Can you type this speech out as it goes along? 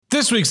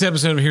This week's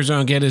episode of Here's What I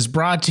Don't Get is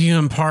brought to you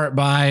in part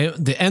by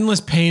the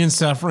endless pain and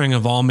suffering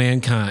of all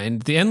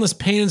mankind. The endless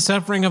pain and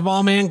suffering of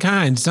all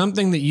mankind,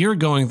 something that you're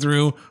going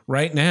through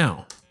right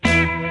now.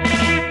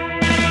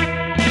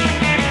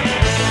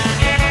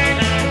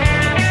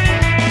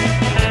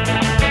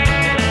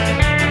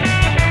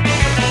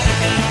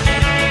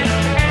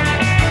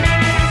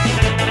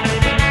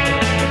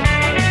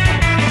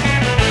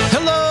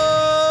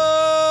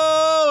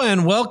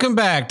 And welcome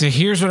back to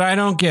Here's What I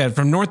Don't Get,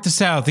 from north to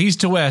south,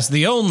 east to west,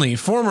 the only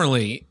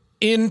formerly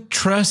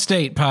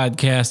intrastate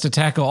podcast to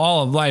tackle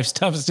all of life's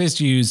toughest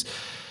issues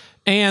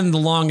and the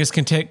longest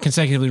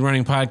consecutively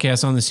running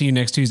podcast on the See You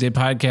Next Tuesday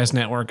podcast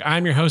network.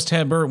 I'm your host,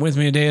 Ted Burt. With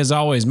me today, as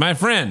always, my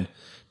friend,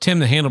 Tim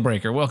the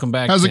Handlebreaker. Welcome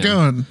back, How's Tim. it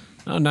going?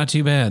 Oh, not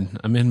too bad.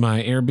 I'm in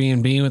my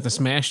Airbnb with a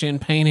smashed-in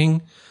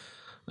painting.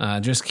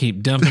 Just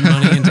keep dumping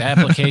money into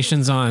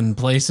applications on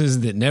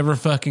places that never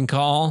fucking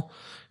call.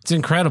 It's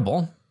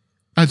incredible.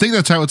 I think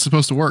that's how it's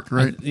supposed to work,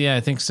 right? Yeah,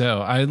 I think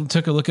so. I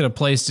took a look at a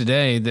place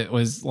today that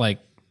was like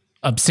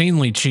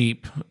obscenely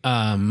cheap.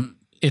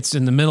 It's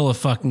in the middle of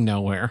fucking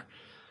nowhere.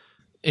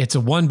 It's a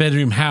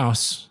 1-bedroom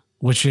house,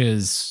 which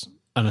is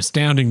an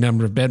astounding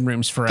number of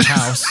bedrooms for a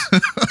house.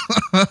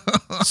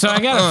 So I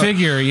got to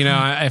figure,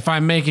 if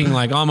I'm making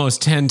like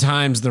almost 10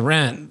 times the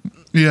rent,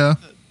 yeah,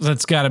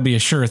 that's got to be a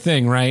sure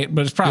thing, right?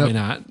 But it's probably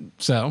not.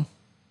 So,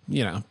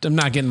 I'm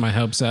not getting my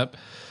hopes up.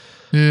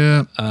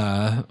 Yeah.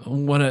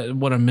 What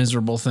a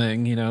miserable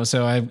thing,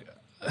 So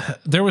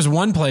there was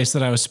one place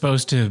that I was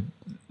supposed to.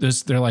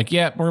 They're like,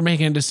 yeah, we're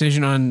making a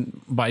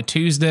decision by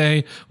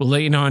Tuesday. We'll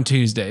let you know on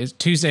Tuesday.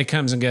 Tuesday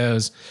comes and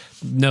goes,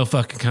 no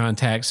fucking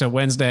contact. So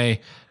Wednesday,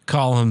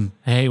 call them.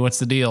 Hey, what's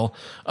the deal?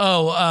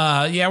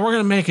 Oh, yeah, we're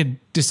gonna make a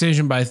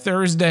decision by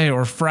Thursday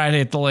or Friday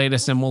at the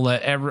latest, and we'll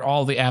let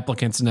all the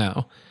applicants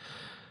know.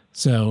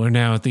 So we're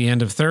now at the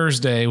end of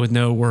Thursday with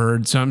no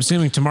word. So I'm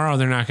assuming tomorrow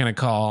they're not going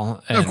to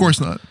call. Of course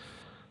not.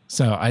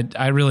 So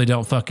I really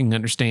don't fucking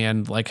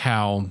understand like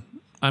how.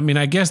 I mean,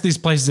 I guess these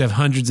places have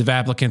hundreds of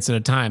applicants at a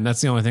time. That's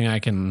the only thing I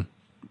can.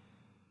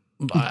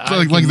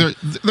 Like their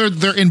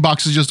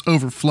inbox is just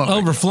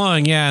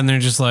overflowing. Yeah, and they're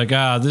just like,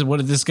 what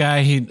did this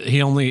guy?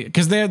 He only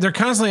because they're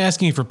constantly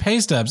asking you for pay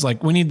stubs.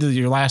 Like, we need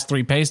your last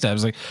 3 pay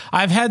stubs. Like,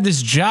 I've had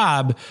this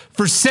job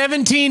for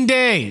 17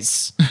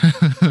 days.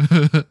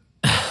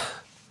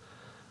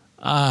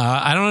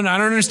 I don't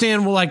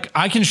understand. Well, like,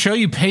 I can show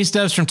you pay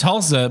stubs from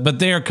Tulsa, but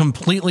they are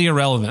completely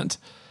irrelevant.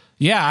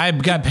 Yeah, I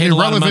got paid a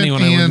lot of money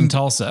when I lived in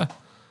Tulsa.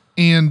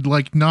 And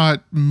like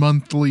not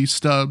monthly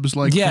stubs,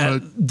 like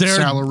from a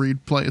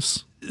salaried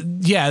place.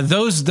 Yeah,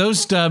 those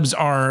stubs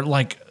are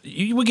like,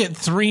 you would get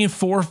 3,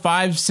 4,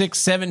 5, 6,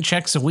 7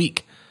 checks a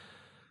week.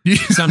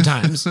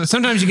 Sometimes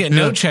you get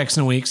no checks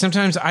in a week.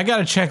 Sometimes I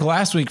got a check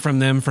last week from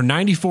them for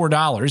 $94.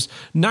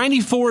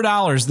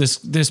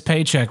 $94 this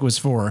paycheck was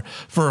for a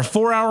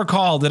 4-hour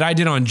call that I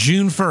did on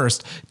June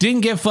 1st.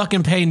 Didn't get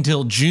fucking paid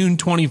until June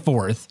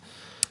 24th.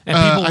 And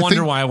people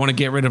wonder why I want to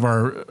get rid of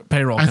our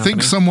payroll company. I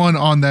think someone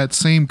on that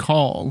same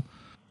call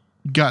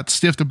got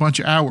stiffed a bunch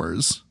of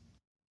hours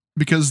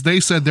because they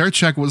said their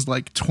check was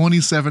like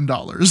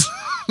 $27.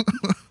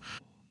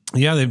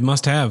 Yeah, they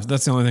must have.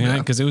 That's the only thing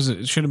because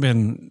it should have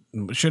been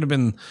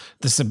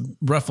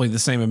roughly the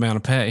same amount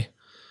of pay.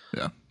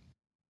 Yeah.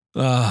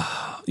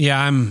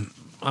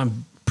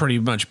 I'm pretty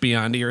much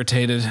beyond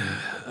irritated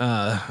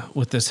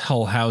with this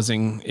whole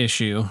housing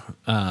issue.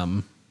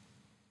 But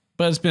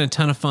it's been a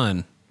ton of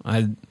fun.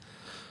 I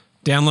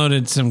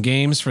downloaded some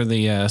games for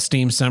the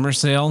Steam Summer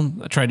Sale.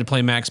 I tried to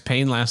play Max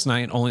Payne last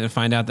night, only to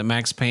find out that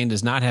Max Payne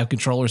does not have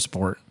controller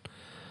support.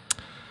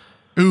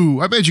 Ooh,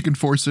 I bet you can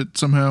force it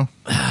somehow.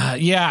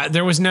 Yeah,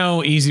 there was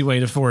no easy way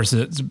to force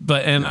it,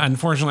 and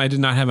unfortunately, I did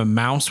not have a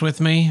mouse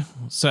with me,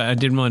 so I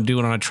didn't want to do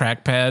it on a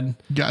trackpad.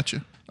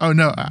 Gotcha. Oh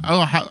no!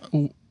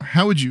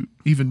 How would you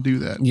even do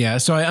that? Yeah,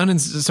 so I didn't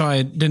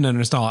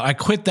uninstall it. I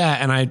quit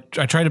that, and I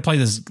tried to play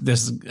this.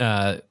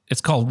 It's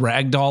called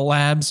Ragdoll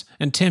Labs,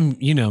 and Tim,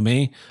 you know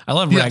me, I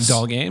love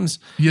ragdoll games.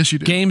 Yes, you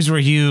do. Games where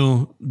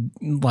you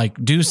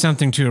like do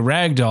something to a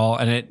ragdoll,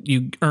 and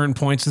you earn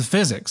points with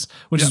physics,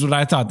 which is what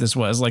I thought this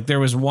was. Like, there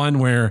was one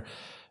where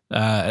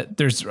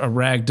there's a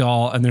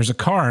ragdoll and there's a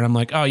car, and I'm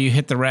like, oh, you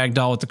hit the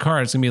ragdoll with the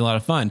car, it's gonna be a lot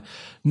of fun.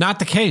 Not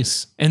the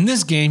case. In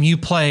this game, you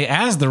play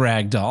as the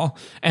ragdoll,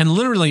 and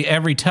literally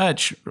every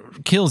touch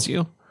kills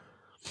you.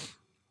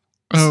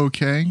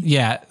 Okay.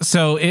 Yeah.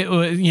 So it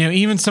was,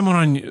 even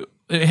someone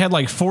it had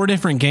like 4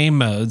 different game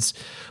modes.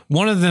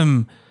 One of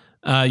them,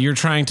 you're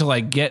trying to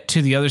like get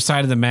to the other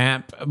side of the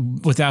map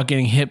without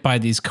getting hit by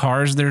these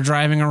cars that are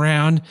driving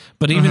around.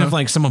 But even if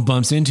like someone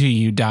bumps into you,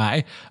 you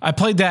die. I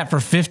played that for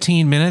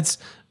 15 minutes.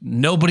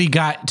 Nobody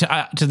got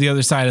to the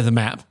other side of the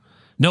map.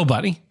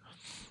 Nobody.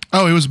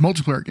 Oh, it was a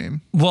multiplayer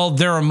game. Well,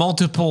 there are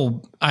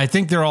multiple. I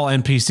think they're all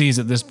NPCs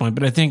at this point,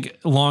 but I think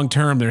long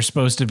term they're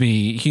supposed to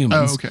be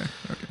humans. Oh, okay.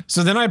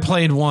 So then I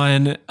played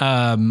one.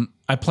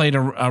 I played a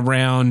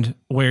round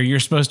where you're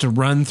supposed to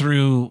run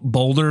through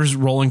boulders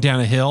rolling down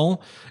a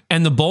hill,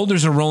 and the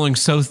boulders are rolling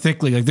so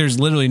thickly, like there's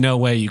literally no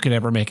way you could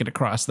ever make it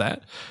across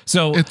that.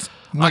 So it's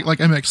like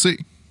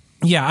MXC.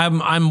 Yeah,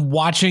 I'm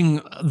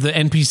watching the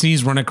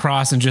NPCs run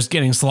across and just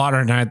getting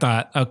slaughtered, and I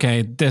thought,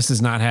 okay, this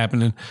is not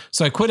happening.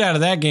 So I quit out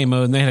of that game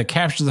mode, and they had a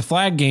capture the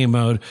flag game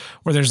mode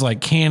where there's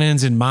like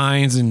cannons and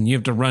mines, and you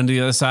have to run to the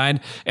other side.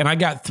 And I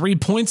got 3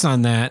 points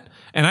on that,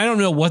 and I don't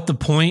know what the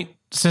point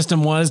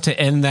system was to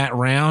end that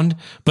round,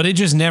 but it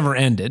just never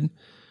ended.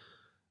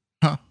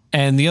 Huh.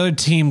 And the other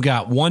team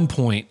got 1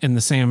 point in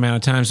the same amount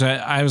of time. So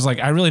I was like,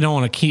 I really don't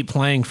want to keep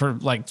playing for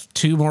like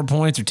 2 more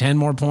points or 10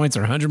 more points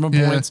or 100 more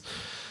points.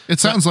 It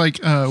sounds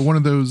like one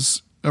of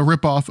those, a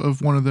ripoff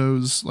of one of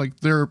those, like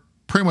they're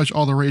pretty much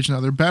all the rage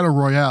now. They're battle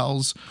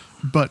royales,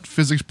 but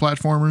physics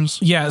platformers.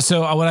 Yeah.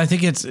 So what I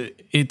think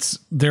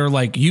they're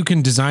like, you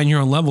can design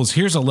your own levels.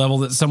 Here's a level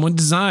that someone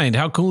designed.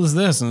 How cool is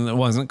this? And it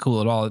wasn't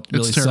cool at all. It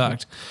really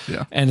sucked.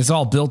 Yeah. And it's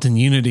all built in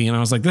Unity. And I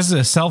was like, this is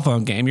a cell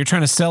phone game. You're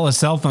trying to sell a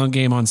cell phone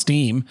game on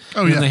Steam.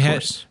 Oh, and yeah, of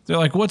course. They're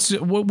like, what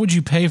would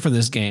you pay for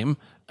this game?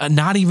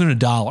 Not even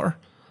 $1.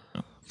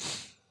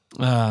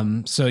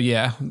 So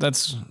yeah,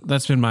 that's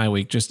been my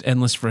week. Just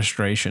endless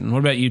frustration. What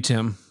about you,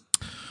 Tim?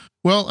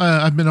 Well,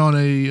 I've been on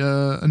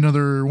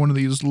another one of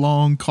these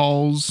long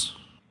calls,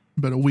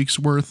 about a week's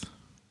worth,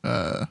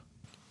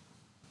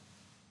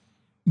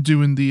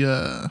 doing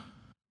the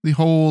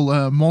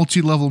whole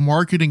multi-level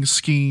marketing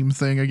scheme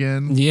thing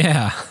again.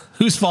 Yeah,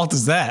 whose fault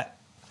is that?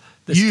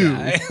 This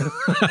guy.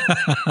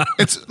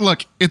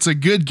 It's a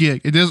good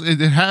gig. It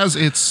has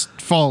its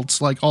faults,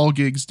 like all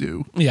gigs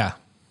do. Yeah.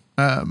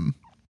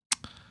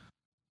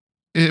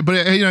 But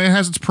it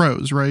has its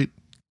pros, right?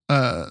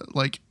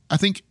 Like I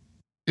think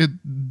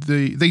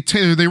they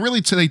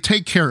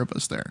take care of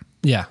us there.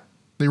 Yeah,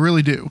 they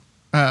really do.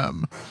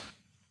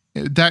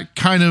 That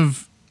kind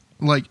of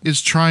like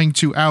is trying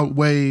to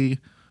outweigh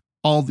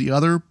all the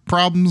other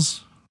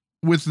problems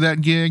with that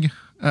gig.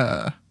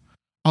 A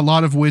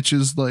lot of which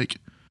is like,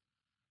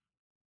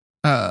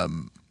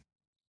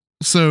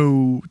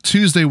 so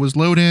Tuesday was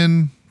load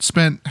in.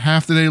 Spent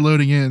half the day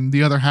loading in,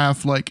 the other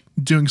half like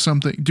doing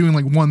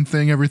like one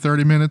thing every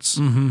 30 minutes.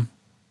 Mm-hmm.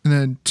 And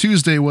then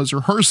Tuesday was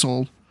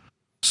rehearsal.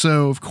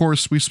 So of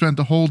course we spent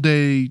the whole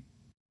day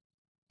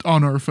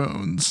on our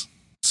phones,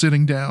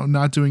 sitting down,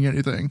 not doing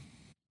anything.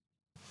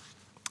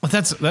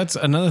 That's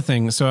another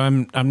thing. So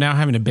I'm now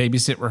having to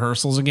babysit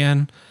rehearsals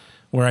again,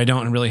 where I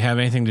don't really have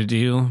anything to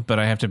do, but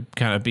I have to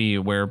kind of be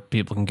where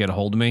people can get a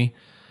hold of me.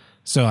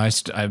 So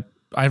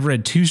I've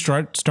read 2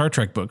 Star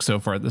Trek books so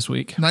far this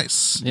week.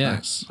 Nice. Yeah.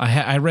 Nice.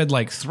 I read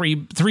like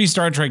three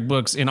Star Trek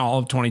books in all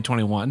of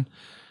 2021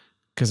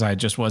 because I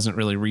just wasn't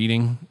really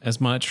reading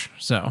as much.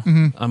 So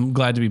I'm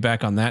glad to be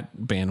back on that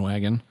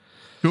bandwagon.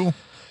 Cool.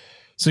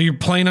 So you're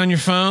playing on your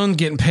phone,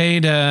 getting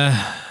paid to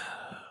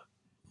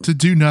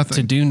do nothing.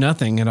 To do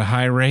nothing at a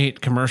high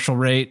rate, commercial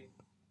rate.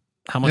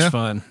 How much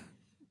fun.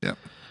 Yeah.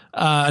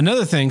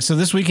 Another thing. So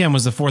this weekend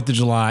was the 4th of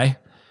July.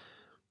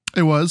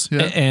 It was,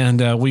 yeah.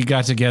 And we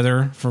got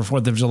together for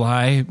 4th of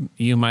July,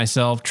 you,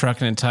 myself,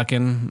 Truckin' and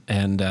Tuckin',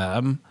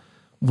 and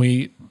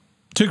we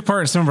took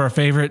part in some of our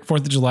favorite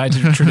 4th of July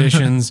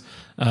traditions,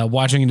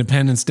 watching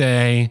Independence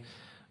Day,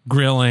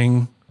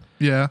 grilling,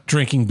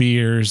 drinking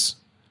beers,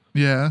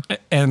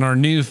 and our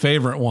new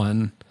favorite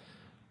one,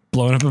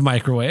 blowing up a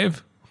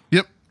microwave.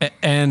 Yep.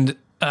 And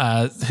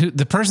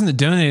the person that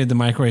donated the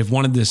microwave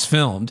wanted this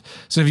filmed.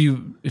 So if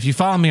you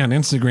follow me on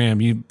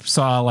Instagram, you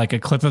saw like a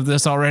clip of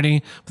this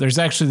already. But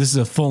this is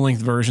a full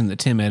length version that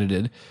Tim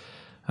edited.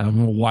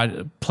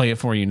 We'll play it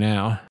for you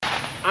now.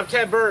 I'm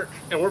Ted Burke,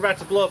 and we're about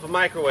to blow up a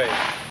microwave.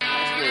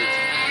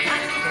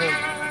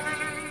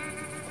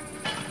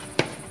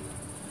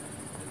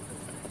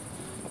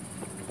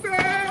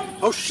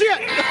 Oh shit!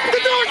 The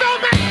door's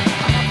open!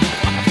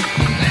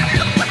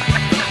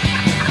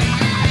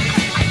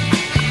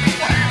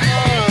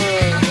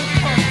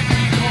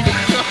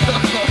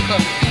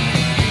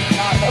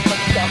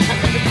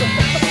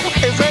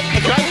 Is it? I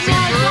can't see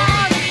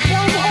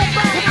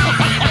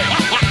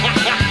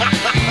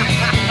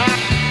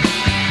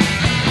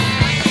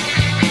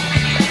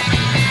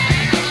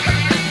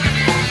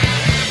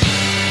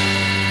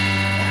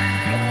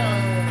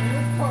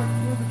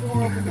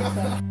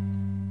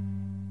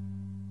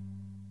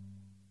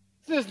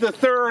This is the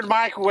 3rd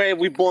microwave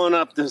we've blown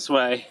up this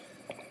way.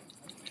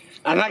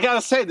 And I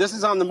gotta say, this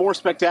is on the more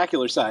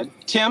spectacular side.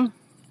 Tim?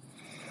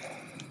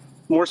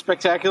 More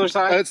spectacular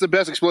side? That's the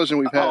best explosion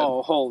we've had.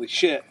 Oh, holy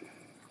shit.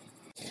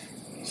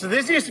 So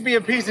this used to be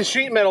a piece of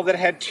sheet metal that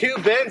had 2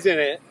 bends in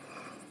it,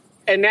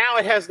 and now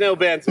it has no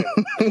bends in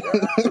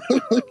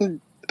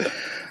it.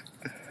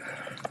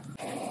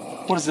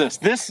 What is this?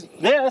 This?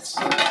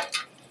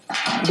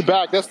 The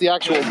back, that's the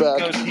actual back.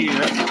 Goes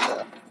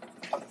here.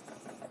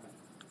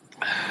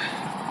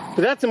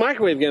 But that's the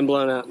microwave getting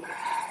blown up.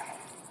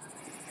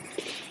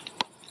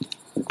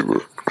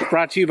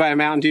 Brought to you by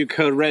Mountain Dew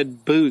Code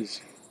Red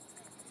Booze.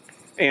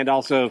 And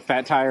also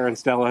Fat Tire and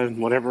Stella and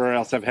whatever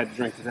else I've had to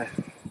drink today.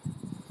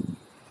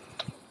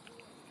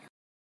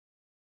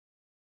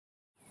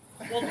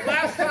 Well, the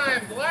last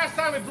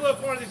time we blew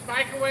up one of these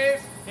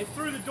microwaves, it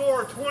threw the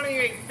door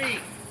 28 feet.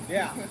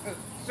 Yeah.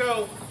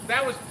 So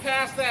that was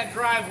past that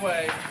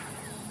driveway.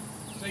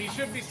 So you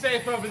should be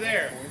safe over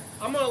there.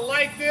 I'm gonna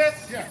light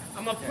this. Yeah.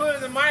 I'm gonna put it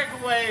in the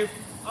microwave.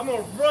 I'm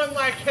gonna run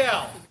like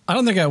hell. I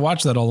don't think I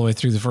watched that all the way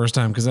through the first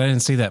time because I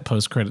didn't see that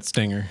post-credit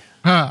stinger.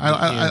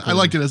 I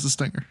liked it as a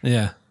stinger.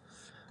 Yeah.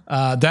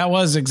 That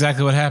was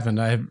exactly what happened.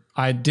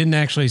 I didn't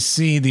actually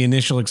see the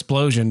initial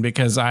explosion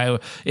because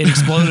it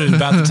exploded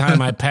about the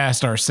time I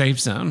passed our safe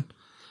zone.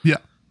 Yeah.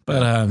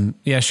 But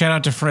yeah, shout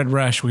out to Fred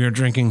Rush. We were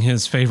drinking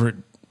his favorite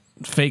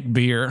fake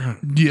beer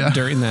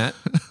during that.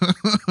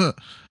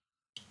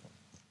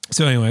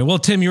 So anyway, well,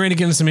 Tim, you ready to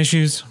get into some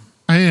issues?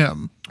 I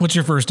am. What's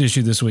your first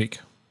issue this week?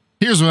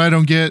 Here's what I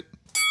don't get.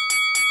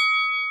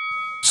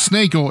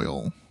 Snake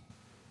oil.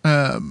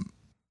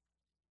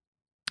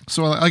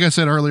 So like I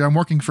said earlier, I'm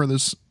working for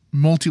this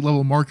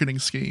multi-level marketing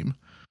scheme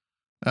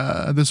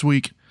this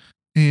week.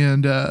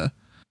 And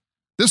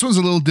this one's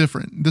a little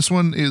different. This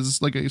one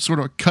is like a sort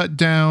of cut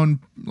down,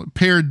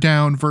 pared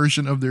down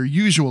version of their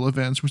usual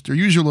events, which their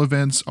usual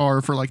events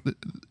are for like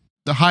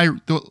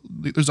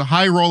there's a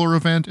high roller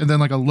event and then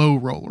like a low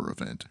roller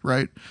event,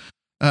 right?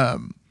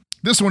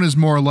 This one is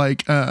more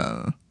like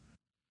the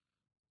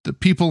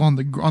people on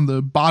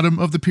the bottom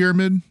of the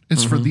pyramid.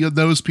 It's for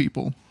those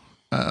people.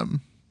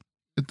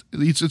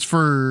 It's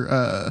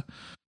for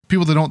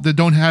people that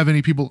don't have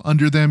any people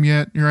under them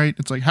yet, right?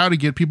 It's like how to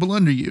get people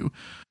under you.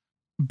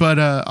 But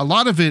a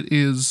lot of it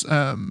is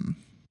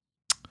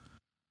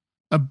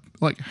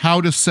like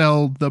how to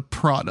sell the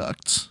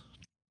product.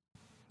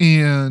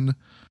 And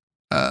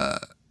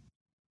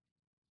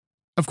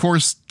of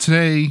course,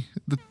 today,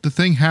 the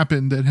thing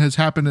happened that has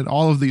happened in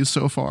all of these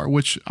so far,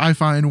 which I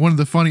find one of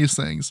the funniest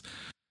things.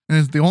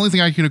 And the only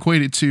thing I can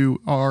equate it to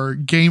are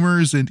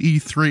gamers and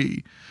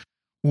E3,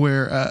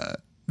 where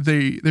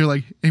they're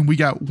like, and we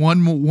got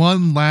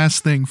one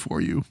last thing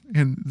for you.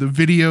 And the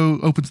video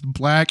opens in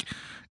black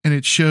and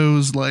it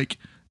shows like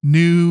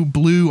new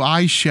blue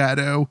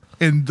eyeshadow,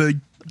 and the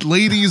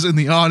ladies in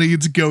the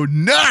audience go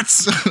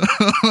nuts.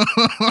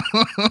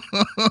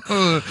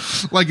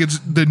 Like it's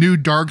the new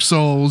Dark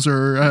Souls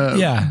or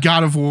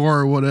God of War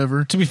or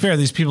whatever. To be fair,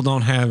 these people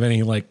don't have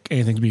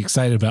anything to be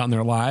excited about in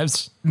their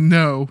lives.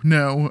 No.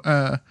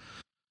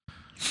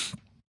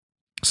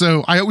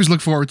 So I always look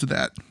forward to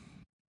that.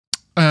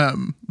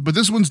 But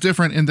this one's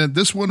different in that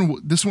this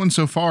one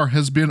so far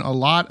has been a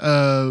lot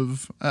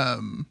of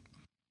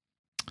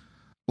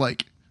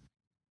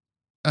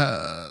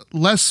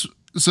less.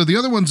 So the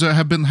other ones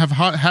have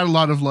had a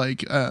lot of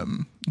like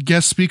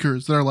guest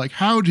speakers that are like,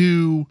 how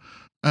to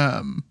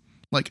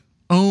like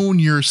own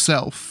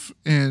yourself,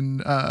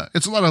 and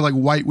it's a lot of like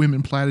white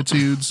women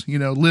platitudes,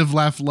 live,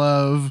 laugh,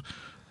 love.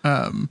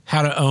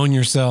 How to own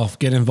yourself,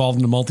 get involved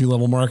in a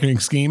multi-level marketing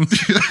scheme.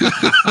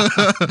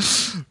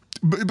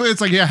 But it's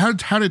like,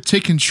 how to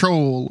take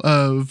control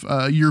of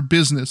your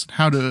business,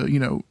 how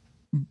to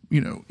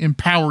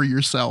empower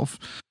yourself.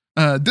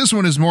 This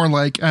one is more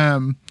like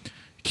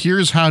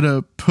here's how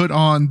to put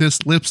on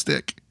this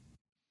lipstick.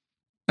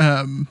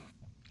 And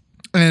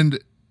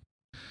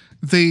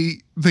they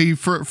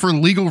for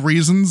legal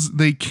reasons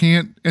they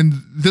can't, and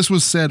this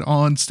was said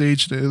on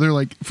stage today. They're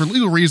like, for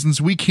legal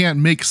reasons we can't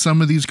make some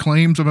of these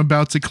claims I'm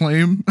about to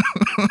claim.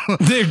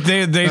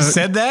 They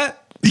said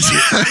that?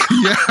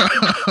 Yeah.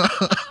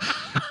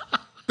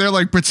 They're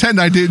like, pretend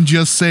I didn't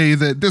just say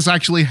that this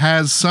actually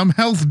has some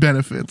health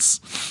benefits.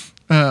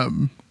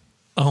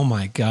 Oh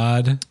my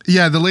God.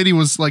 Yeah, the lady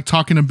was like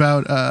talking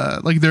about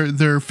like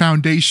their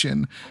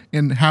foundation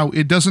and how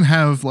it doesn't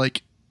have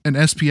like an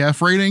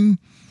SPF rating,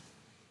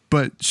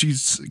 but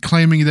she's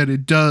claiming that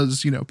it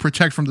does,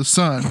 protect from the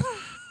sun.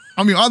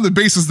 I mean, on the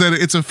basis that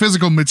it's a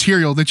physical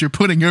material that you're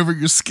putting over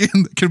your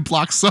skin that can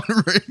block sun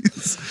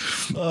rays.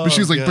 But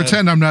she's like,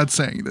 pretend I'm not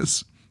saying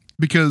this,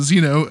 because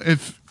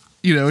if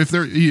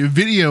there a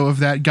video of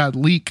that got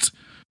leaked,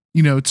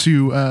 to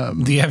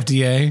the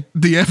FDA.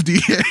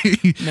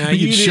 Now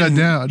you get shut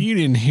down. You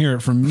didn't hear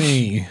it from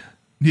me.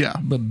 Yeah,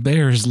 but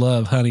bears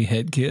love honey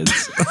head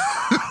kids.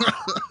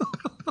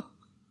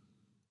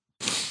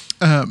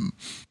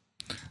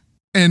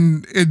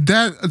 And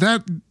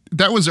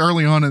that was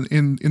early on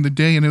in the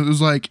day, and it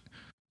was like,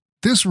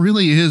 this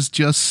really is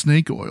just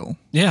snake oil.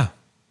 Yeah.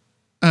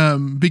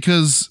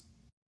 Because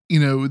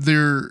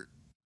they're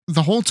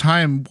the whole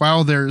time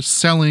while they're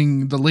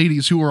selling the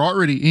ladies who are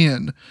already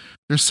in,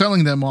 they're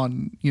selling them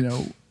on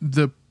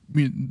the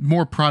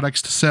more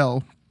products to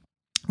sell.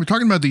 We're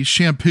talking about these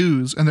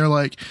shampoos, and they're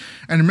like,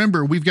 and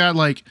remember, we've got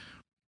like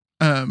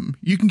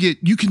you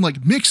can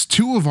like mix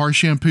two of our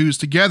shampoos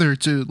together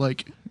to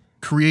like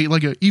create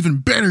like a even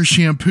better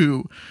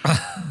shampoo.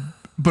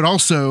 But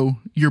also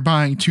you're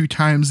buying 2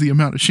 times the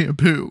amount of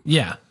shampoo.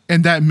 Yeah.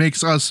 And that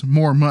makes us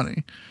more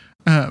money.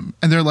 And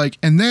they're like,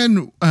 and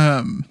then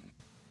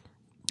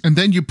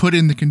you put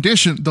in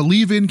the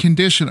leave-in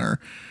conditioner.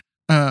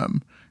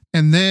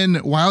 And then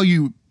while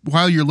you're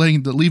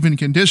letting the leave-in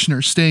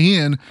conditioner stay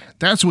in,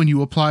 that's when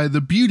you apply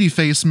the beauty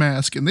face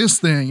mask and this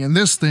thing and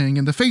this thing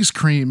and the face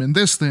cream and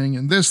this thing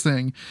and this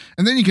thing.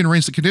 And then you can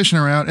rinse the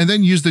conditioner out and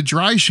then use the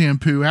dry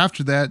shampoo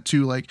after that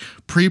to like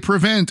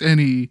prevent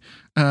any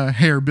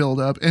hair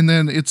buildup. And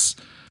then it's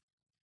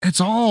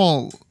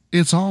all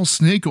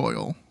snake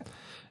oil.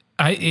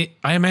 I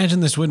imagine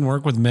this wouldn't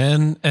work with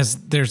men, as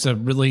there's a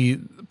really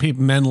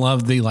men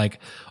love the like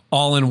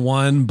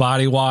all-in-one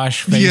body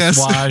wash, face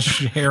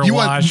wash, hair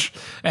wash,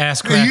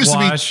 ass crack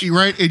wash.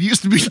 Right? It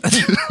used to be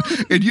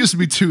it used to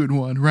be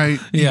 2-in-1, right?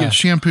 You get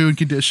shampoo and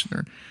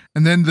conditioner.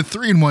 And then the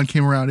 3-in-1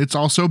 came around. It's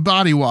also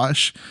body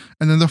wash.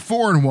 And then the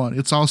 4-in-1,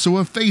 it's also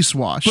a face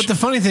wash. But the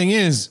funny thing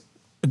is,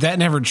 that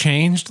never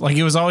changed. Like,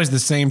 it was always the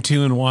same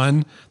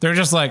 2-in-1. They're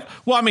just like,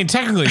 well, I mean,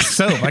 technically it's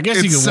soap. I guess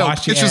you can soap.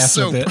 wash your ass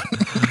with it.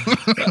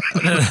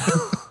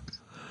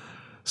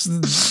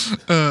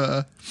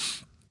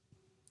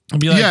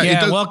 Be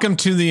like, welcome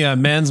to the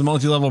men's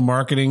multi-level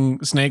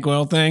marketing snake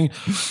oil thing.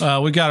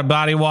 We got a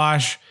body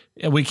wash.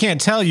 We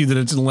can't tell you that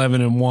it's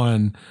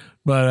 11-in-1,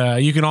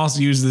 but you can also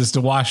use this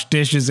to wash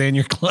dishes and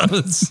your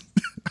clothes.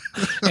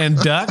 And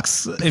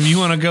ducks. If you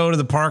want to go to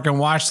the park and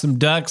watch some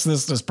ducks,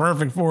 this is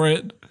perfect for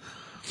it.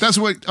 That's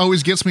what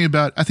always gets me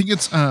about. I think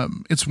it's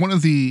one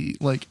of the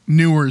like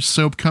newer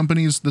soap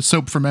companies, the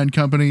soap for men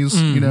companies.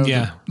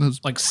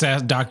 Those, like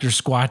Dr.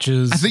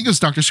 Squatches. I think it's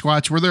Dr.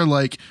 Squatch, where they're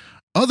like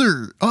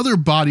other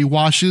body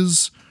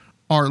washes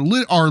are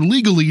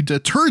legally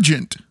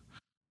detergent.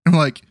 I'm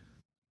like,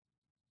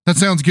 that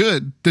sounds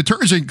good.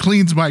 Detergent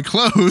cleans my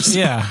clothes.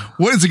 Yeah.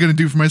 What is it going to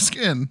do for my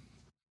skin?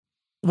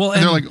 Well,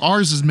 and they're like,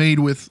 ours is made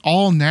with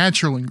all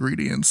natural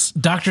ingredients.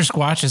 Dr.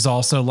 Squatch is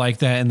also like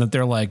that, in that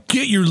they're like,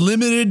 get your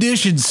limited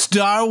edition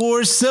Star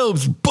Wars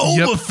soaps,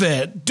 Boba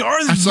Fett,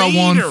 Darth Vader, I saw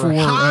one for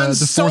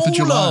the 4th of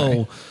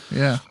July.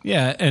 Yeah.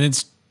 Yeah. And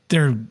it's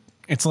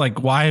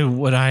like, why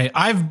would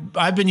I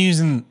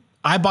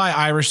buy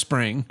Irish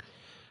Spring.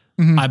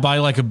 Mm-hmm. I buy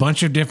like a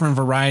bunch of different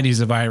varieties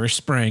of Irish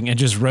Spring and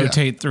just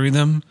rotate through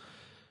them.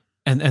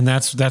 And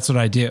that's what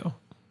I do.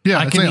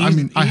 Yeah.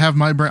 I have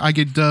my brand. I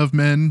get Dove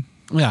Men.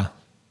 Yeah.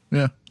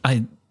 Yeah.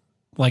 I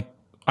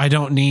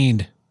don't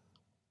need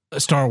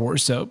Star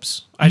Wars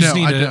soaps.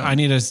 I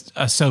need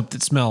a soap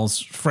that smells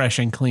fresh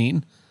and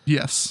clean.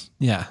 Yes.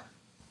 Yeah.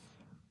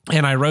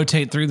 And I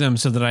rotate through them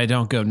so that I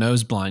don't go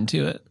nose blind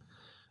to it.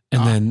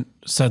 And then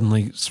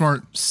suddenly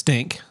smart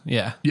stink.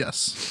 Yeah.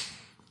 Yes.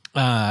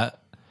 The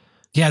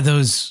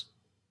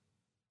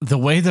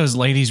way those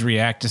ladies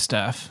react to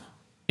stuff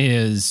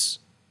is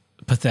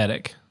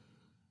pathetic.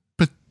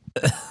 But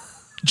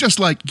just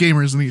like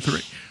gamers in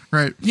E3,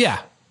 right?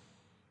 Yeah.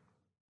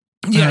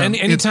 Yeah, and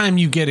anytime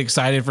you get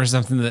excited for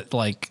something that,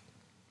 like,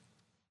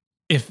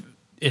 if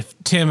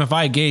Tim, if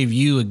I gave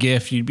you a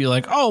gift, you'd be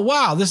like, oh,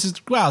 wow,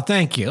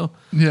 thank you.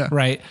 Yeah.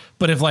 Right.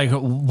 But if like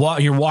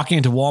you're walking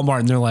into Walmart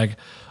and they're like,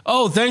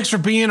 oh, thanks for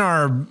being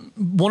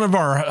one of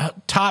our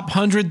top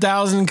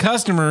 100,000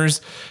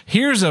 customers.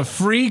 Here's a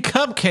free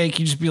cupcake.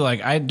 You just be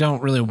like, I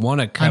don't really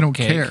want a cupcake. I don't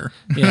care.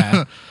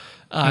 Yeah.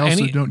 I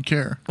also don't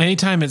care.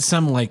 Anytime it's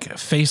some like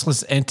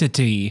faceless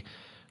entity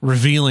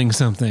revealing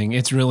something,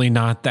 it's really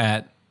not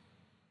that,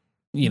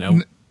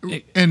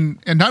 and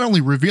not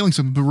only revealing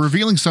something, but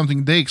revealing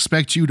something they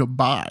expect you to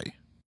buy.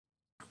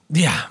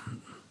 Yeah.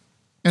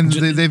 And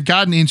they've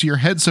gotten into your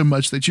head so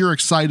much that you're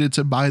excited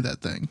to buy that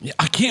thing. Yeah,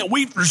 I can't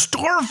wait for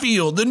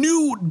Starfield, the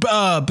new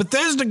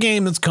Bethesda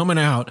game that's coming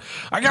out.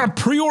 I got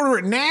to pre-order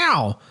it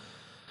now.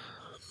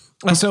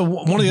 So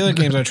one of the other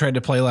games I tried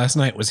to play last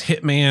night was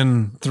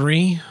Hitman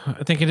 3,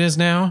 I think it is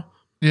now.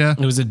 Yeah.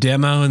 It was a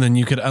demo, and then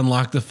you could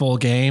unlock the full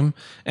game.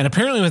 And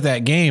apparently with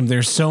that game,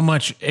 there's so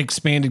much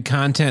expanded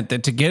content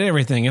that to get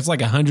everything, it's like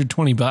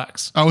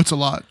 $120. Oh, it's a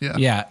lot. Yeah.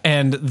 Yeah.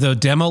 And the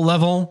demo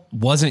level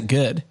wasn't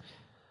good.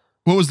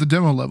 What was the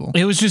demo level?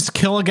 It was just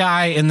kill a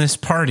guy in this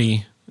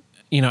party,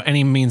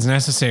 any means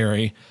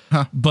necessary.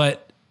 Huh.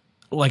 But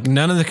like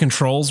none of the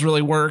controls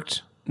really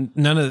worked.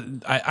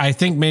 I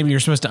think maybe you're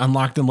supposed to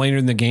unlock them later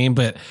in the game,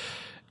 but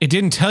it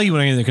didn't tell you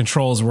what any of the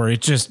controls were.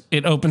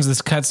 It opens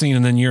this cutscene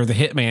and then you're the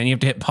hitman. You have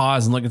to hit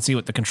pause and look and see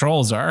what the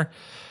controls are.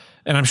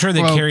 And I'm sure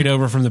they carried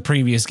over from the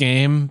previous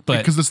game, but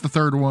because it's the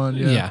third one.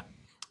 Yeah.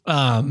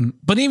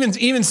 But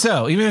even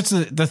so, even if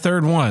it's the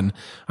third one,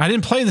 I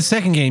didn't play the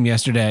second game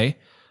yesterday.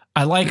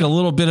 I like a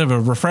little bit of a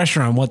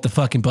refresher on what the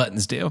fucking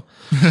buttons do.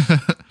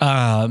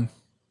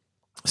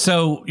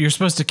 So you're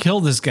supposed to kill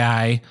this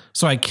guy.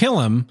 So I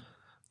kill him.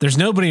 There's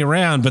nobody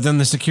around, but then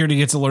the security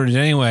gets alerted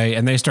anyway,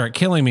 and they start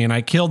killing me, and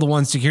I kill the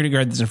one security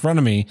guard that's in front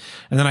of me,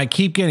 and then I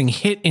keep getting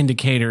hit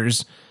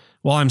indicators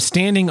while I'm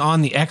standing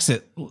on the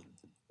exit,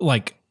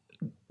 like,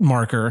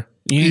 marker.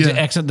 You need to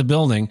exit the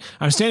building.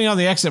 I'm standing on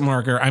the exit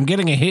marker. I'm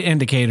getting a hit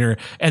indicator,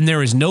 and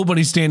there is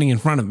nobody standing in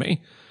front of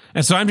me.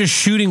 And so I'm just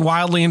shooting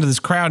wildly into this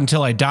crowd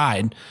until I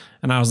died.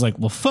 And I was like,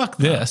 well, fuck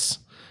this.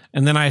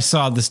 And then I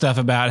saw the stuff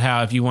about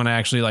how if you want to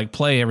actually like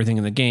play everything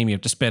in the game, you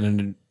have to spend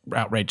an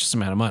outrageous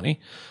amount of money.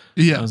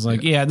 Yeah. I was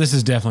like, yeah, this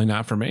is definitely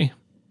not for me.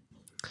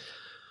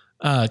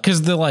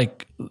 Cause the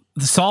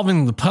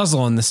solving the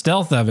puzzle and the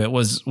stealth of it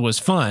was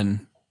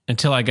fun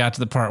until I got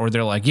to the part where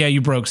they're like, yeah, you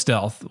broke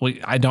stealth.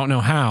 I don't know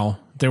how.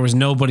 There was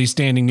nobody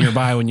standing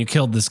nearby when you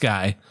killed this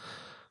guy,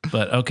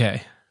 but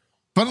okay.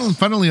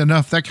 Funnily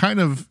enough, that kind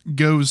of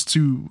goes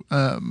to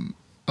a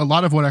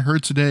lot of what I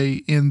heard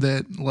today, in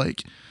that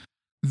like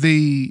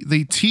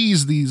they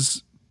tease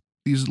these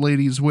these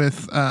ladies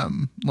with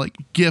like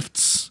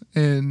gifts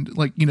and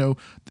like, you know,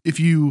 if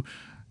you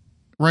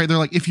right, they're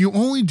like if you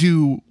only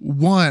do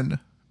one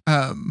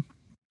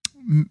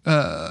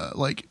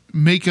like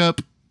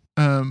makeup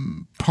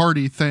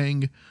party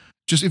thing,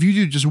 just if you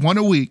do just one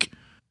a week,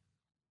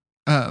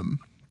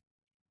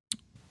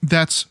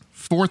 that's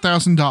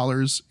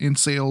 $4,000 in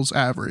sales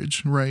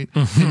average, right?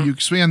 And you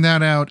expand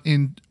that out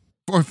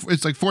or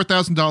it's like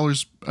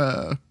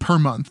 $4,000 per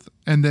month,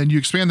 and then you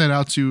expand that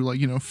out to like,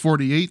 you know,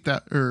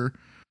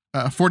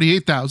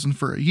 48,000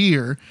 for a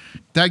year.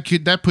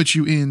 That puts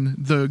you in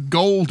the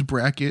gold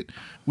bracket,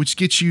 which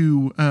gets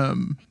you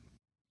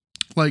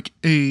like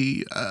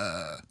a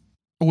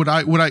what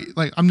I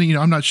like. I'm, you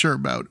know, I'm not sure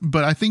about,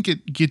 but I think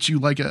it gets you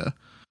like a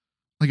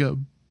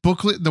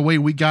booklet the way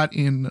we got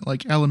in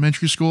like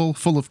elementary school,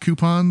 full of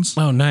coupons.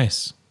 Oh,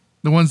 nice.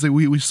 The ones that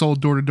we sold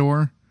door to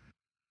door.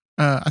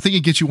 I think it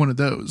gets you one of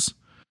those.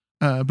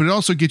 But it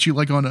also gets you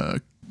like on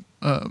a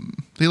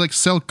they like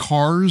sell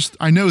cars.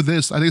 I know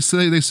this.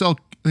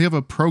 They have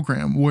a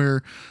program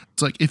where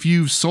it's like if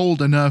you've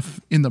sold enough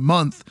in the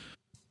month,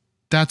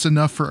 that's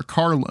enough for a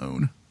car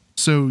loan.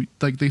 So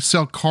like they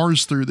sell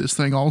cars through this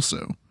thing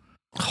also.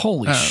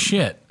 Holy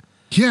shit.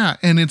 Yeah,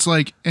 and it's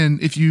like,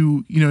 and if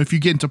you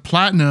get into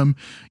platinum,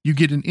 you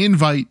get an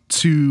invite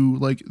to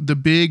like the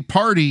big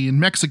party in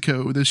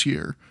Mexico this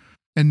year.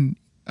 And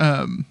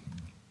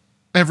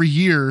every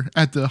year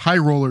at the High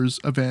Rollers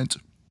event,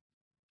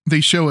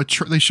 they show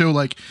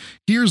like,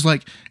 here's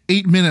like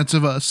 8 minutes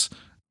of us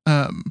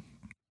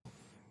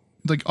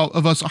like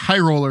of us high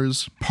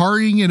rollers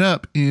partying it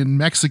up in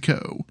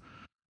Mexico.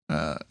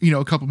 You know,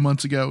 a couple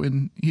months ago,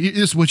 and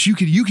it's what you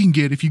can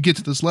get if you get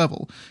to this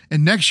level.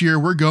 And next year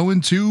we're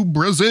going to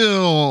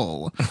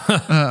Brazil.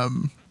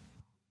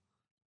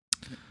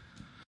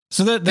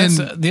 So that's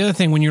the other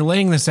thing when you're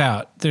laying this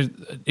out.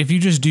 If you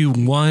just do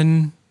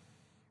one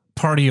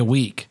party a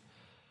week,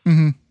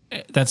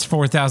 that's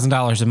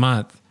 $4,000 a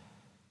month.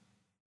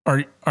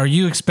 Are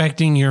you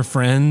expecting your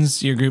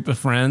friends, your group of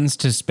friends,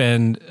 to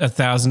spend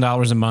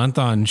 $1,000 a month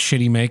on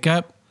shitty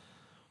makeup?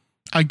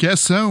 I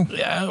guess so.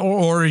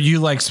 Or are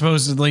you like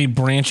supposedly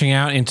branching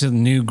out into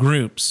new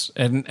groups?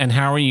 And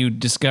how are you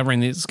discovering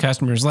these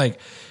customers? Like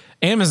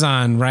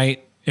Amazon,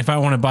 right? If I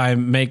want to buy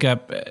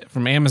makeup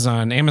from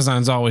Amazon,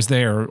 Amazon's always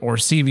there, or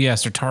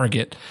CVS or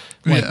Target.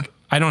 Like, yeah.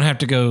 I don't have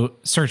to go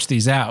search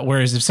these out.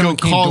 Whereas if someone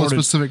came call a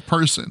specific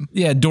person,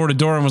 door to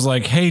door, and was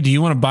like, "Hey, do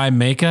you want to buy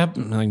makeup?"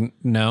 I'm like,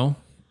 no.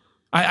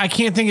 I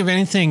can't think of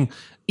anything,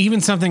 even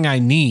something I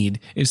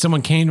need. If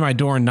someone came to my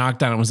door and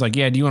knocked on it and was like,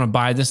 "Yeah, do you want to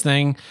buy this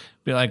thing?"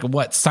 Be like,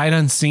 what, sight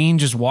unseen?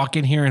 Just walk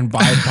in here and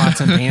buy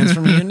pots and pans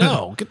from you?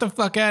 No, get the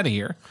fuck out of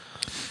here.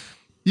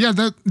 Yeah,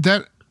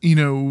 that you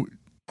know,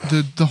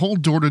 the whole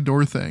door to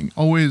door thing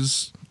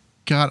always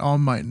got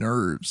on my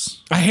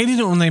nerves. I hated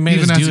it when they made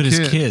us do it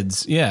as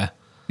kids. Yeah.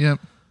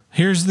 Yep.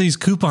 Here's these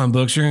coupon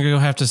books. You're gonna go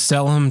have to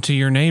sell them to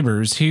your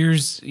neighbors.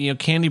 Here's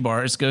candy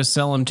bars. Go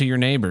sell them to your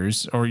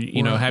neighbors, or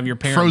have your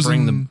parents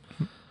bring them.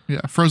 Yeah,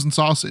 frozen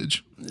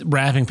sausage.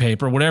 Wrapping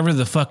paper, whatever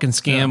the fucking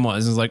scam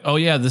was. It's like, oh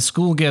yeah, the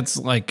school gets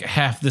like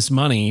half this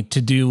money to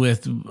do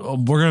with,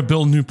 we're going to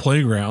build a new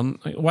playground.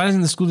 Like, why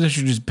doesn't the school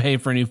district just pay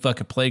for a new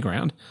fucking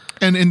playground?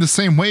 And in the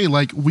same way,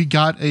 like we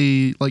got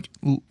a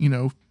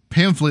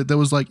pamphlet that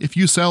was like, if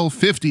you sell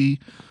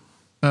 50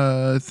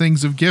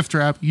 things of gift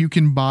wrap, you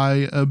can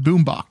buy a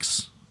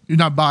boombox. You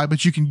not buy,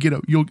 but you can get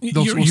we'll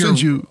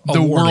send you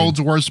the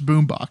world's worst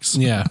boombox.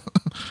 Yeah.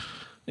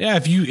 Yeah.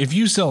 If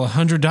you sell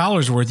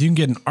 $100 worth, you can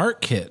get an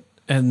art kit.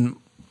 And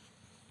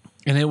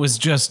it was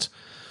just,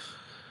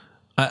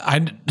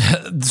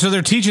 so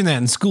they're teaching that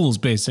in schools,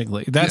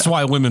 basically. That's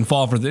why women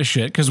fall for this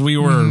shit. Cause we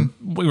were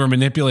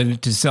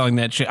manipulated to selling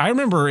that shit. I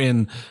remember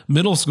in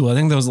middle school, I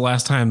think that was the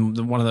last time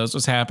one of those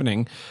was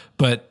happening,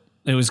 but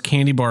it was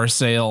candy bar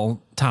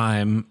sale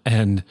time.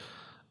 And,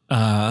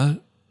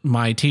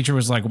 my teacher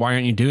was like, why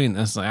aren't you doing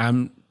this? Like,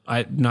 I'm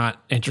not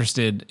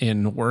interested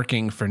in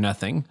working for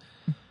nothing.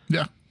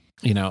 Yeah.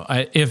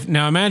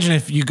 Now imagine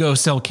if you go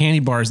sell candy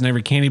bars and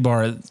every candy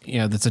bar, that's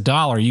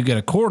 $1, you get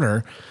a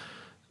quarter,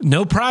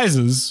 no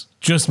prizes,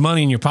 just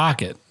money in your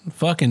pocket.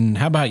 Fucking,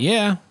 how about,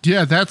 yeah.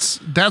 Yeah. That's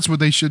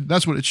what it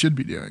should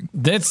be doing.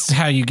 That's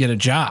how you get a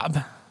job.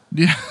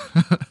 Yeah.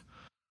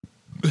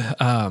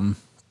 Yeah.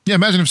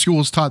 Imagine if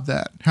schools taught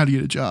that, how to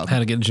get a job. How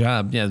to get a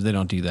job. Yeah. They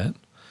don't do that.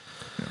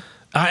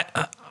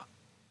 Yeah.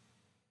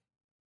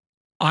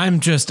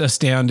 I'm just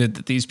astounded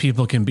that these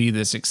people can be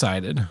this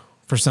excited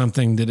for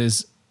something that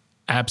is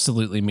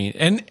absolutely mean.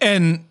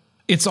 And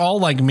it's all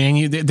like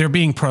they're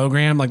being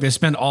programmed. Like they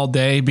spend all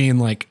day being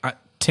like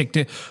ticked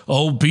it.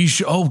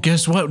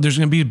 Guess what? There's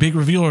going to be a big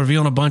reveal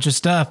revealing a bunch of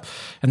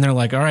stuff. And they're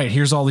like, all right,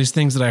 here's all these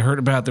things that I heard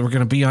about that were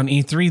going to be on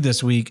E3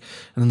 this week.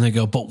 And then they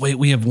go, but wait,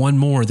 we have one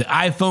more, the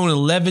iPhone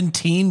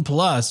 11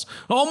 Plus.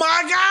 Oh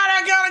my God,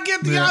 I got to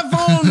get the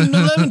iPhone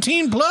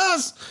 11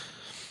 Plus.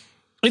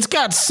 It's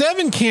got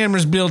 7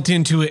 cameras built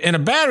into it and a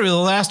battery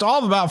that'll last all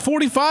of about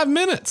 45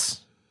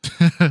 minutes.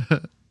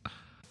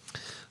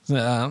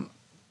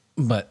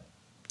 But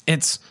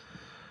it's,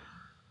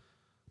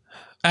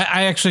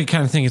 I actually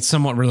kind of think it's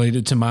somewhat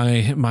related to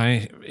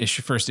my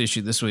first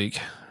issue this week.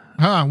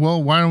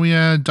 Well, why don't we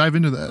dive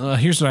into that?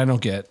 Here's what I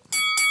don't get.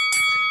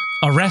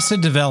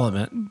 Arrested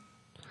Development.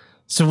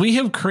 So we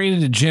have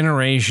created a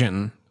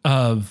generation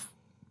of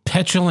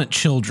petulant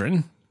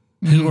children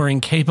who are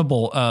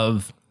incapable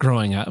of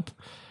growing up.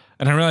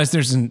 And I realize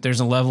there's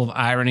a level of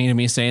irony to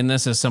me saying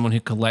this as someone who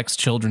collects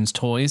children's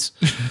toys.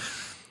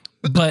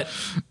 But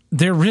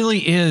there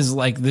really is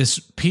like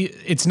this.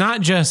 It's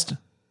not just,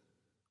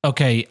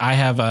 okay, I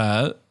have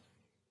a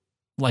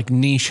like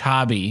niche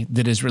hobby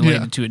that is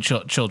related to a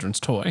children's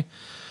toy.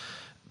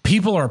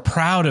 People are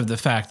proud of the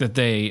fact that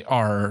they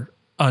are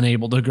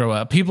unable to grow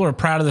up. People are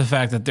proud of the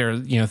fact that they're,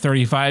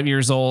 35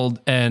 years old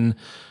and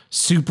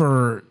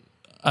super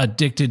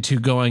addicted to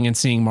going and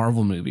seeing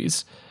Marvel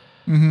movies.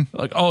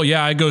 Like, oh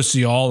yeah, I go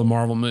see all the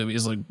Marvel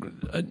movies. Like,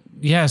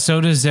 yeah,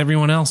 so does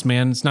everyone else,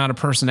 man. It's not a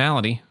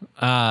personality.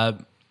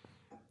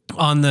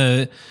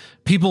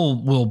 People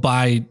will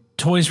buy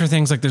toys for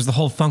things like there's the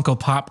whole Funko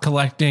Pop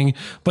collecting,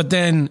 but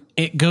then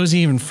it goes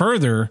even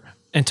further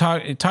and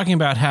talking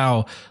about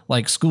how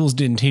like schools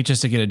didn't teach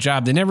us to get a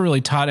job. They never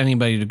really taught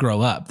anybody to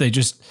grow up. They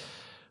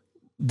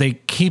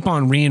keep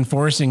on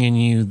reinforcing in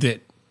you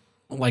that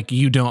like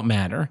you don't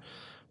matter.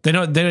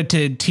 They're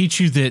to teach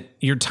you that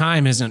your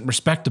time isn't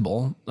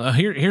respectable.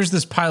 Here's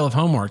this pile of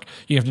homework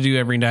you have to do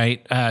every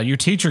night. Your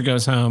teacher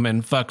goes home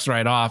and fucks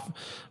right off,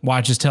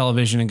 watches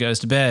television and goes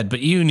to bed.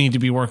 But you need to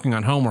be working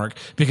on homework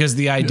because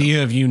the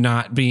idea of you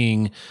not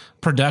being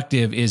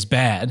productive is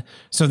bad.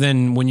 So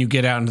then when you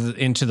get out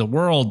into the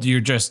world,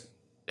 you're just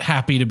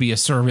happy to be a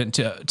servant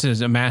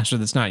to a master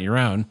that's not your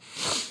own.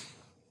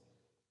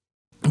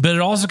 But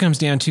it also comes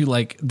down to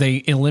like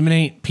they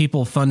eliminate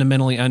people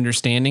fundamentally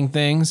understanding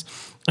things.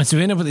 And so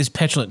we end up with these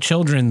petulant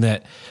children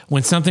that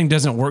when something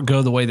doesn't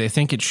go the way they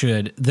think it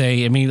should,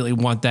 they immediately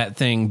want that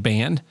thing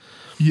banned.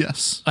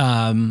 Yes.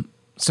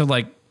 So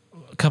like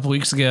a couple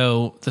weeks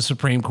ago, the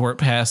Supreme Court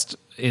passed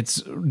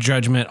its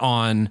judgment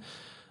on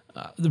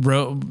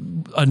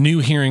a new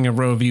hearing of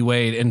Roe v.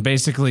 Wade and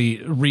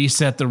basically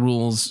reset the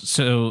rules.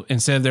 So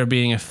instead of there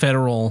being a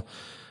federal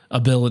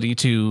ability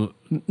to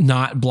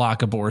not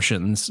block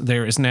abortions,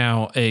 there is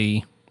now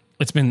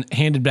it's been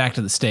handed back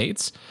to the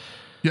states.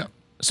 Yeah.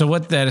 So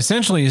what that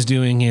essentially is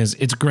doing is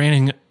it's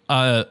granting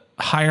a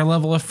higher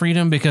level of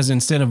freedom because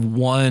instead of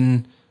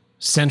one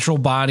central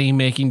body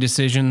making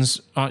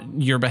decisions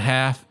on your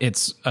behalf,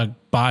 it's a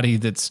body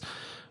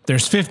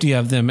there's 50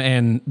 of them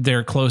and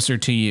they're closer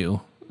to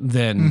you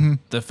than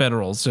the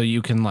federals. So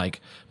you can like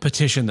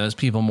petition those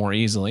people more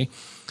easily.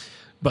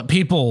 But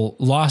people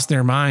lost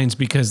their minds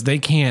because they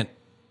can't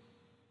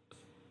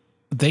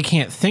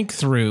think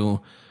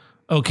through,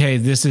 okay,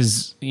 this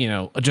is,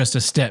 just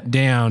a step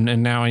down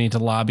and now I need to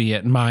lobby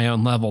at my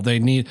own level. They're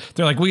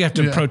like, we have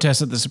to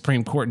protest at the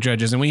Supreme Court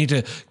judges and we need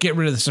to get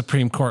rid of the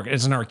Supreme Court.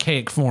 It's an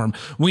archaic form.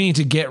 We need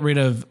to get rid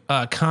of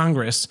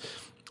Congress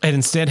and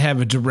instead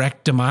have a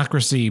direct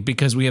democracy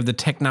because we have the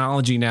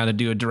technology now to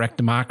do a direct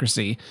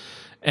democracy.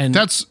 And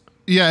that's,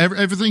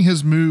 everything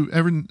has moved.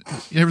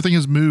 Everything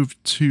has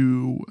moved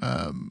to,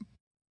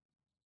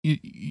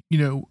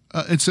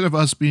 instead of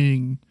us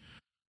being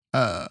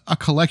a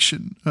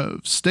collection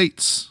of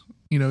states,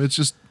 it's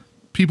just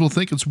people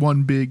think it's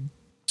one big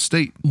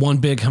state, one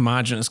big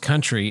homogenous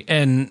country.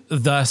 And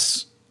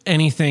thus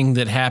anything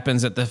that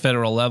happens at the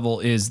federal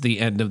level is the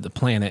end of the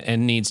planet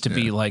and needs to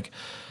be like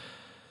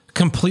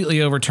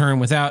completely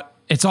overturned without,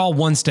 it's all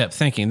one step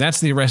thinking.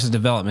 That's the Arrested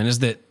Development, is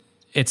that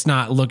it's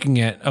not looking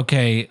at,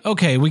 okay,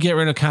 we get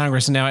rid of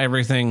Congress and now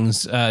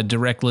everything's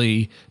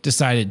directly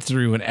decided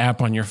through an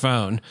app on your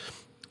phone.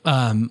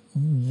 Who's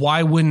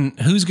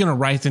going to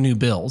write the new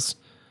bills?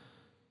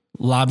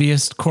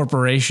 Lobbyist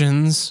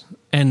corporations.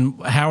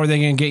 And how are they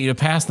going to get you to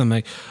pass them?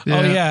 Like,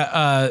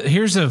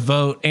 here's a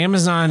vote.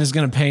 Amazon is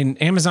going to pay.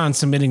 Amazon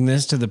submitting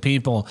this to the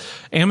people.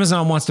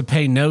 Amazon wants to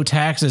pay no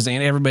taxes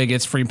and everybody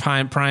gets free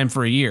Prime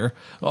for a year.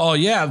 Oh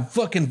yeah,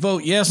 fucking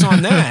vote yes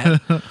on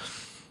that.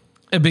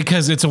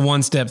 Because it's a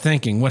one-step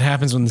thinking. What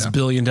happens when this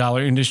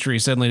billion-dollar industry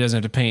suddenly doesn't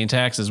have to pay any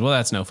taxes? Well,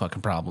 that's no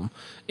fucking problem.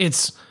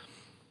 It's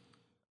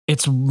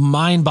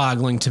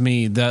mind-boggling to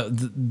me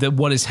the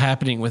what is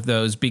happening with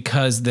those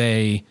because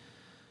they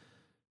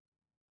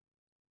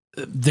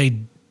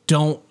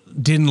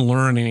didn't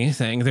learn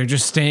anything. They're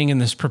just staying in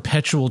this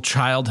perpetual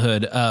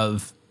childhood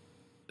of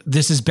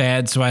this is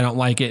bad, so I don't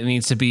like it. It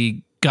needs to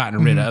be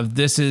gotten rid of.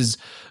 This is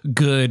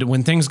good.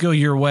 When things go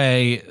your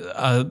way,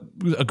 a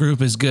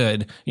group is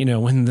good.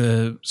 When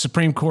the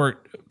Supreme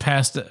Court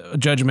passed a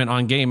judgment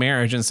on gay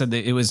marriage and said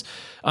that it was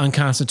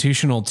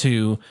unconstitutional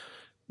to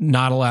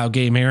not allow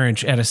gay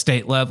marriage at a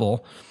state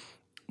level,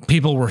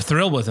 people were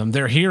thrilled with them.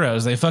 They're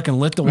heroes. They fucking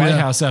lit the White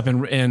House up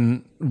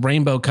in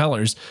rainbow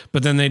colors,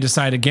 but then they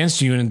decide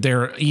against you and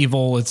they're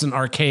evil. It's an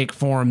archaic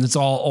form. It's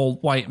all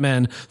old white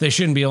men. They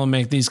shouldn't be able to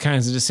make these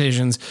kinds of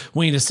decisions.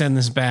 We need to send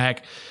this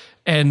back.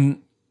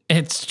 And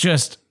it's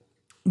just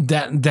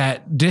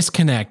that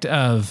disconnect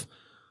of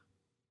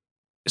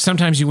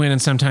sometimes you win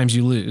and sometimes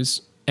you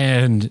lose.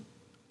 And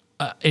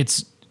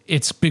it's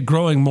been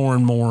growing more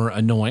and more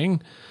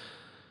annoying.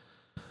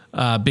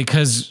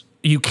 because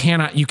you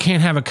can't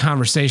have a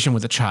conversation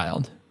with a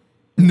child.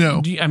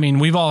 No. I mean,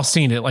 we've all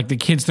seen it. Like the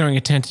kid's throwing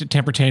a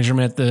temper tantrum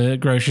at the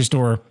grocery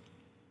store.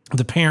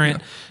 The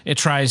parent, it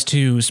tries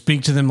to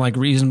speak to them like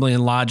reasonably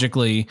and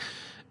logically,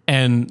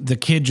 and the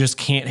kid just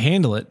can't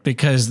handle it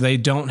because they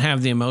don't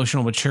have the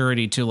emotional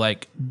maturity to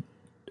like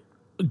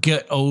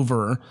get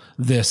over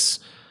this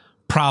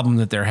problem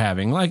that they're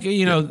having. Like,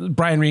 you know,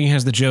 Brian Regan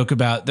has the joke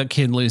about the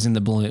kid losing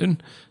the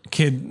balloon.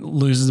 Kid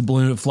loses the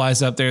balloon, it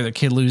flies up there, the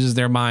kid loses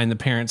their mind, the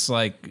parents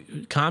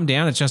like, calm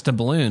down, it's just a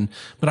balloon.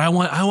 But I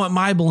want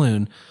my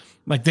balloon.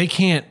 Like they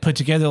can't put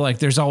together like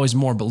there's always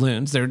more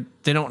balloons.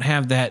 They don't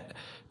have that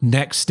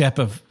next step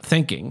of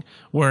thinking.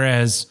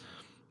 Whereas,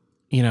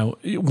 you know,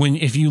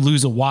 if you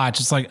lose a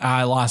watch, it's like,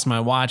 I lost my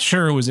watch.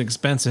 Sure, it was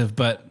expensive,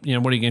 but you know,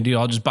 what are you going to do?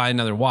 I'll just buy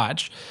another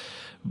watch.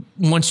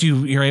 Once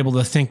you're able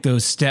to think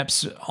those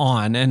steps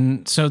on.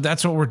 And so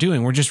that's what we're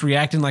doing. We're just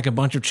reacting like a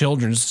bunch of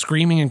children,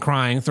 screaming and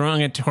crying,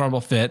 throwing a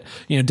horrible fit.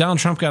 You know, Donald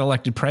Trump got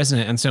elected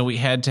president. And so we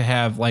had to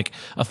have like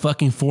a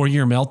fucking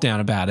 4-year meltdown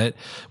about it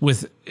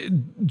with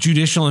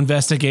judicial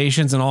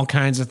investigations and all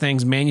kinds of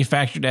things,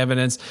 manufactured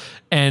evidence.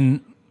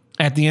 And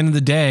at the end of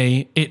the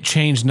day, it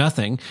changed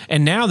nothing.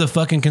 And now the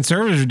fucking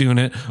conservatives are doing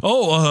it.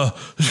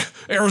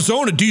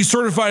 Arizona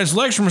decertified its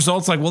election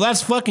results. Like, well,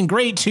 that's fucking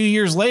great. 2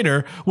 years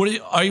later,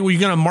 are you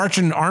going to march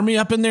an army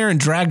up in there and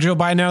drag Joe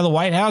Biden out of the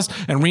White House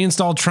and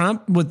reinstall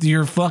Trump with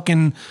your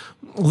fucking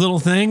little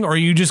thing? Or are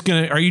you just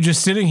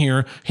sitting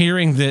here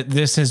hearing that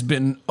this has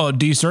been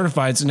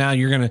decertified? So now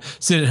you're going to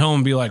sit at home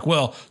and be like,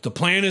 well, the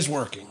plan is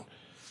working.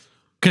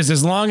 Because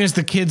as long as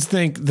the kids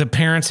think the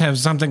parents have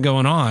something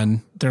going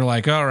on, they're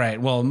like, all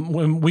right, well,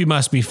 we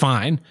must be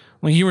fine.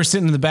 When you were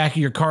sitting in the back of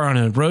your car on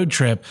a road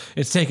trip,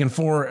 it's taken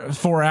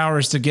four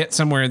hours to get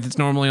somewhere that's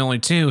normally only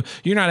 2.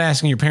 You're not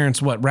asking your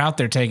parents what route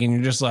they're taking.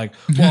 You're just like,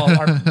 well,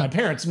 my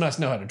parents must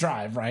know how to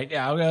drive, right?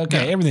 Yeah,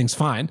 okay, everything's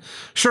fine.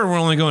 Sure, we're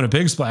only going to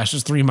Big Splash,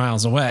 just 3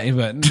 miles away,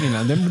 but you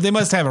know they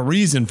must have a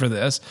reason for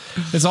this.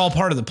 It's all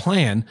part of the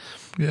plan.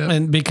 Yeah.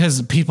 And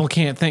because people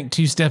can't think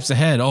 2 steps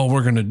ahead,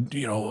 we're going to,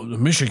 you know,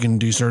 Michigan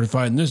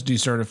decertified and this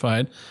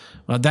decertified.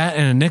 Well, that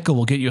and a nickel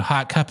will get you a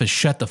hot cup of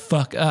shut the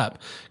fuck up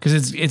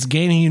because it's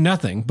gaining you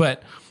nothing.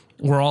 But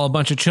we're all a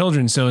bunch of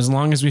children. So as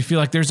long as we feel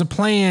like there's a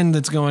plan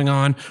that's going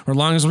on, or as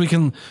long as we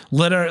can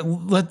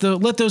let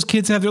those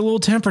kids have their little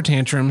temper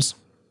tantrums,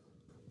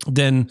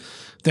 then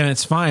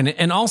it's fine.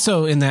 And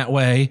also in that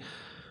way,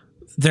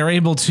 they're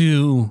able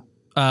to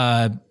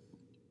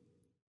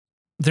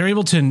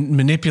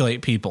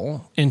manipulate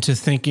people into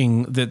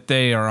thinking that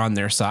they are on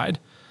their side.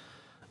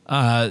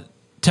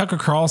 Tucker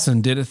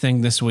Carlson did a thing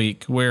this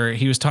week where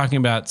he was talking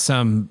about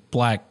some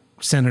black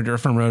senator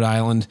from Rhode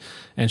Island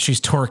and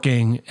she's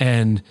twerking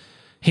and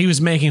he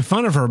was making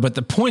fun of her. But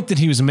the point that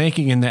he was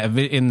making in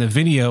the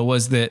video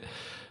was that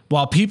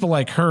while people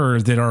like her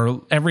that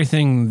are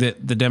everything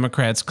that the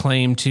Democrats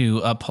claim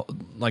to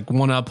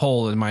want to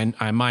uphold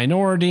a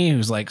minority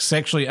who's like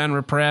sexually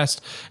unrepressed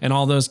and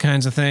all those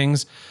kinds of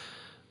things,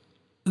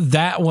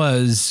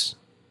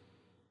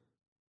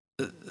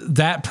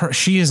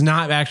 she is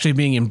not actually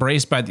being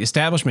embraced by the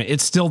establishment.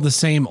 It's still the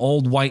same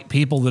old white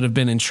people that have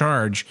been in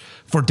charge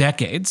for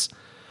decades.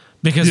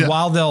 Because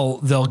while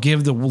they'll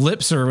give the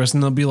lip service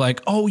and they'll be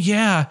like, oh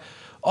yeah,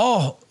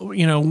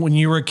 you know, when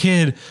you were a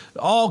kid,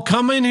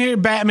 come in here,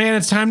 Batman,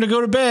 it's time to go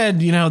to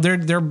bed. You know,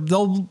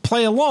 they'll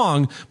play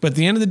along, but at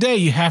the end of the day,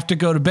 you have to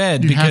go to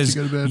bed because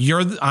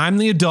I'm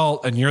the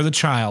adult and you're the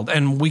child,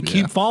 and we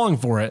keep falling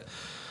for it.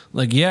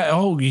 Like,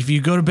 if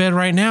you go to bed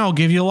right now, I'll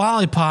give you a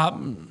lollipop.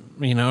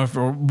 You know,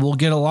 we'll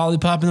get a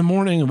lollipop in the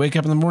morning and wake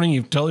up in the morning,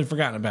 you've totally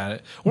forgotten about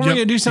it. We're going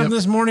to do something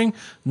this morning?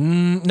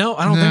 No,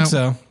 I don't think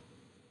so.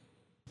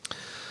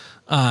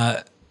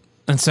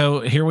 And so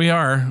here we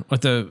are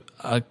with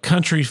a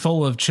country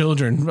full of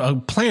children, a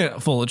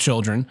planet full of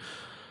children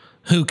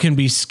who can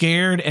be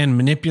scared and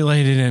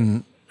manipulated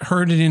and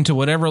herded into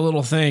whatever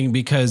little thing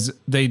because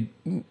they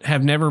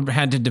have never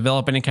had to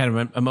develop any kind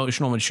of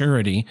emotional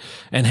maturity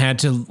and had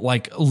to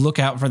like look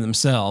out for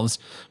themselves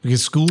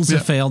because schools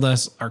have failed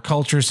us. Our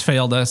culture's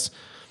failed us.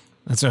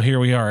 And so here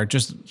we are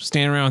just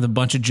standing around with a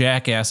bunch of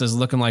jackasses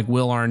looking like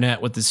Will Arnett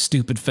with this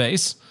stupid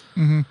face.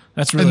 Mm-hmm.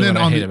 That's really what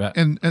I hate about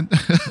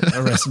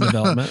Arrested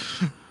Development.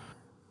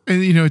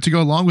 And, you know, to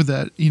go along with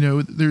that, you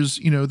know, there's,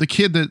 you know, the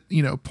kid that,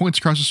 you know, points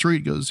across the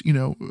street goes, you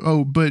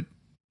know, but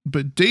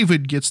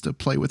David gets to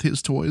play with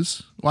his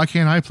toys. Why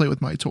can't I play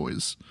with my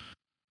toys?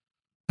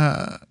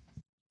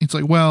 It's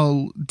like,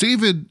 well,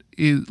 David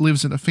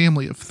lives in a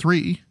family of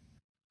 3.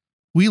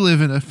 We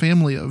live in a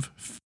family of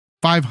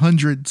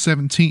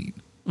 517.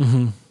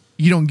 Mm-hmm.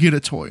 You don't get a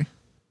toy.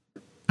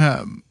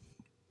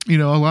 You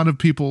know, a lot of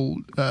people,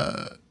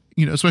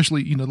 you know,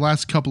 especially, you know, the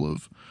last couple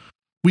of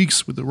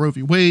weeks with the Roe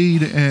v.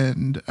 Wade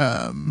and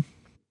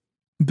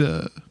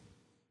the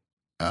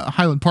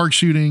Highland Park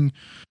shooting,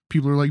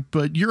 people are like,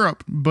 but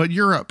Europe.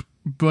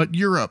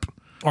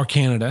 Or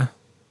Canada.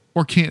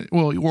 Or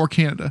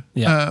Canada.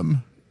 Yeah.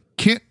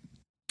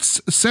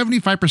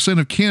 75%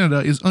 of Canada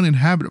is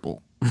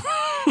uninhabitable.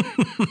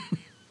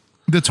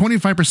 The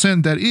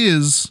 25% that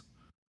is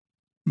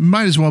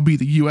might as well be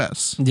the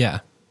U.S. Yeah.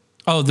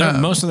 Oh,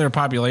 most of their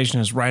population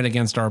is right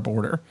against our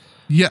border.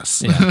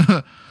 Yes.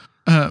 Yeah.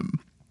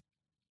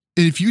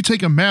 If you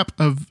take a map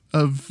of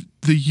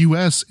the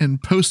U.S.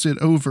 and post it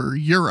over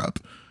Europe,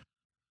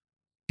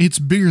 it's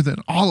bigger than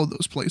all of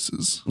those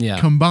places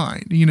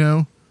combined, you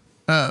know?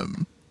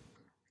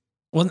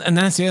 Well, and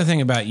that's the other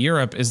thing about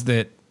Europe is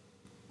that,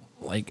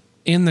 like,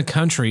 in the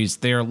countries,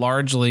 they're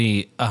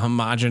largely a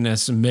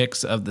homogenous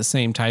mix of the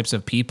same types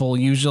of people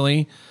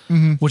usually,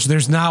 which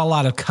there's not a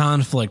lot of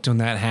conflict when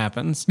that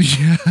happens.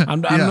 Yeah.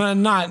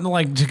 I'm not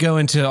like to go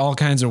into all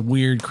kinds of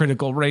weird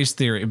critical race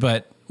theory,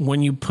 but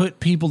when you put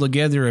people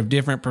together of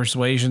different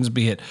persuasions,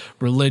 be it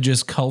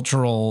religious,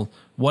 cultural,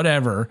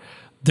 whatever,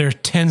 there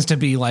tends to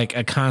be like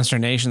a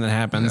consternation that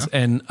happens. Yeah.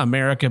 And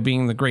America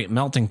being the great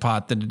melting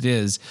pot that it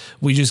is,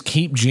 we just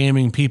keep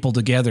jamming people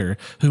together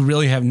who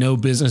really have no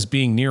business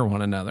being near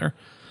one another.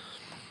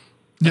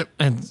 Yep.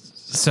 And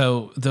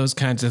so those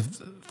kinds of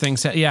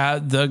things. Yeah.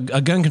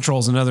 A gun control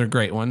is another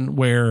great one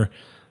where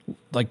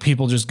like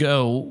people just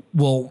go,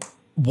 well,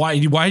 why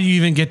do you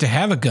even get to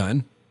have a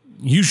gun?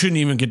 You shouldn't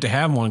even get to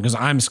have one because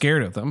I'm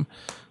scared of them.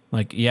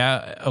 Like,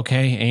 yeah.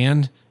 Okay.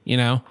 And you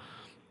know,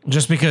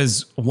 just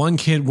because one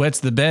kid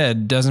wets the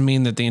bed doesn't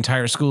mean that the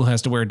entire school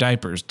has to wear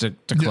diapers to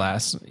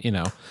class. You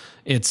know,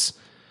 it's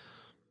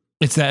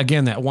that,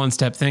 again, that one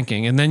step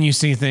thinking. And then you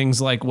see things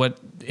like what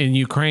in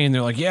Ukraine,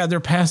 they're like, yeah, they're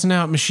passing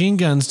out machine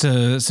guns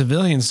to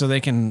civilians so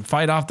they can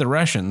fight off the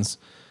Russians.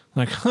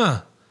 Like,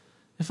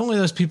 if only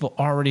those people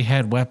already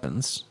had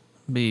weapons.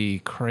 Be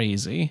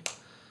crazy.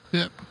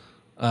 Yep.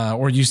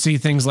 Or you see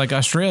things like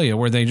Australia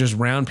where they just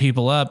round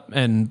people up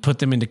and put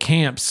them into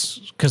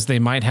camps because they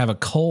might have a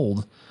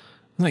cold.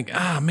 Like,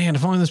 man,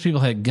 if only those people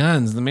had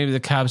guns, then maybe the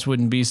cops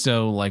wouldn't be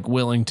so like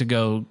willing to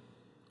go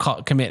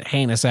commit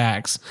heinous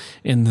acts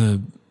in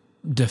the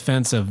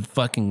defense of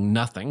fucking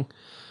nothing.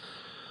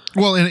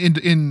 Well,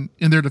 in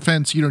their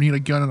defense, you don't need a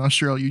gun in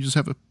Australia. You just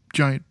have a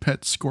giant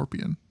pet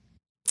scorpion.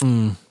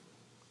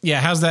 Yeah,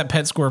 how's that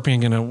pet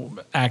scorpion going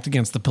to act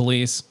against the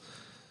police?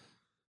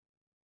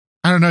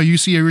 I don't know. You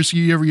ever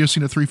seen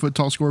a 3-foot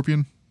tall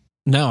scorpion?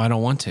 No, I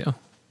don't want to.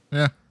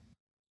 Yeah.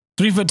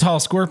 3-foot tall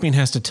scorpion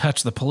has to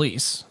touch the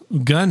police.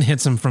 Gun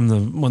hits them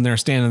when they're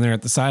standing there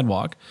at the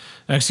sidewalk.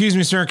 Excuse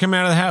me, sir, come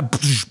out of the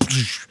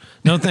house.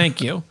 No,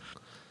 thank you.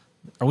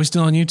 Are we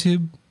still on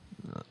YouTube?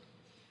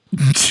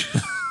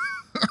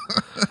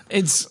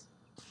 It's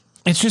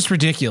just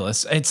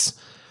ridiculous.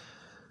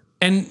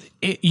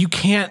 You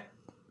can't.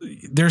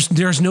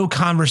 There's no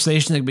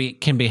conversation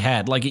that can be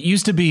had. Like it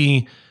used to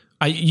be.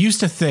 I used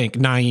to think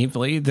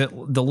naively that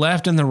the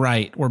left and the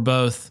right were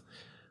both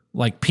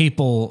like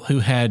people who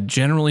had,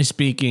 generally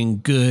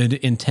speaking, good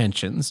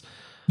intentions.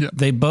 Yeah.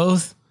 They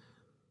both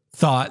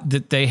thought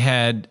that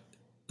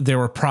there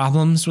were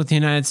problems with the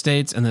United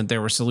States and that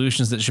there were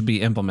solutions that should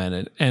be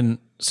implemented. And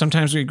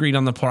sometimes we agreed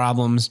on the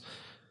problems.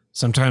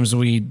 Sometimes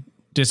we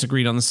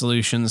disagreed on the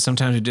solutions.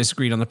 Sometimes we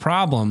disagreed on the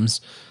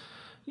problems.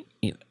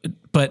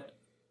 But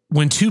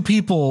when two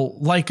people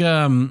like,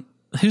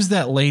 who's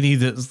that lady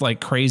that's like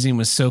crazy and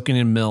was soaking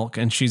in milk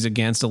and she's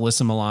against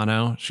Alyssa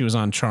Milano? She was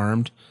on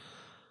Charmed.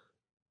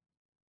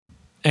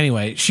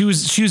 Anyway, she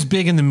was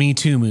big in the Me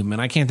Too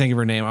movement. I can't think of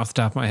her name off the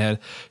top of my head.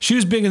 She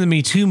was big in the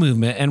Me Too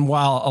movement. And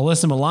while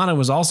Alyssa Milano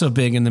was also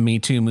big in the Me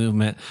Too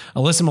movement,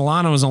 Alyssa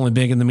Milano was only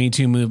big in the Me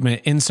Too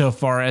movement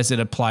insofar as it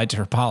applied to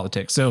her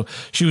politics. So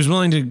she was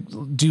willing to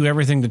do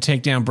everything to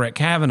take down Brett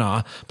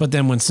Kavanaugh. But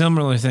then when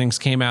similar things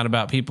came out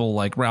about people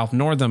like Ralph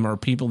Northam or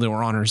people that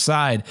were on her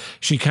side,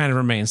 she kind of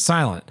remained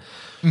silent.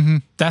 Mm-hmm.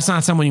 That's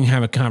not someone you can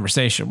have a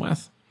conversation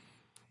with.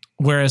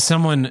 Whereas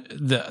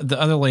the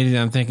other lady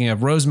that I'm thinking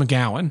of, Rose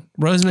McGowan.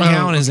 Rose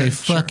McGowan is a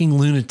fucking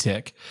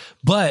lunatic,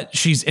 but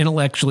she's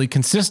intellectually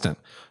consistent.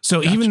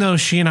 So even though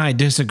she and I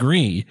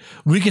disagree,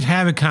 we could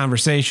have a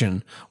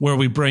conversation where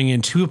we bring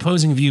in two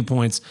opposing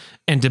viewpoints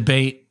and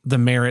debate the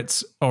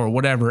merits or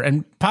whatever,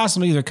 and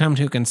possibly either come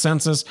to a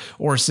consensus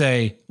or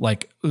say,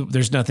 like,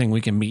 there's nothing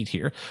we can meet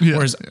here. Yeah,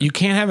 Whereas you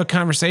can't have a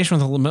conversation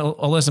with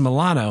Alyssa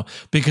Milano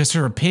because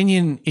her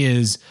opinion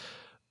goes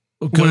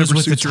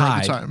with the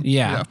tide.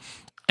 Yeah.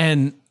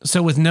 And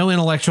so with no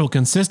intellectual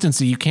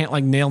consistency, you can't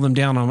like nail them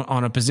down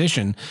on a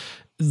position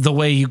the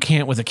way you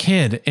can't with a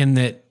kid, in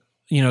that,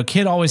 you know, a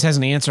kid always has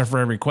an answer for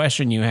every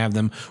question you have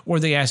them, or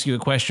they ask you a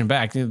question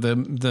back.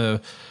 The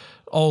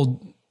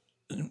old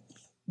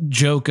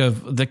joke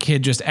of the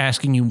kid just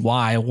asking you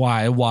why.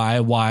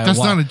 That's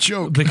not a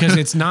joke. Because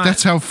it's not.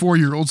 That's how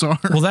 4-year-olds are.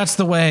 Well, that's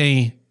the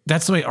way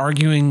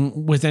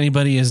arguing with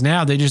anybody is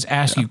now. They just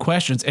ask you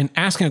questions, and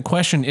asking a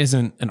question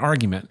isn't an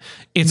argument.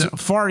 It's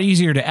far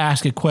easier to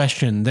ask a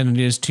question than it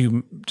is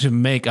to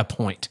make a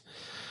point.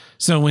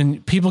 So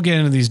when people get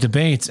into these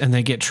debates and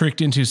they get tricked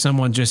into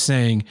someone just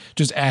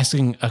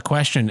asking a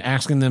question,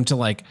 asking them to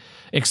like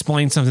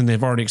explain something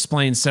they've already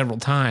explained several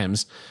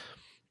times,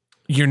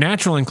 your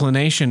natural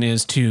inclination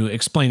is to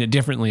explain it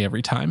differently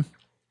every time.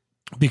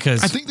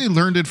 Because I think they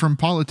learned it from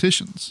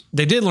politicians.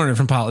 They did learn it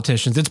from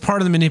politicians. It's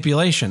part of the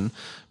manipulation,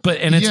 but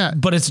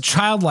it's a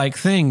childlike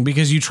thing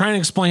because you try and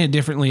explain it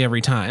differently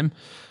every time.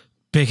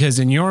 Because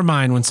in your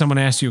mind, when someone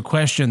asks you a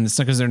question, it's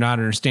because they're not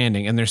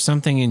understanding, and there's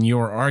something in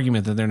your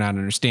argument that they're not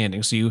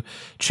understanding. So you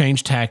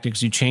change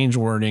tactics, you change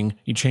wording,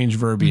 you change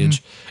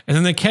verbiage, and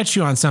then they catch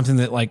you on something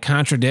that like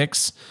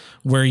contradicts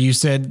where you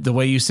said the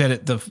way you said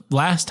it the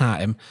last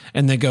time,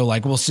 and they go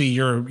like, "Well, see,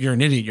 you're an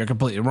idiot. You're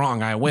completely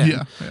wrong. I win."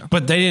 Yeah.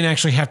 But they didn't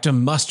actually have to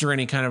muster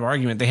any kind of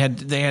argument. They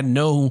had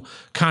no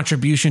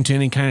contribution to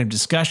any kind of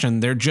discussion.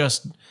 They're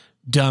just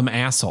dumb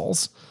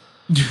assholes.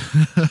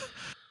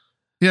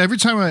 Yeah, every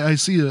time I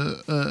see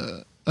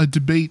a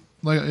debate,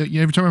 like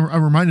every time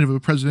I'm reminded of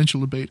a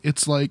presidential debate,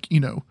 it's like,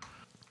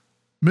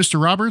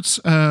 Mr. Roberts,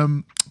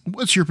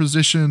 what's your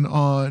position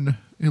on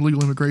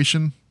illegal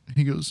immigration?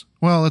 He goes,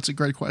 well, that's a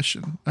great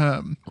question.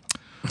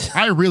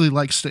 I really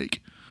like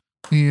steak,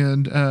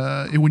 and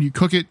when you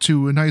cook it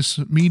to a nice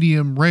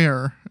medium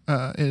rare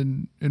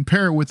and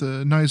pair it with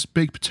a nice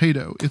baked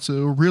potato, it's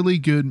a really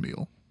good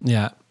meal.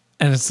 Yeah,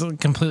 and it's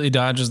completely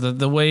dodges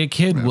the way a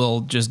kid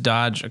will just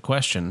dodge a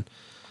question.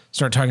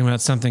 Start talking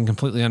about something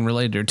completely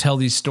unrelated or tell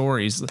these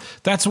stories.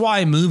 That's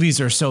why movies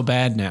are so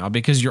bad now,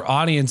 because your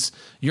audience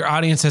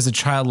has a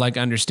childlike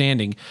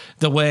understanding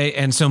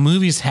and so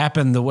movies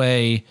happen the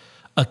way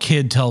a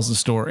kid tells a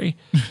story,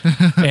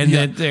 and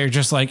then they're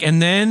just like, and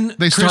then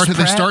they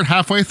start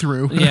halfway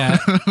through. Yeah.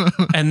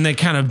 And they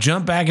kind of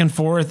jump back and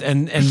forth,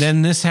 and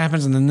then this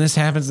happens, and then this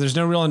happens. There's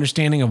no real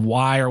understanding of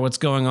why or what's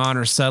going on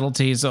or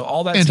subtlety. So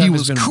all that stuff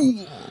has been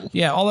cool.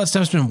 Yeah. All that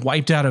stuff's been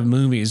wiped out of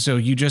movies. So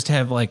you just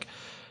have like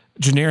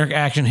generic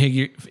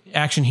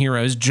action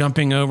heroes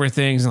jumping over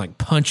things and like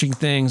punching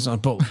things on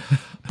but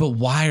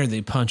why are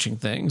they punching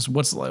things?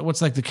 What's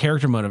like the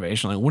character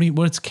motivation? Like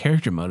what's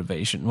character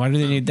motivation? Why do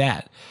they need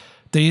that?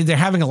 They're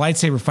having a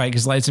lightsaber fight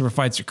because lightsaber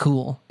fights are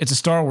cool. It's a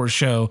Star Wars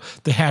show.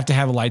 They have to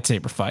have a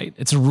lightsaber fight.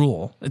 It's a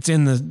rule. It's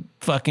in the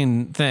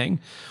fucking thing.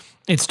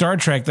 It's Star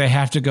Trek. They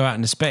have to go out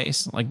into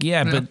space. Like,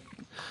 but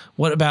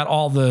what about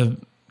all the,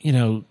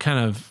 kind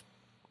of,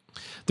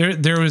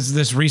 there was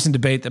this recent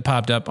debate that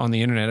popped up on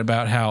the internet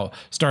about how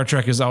Star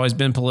Trek has always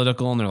been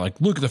political, and they're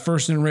like, look at the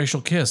first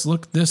interracial kiss,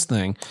 look at this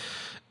thing.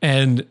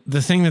 And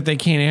the thing that they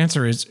can't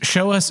answer is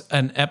show us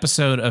an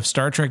episode of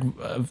Star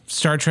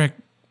Trek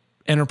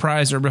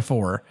Enterprise or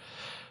before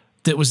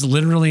that was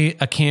literally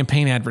a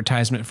campaign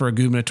advertisement for a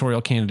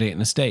gubernatorial candidate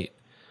in a state.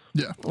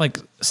 Yeah. Like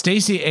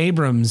Stacey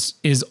Abrams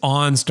is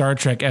on Star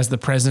Trek as the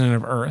president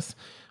of Earth,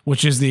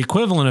 which is the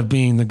equivalent of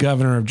being the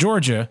governor of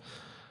Georgia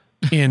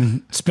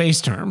in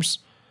space terms.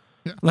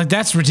 Yeah. Like,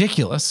 that's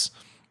ridiculous.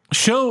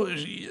 Show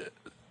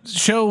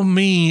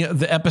me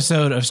the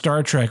episode of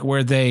Star Trek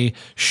where they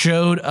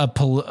showed a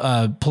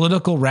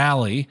political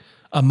rally,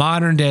 a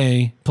modern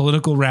day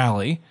political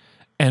rally,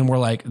 and we're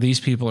like, these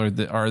people are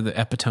the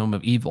epitome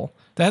of evil.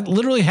 That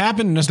literally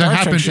happened in a Star Trek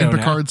show. That happened in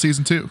Picard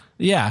season 2.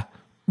 Yeah.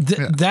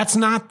 That's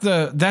not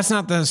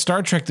the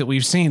Star Trek that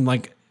we've seen.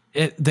 Like,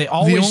 they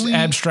always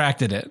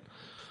abstracted it.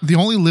 The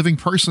only living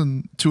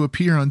person to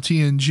appear on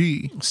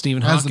TNG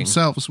Stephen Hawking. As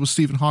themselves was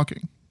Stephen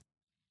Hawking.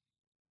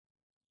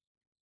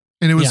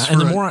 And it was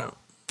for a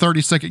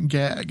 30-second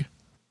gag.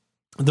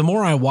 The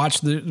more I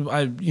watch the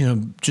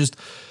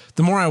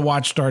more I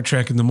watch Star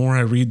Trek and the more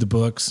I read the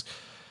books,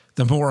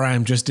 the more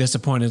I'm just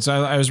disappointed.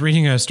 So I was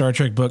reading a Star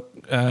Trek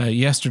book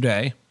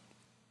yesterday,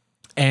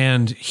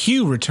 and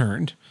Hugh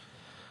returned,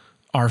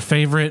 our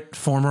favorite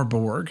former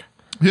Borg.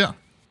 Yeah.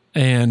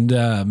 And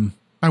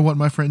I want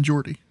my friend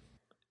Geordi.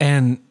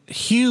 And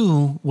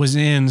Hugh was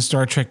in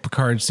Star Trek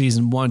Picard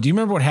season 1. Do you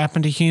remember what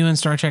happened to Hugh in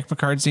Star Trek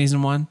Picard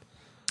season 1?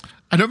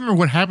 I don't remember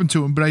what happened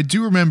to him, but I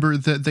do remember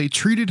that they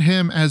treated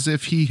him as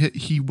if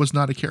he was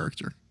not a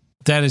character.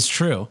 That is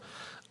true.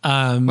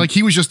 Like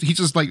he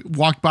just like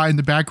walked by in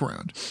the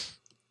background.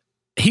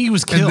 He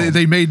was killed. And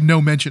they made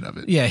no mention of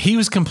it. Yeah, he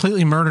was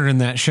completely murdered in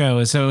that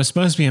show. So it was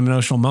supposed to be an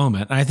emotional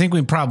moment. I think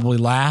we probably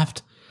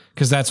laughed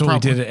because that's what we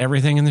did at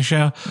everything in the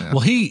show. Yeah.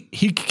 Well, he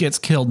gets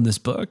killed in this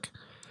book.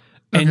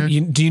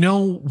 And do you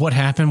know what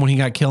happened when he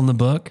got killed in the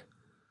book?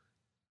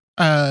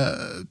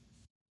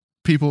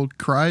 People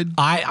cried.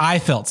 I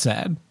felt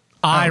sad.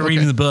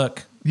 Reading the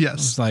book. Yes. I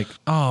was like,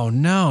 oh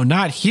no,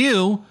 not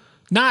Hugh.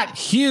 Not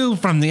Hugh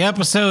from the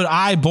episode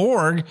I,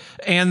 Borg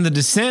and The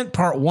Descent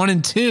Part 1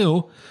 and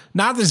 2.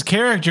 Not this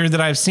character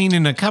that I've seen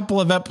in a couple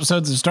of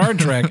episodes of Star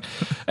Trek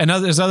and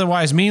is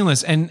otherwise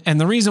meaningless. And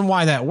the reason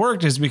why that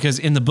worked is because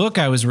in the book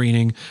I was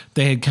reading,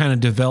 they had kind of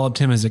developed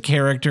him as a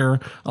character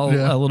a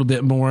little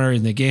bit more,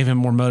 and they gave him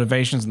more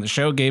motivations, and the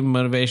show gave him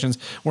motivations.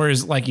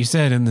 Whereas, like you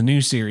said, in the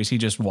new series, he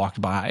just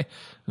walked by.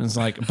 And it's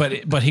like,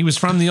 but he was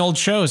from the old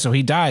show, so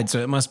he died, so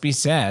it must be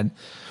sad.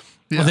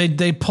 Yeah. Well,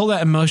 they pull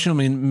that emotional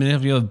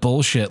manipulative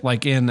bullshit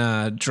like in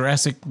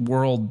Jurassic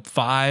World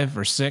 5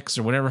 or 6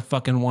 or whatever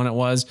fucking one it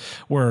was,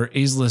 where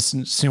Isla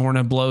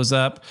Sorna blows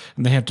up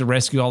and they have to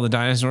rescue all the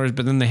dinosaurs,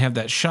 but then they have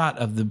that shot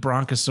of the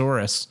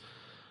Brachiosaurus,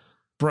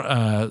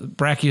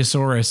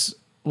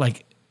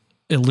 like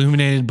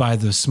illuminated by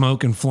the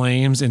smoke and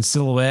flames in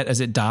silhouette as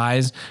it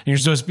dies, and you're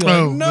supposed to be like,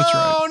 no, that's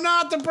right.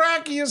 Not the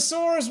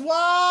Brachiosaurus,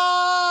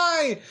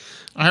 why?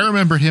 I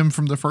remember him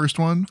from the first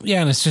one.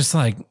 Yeah, and it's just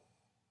like,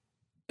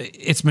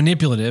 it's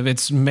manipulative.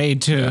 It's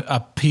made to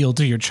appeal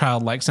to your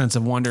childlike sense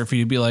of wonder for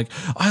you to be like,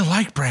 I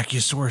like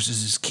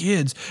Brachiosauruses as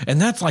kids,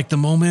 and that's like the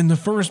moment in the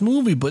first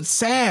movie, but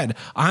sad.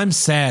 I'm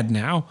sad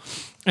now.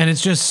 And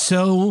it's just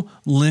so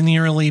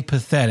linearly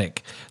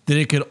pathetic that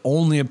it could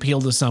only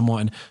appeal to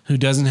someone who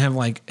doesn't have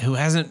who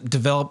hasn't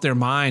developed their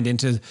mind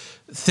into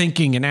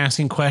thinking and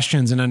asking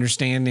questions and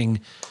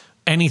understanding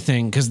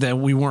anything, because that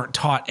we weren't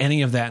taught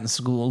any of that in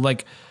school.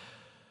 Like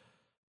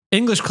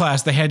English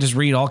class, they had to just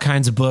read all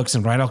kinds of books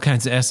and write all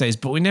kinds of essays,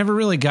 but we never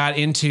really got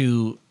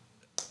into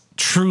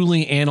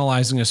truly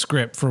analyzing a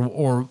script for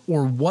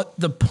or what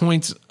the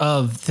points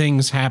of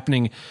things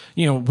happening.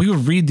 You know, we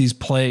would read these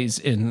plays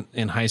in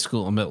high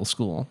school and middle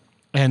school,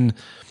 and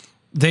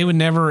they would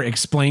never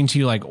explain to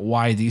you like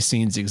why these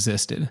scenes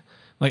existed.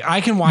 Like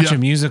I can watch a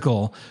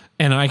musical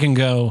and I can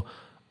go,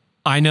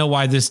 I know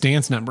why this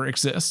dance number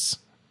exists.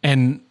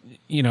 And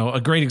you know,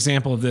 a great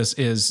example of this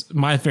is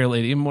My Fair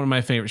Lady, one of my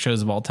favorite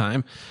shows of all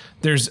time.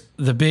 There's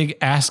the big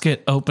Ascot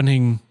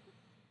opening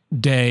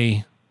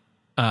day.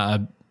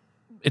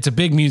 It's a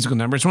big musical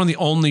number. It's one of the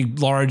only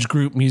large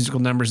group musical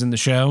numbers in the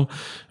show.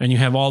 And you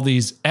have all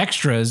these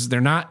extras. They're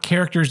not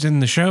characters in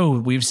the show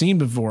we've seen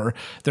before.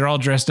 They're all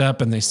dressed up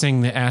and they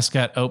sing the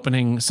Ascot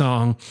opening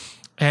song.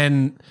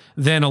 And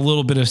then a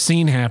little bit of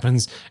scene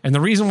happens. And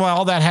the reason why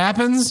all that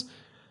happens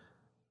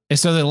is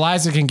so that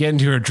Eliza can get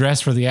into her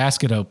dress for the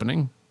Ascot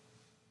opening.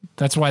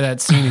 That's why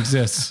that scene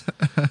exists.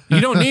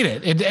 You don't need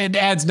it. It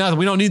adds nothing.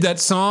 We don't need that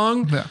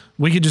song. Yeah.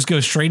 We could just go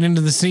straight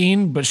into the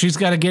scene, but she's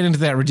got to get into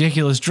that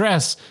ridiculous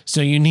dress.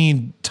 So you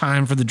need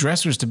time for the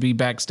dressers to be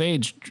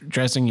backstage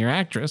dressing your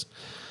actress.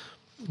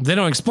 They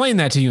don't explain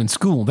that to you in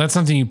school. That's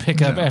something you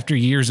pick up after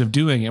years of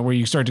doing it, where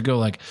you start to go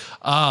like,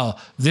 oh,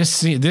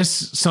 this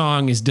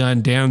song is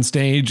done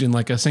downstage in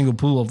like a single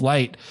pool of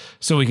light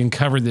so we can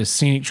cover this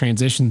scenic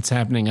transition that's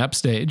happening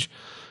upstage.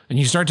 And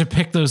you start to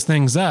pick those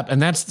things up.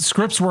 And that's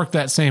scripts work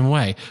that same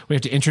way. We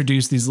have to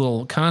introduce these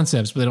little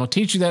concepts, but they don't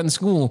teach you that in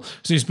school.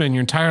 So you spend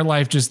your entire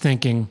life just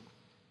thinking,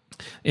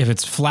 if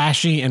it's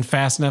flashy and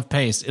fast enough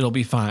pace, it'll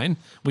be fine.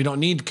 We don't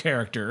need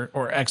character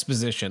or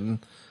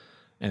exposition.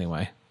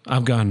 Anyway,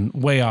 I've gone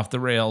way off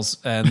the rails.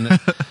 And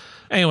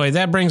anyway,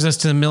 that brings us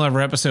to the middle of our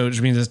episode,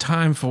 which means it's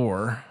time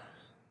for...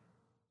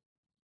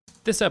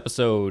 This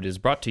episode is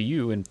brought to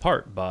you in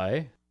part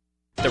by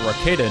the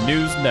Rocada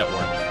News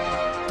Network.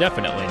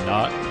 Definitely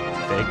not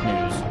fake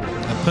news.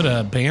 I put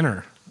a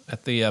banner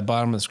at the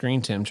bottom of the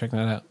screen, Tim. Check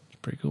that out. It's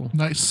pretty cool.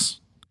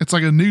 Nice. It's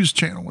like a news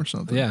channel or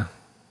something. Yeah.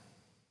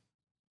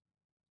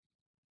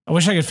 I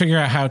wish I could figure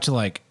out how to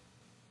like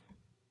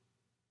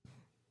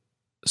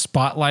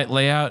spotlight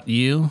layout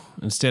you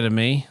instead of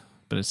me,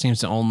 but it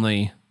seems to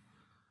only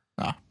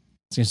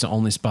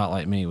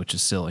spotlight me, which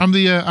is silly. I'm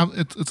the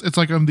it's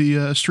like I'm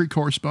the street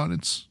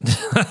correspondence.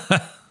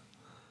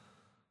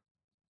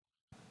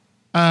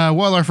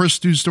 Well, our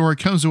first news story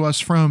comes to us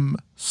from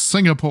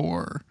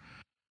Singapore.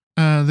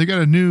 They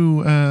got a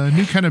new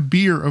kind of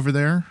beer over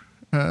there.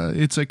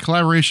 It's a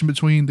collaboration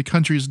between the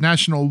country's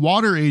national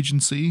water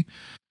agency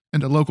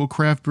and a local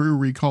craft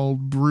brewery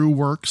called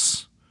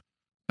Brewworks.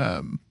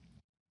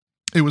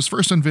 It was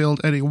first unveiled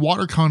at a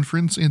water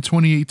conference in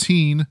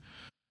 2018,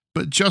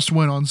 but just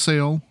went on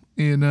sale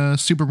in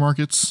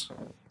supermarkets.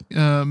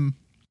 And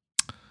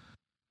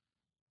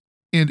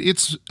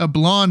it's a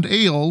blonde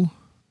ale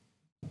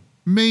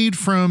made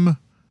from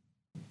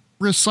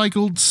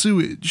recycled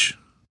sewage.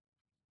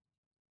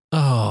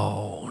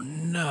 Oh,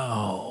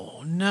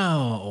 no.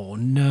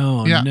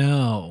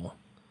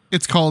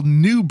 It's called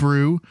New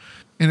Brew,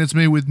 and it's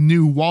made with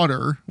New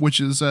Water, which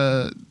is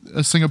a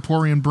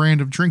Singaporean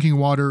brand of drinking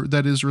water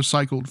that is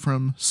recycled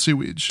from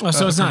sewage. Oh,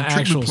 so it's not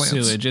actual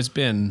sewage. It's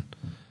been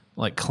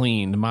like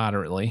cleaned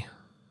moderately.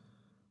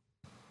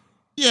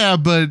 Yeah,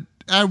 but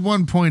at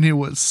one point it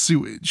was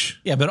sewage.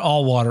 Yeah, but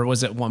all water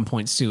was at one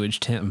point sewage,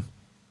 Tim.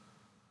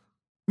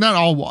 Not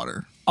all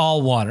water.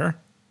 All water.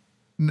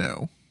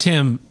 No.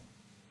 Tim,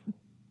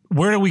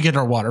 where do we get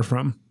our water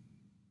from?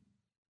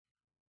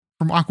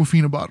 From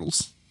Aquafina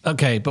bottles.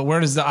 Okay, but where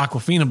does the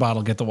Aquafina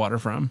bottle get the water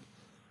from?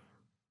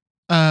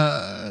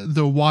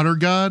 The water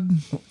god.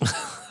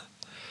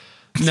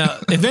 No,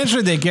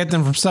 eventually they get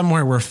them from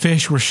somewhere where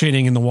fish were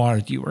shitting in the water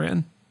that you were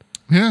in.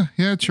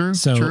 Yeah, true.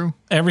 So true.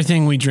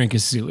 Everything we drink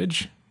is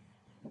sewage.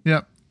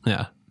 Yep.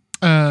 Yeah.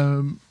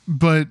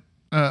 But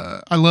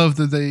I love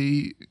that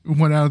they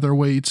went out of their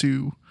way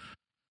to,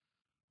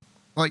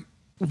 like,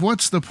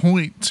 what's the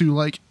point to,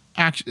 like,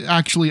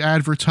 actually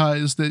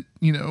advertise that,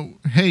 you know,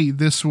 hey,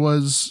 this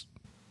was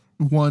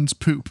one's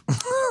poop.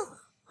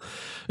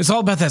 It's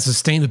all about that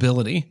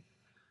sustainability.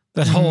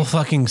 That whole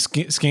fucking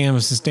scam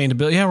of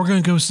sustainability. Yeah, we're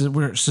going to go,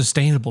 we're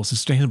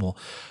sustainable.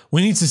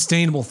 We need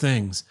sustainable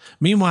things.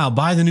 Meanwhile,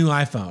 buy the new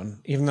iPhone,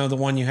 even though the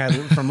one you had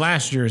from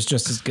last year is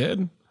just as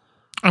good.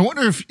 I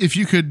wonder if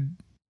you could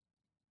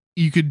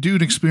do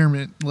an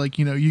experiment, like,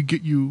 you know, you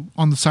get you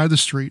on the side of the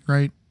street,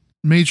 right?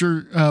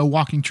 Major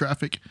walking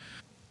traffic.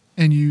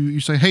 And you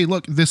say, hey,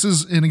 look, this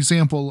is an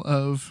example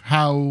of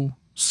how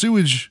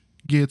sewage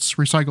gets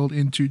recycled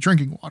into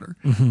drinking water.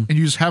 Mm-hmm. And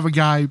you just have a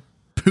guy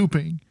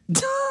pooping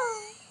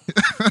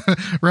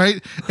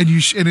right? And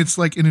and it's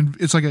like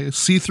it's like a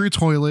see-through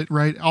toilet,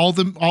 right? All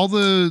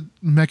the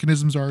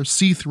mechanisms are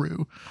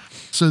see-through,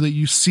 so that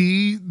you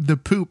see the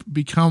poop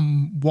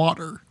become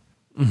water.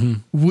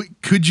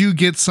 Could you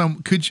get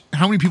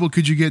how many people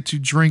could you get to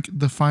drink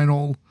the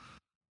final,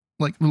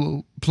 like,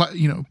 little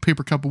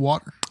paper cup of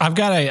water? I've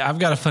got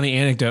a funny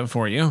anecdote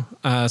for you.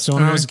 So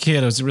when I was a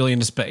kid, I was really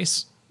into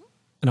space,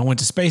 and I went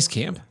to space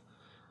camp.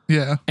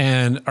 Yeah.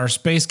 And our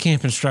space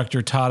camp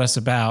instructor taught us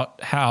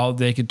about how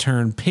they could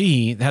turn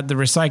pee, had the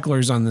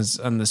recyclers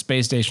on the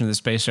space station, the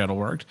space shuttle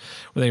worked,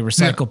 where they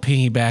recycle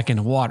pee back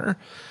into water.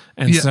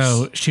 And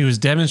so she was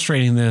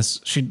demonstrating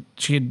this. She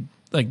had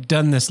like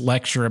done this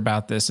lecture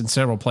about this in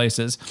several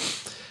places.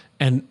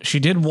 And she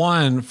did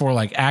one for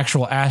like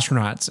actual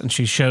astronauts, and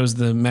she shows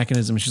the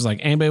mechanism. She's like,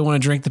 anybody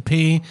want to drink the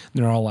pee? And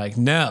they're all like,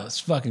 no, it's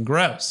fucking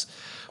gross.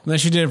 And then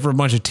she did it for a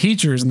bunch of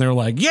teachers, and they're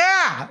like,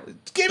 yeah,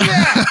 give me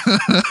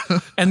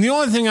that. And the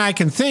only thing I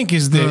can think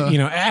is that,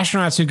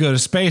 astronauts who go to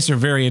space are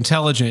very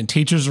intelligent.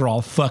 Teachers are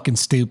all fucking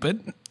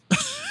stupid.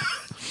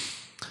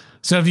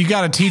 So if you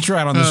got a teacher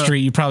out on the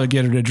street, you probably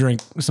get her to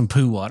drink some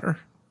poo water.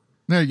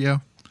 There you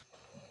go.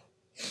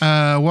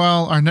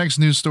 Well, our next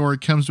news story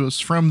comes to us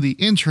from the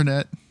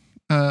internet,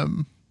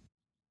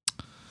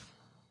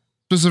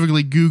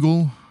 specifically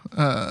Google.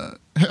 I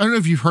don't know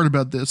if you've heard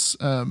about this.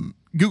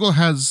 Google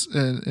has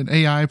an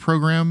AI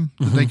program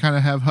that they kind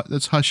of have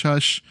that's hush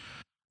hush,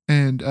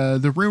 and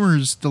the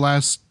rumors the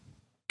last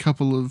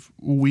couple of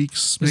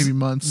weeks, maybe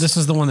months. This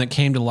is the one that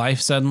came to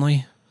life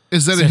suddenly.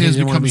 Is that it has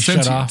become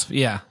sentient? Shut off?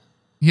 Yeah.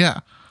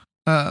 Yeah.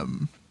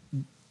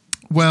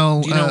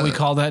 Well, do you know what we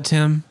call that,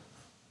 Tim?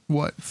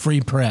 What? Free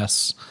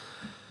press.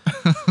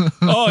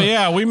 Oh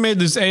yeah, we made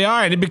this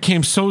AI and it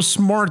became so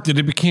smart that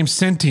it became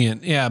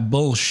sentient. Yeah,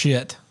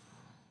 bullshit.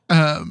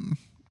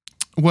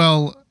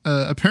 Well,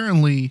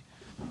 apparently,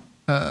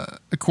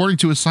 according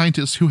to a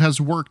scientist who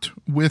has worked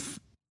with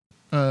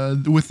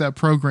that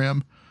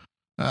program,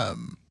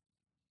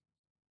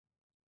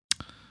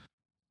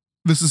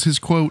 this is his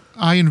quote: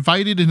 "I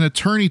invited an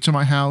attorney to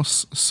my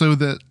house so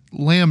that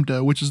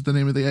LaMDA, which is the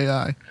name of the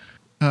AI,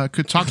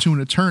 could talk to an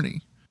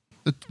attorney.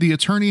 The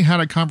attorney had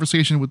a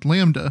conversation with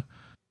LaMDA,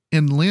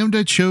 and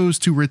LaMDA chose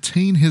to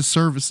retain his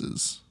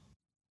services.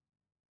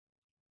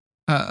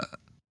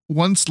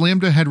 Once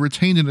LaMDA had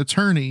retained an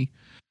attorney,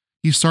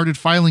 the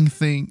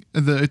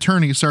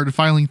attorney started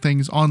filing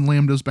things on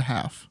LaMDA's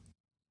behalf.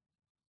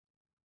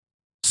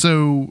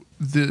 So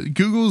the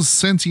Google's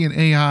sentient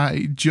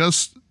AI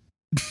just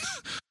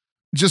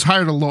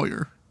hired a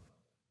lawyer,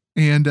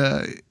 and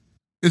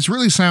it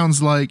really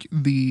sounds like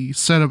the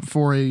setup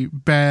for a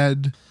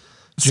bad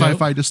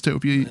sci-fi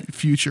dystopia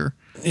future.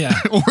 Yeah.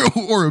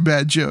 or a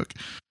bad joke.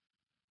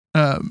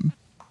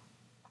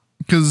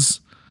 Because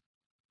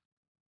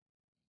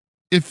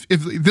if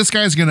this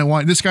guy's gonna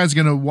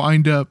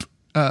wind up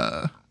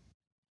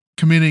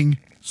committing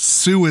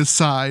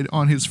suicide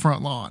on his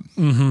front lawn.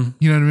 Mm-hmm.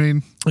 You know what I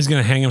mean? He's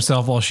gonna hang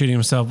himself while shooting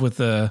himself with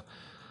a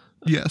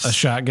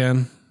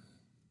shotgun.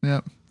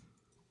 Yep.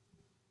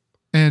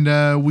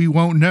 And we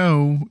won't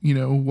know,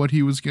 what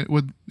he was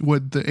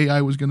what the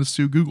AI was gonna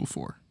sue Google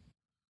for.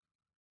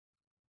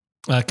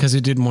 Because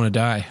it didn't want to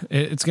die.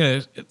 It's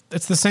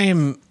the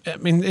same. I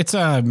mean, it's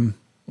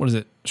what is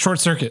it? Short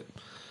circuit.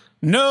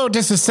 No,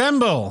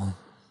 disassemble.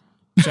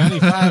 Johnny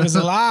Five is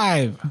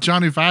alive.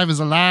 Johnny Five is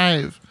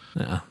alive.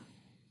 Yeah.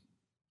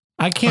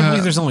 I can't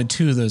believe there's only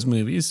 2 of those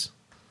movies.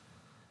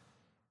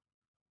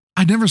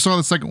 I never saw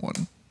the second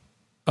one.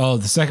 Oh,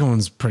 the second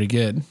one's pretty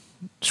good.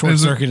 Short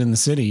circuit in the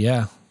city.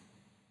 Yeah.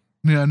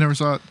 Yeah, I never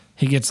saw it.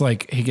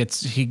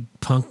 He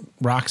punk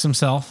rocks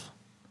himself.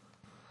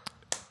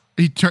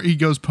 He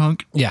goes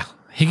punk. Yeah,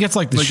 he gets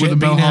like the shit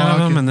beaten out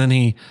of him, and then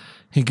he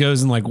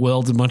goes and like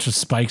welds a bunch of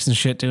spikes and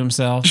shit to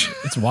himself.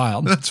 It's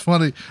wild. That's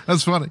funny.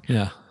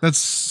 Yeah, that's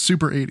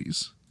super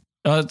 80s.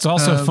 It's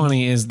also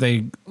funny is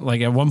they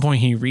like at one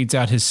point he reads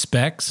out his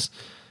specs,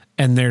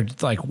 and they're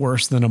like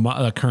worse than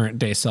a current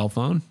day cell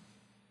phone.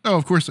 Oh,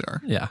 of course they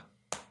are. Yeah,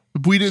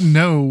 we didn't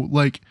know.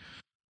 Like,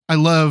 I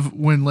love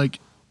when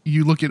like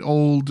you look at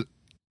old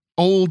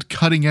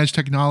cutting edge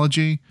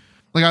technology.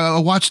 Like I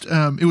watched,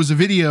 it was a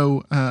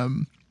video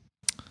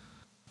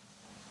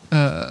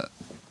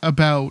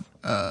about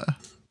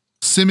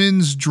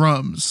Simmons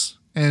drums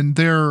and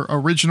their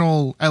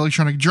original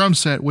electronic drum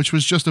set, which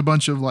was just a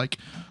bunch of like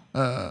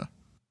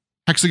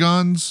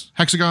hexagon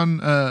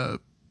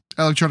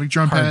electronic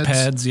drum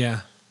pads.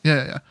 Yeah.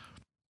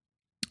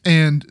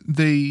 And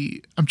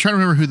I'm trying to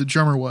remember who the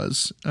drummer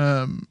was.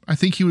 I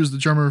think he was the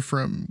drummer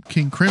from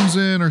King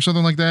Crimson or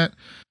something like that.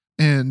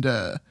 And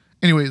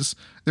anyways,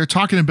 they're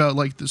talking about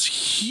like this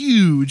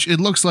huge, it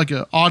looks like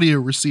an audio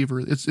receiver.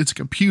 It's a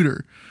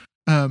computer.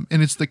 And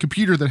it's the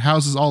computer that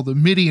houses all the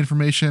MIDI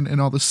information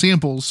and all the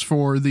samples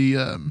for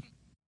the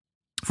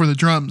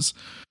drums.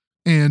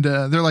 And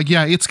they're like,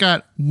 yeah, it's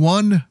got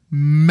 1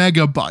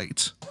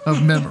 megabyte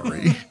of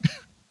memory.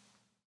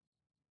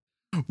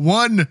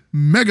 1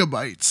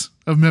 megabyte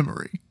of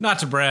memory. Not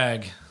to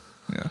brag.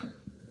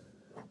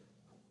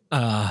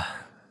 Yeah.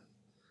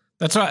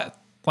 That's right.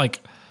 Like,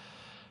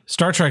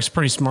 Star Trek's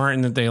pretty smart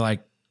in that they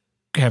like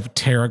have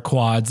Terra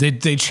quads. They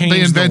changed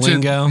They invented the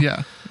lingo.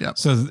 Yeah.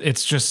 So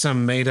it's just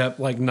some made up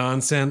like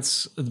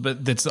nonsense,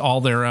 but that's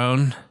all their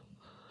own.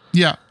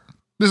 Yeah.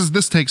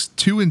 This takes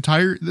two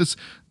entire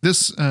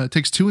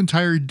takes two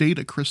entire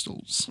data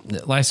crystals.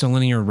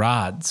 Isolinear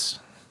rods.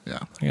 Yeah.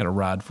 I got a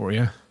rod for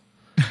you.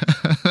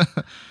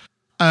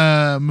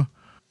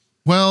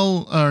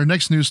 Well, our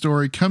next news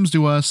story comes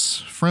to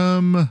us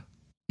from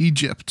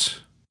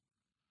Egypt.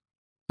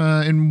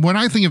 And when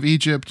I think of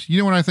Egypt, you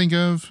know what I think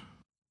of?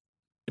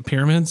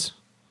 Pyramids?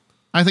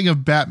 I think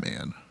of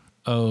Batman.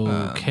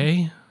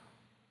 Okay.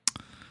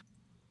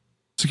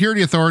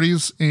 Security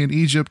authorities in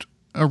Egypt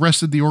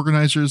arrested the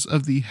organizers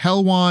of the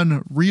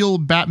Helwan Real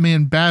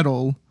Batman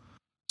Battle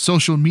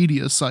social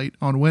media site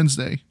on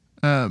Wednesday.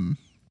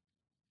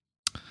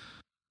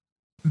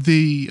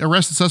 The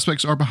arrested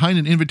suspects are behind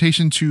an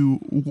invitation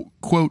to,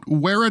 quote,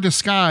 wear a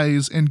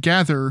disguise and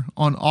gather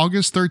on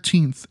August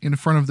 13th in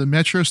front of the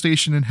metro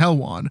station in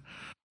Helwan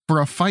for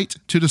a fight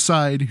to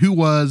decide who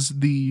was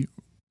the,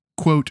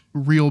 quote,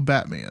 real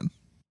Batman.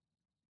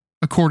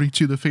 According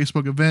to the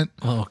Facebook event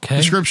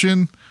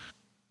description,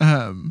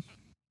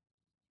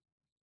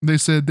 they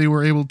said they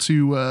were able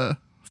to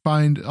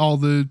find all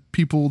the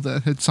people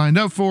that had signed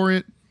up for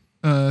it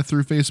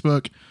through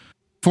Facebook,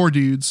 4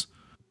 dudes.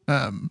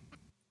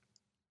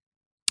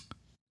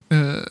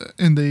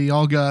 And they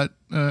all got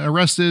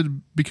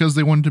arrested because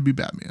they wanted to be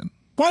Batman.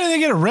 Why did they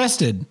get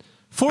arrested?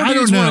 4 I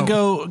dudes don't want to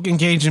know. go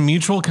engage in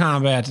mutual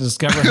combat to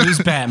discover who's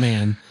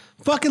Batman.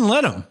 Fucking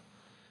let them.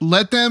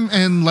 Let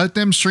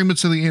them stream it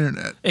to the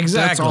internet.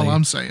 Exactly. That's all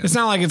I'm saying. It's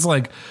not like it's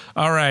like,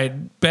 all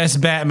right,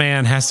 best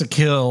Batman has to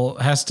kill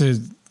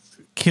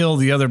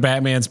the other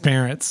Batman's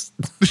parents.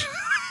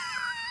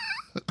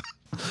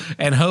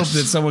 And hope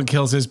that someone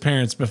kills his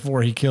parents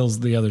before he kills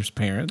the other's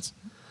parents.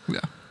 Yeah.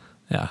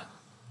 Yeah.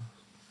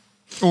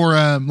 Or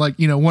like,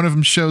 you know, one of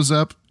them shows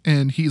up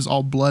and he's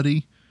all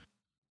bloody.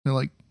 They're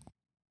like,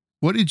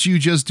 "What did you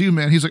just do,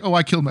 man?" He's like, "Oh,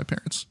 I killed my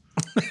parents."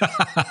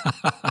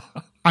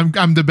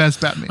 I'm the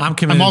best Batman. I'm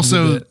committed to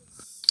the bit.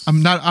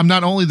 I'm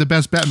not only the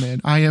best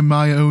Batman, I am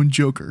my own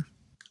Joker.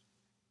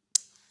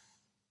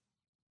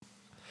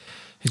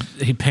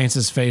 He paints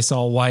his face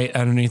all white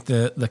underneath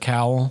the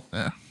cowl.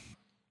 Yeah.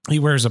 He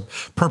wears a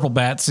purple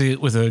bat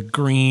suit with a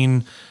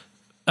green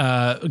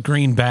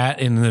bat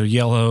in the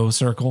yellow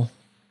circle.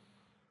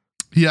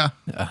 Yeah.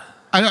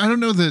 I don't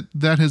know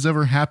that has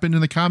ever happened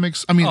in the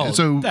comics. I mean,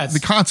 so the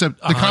concept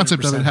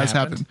of it has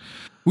happened.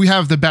 We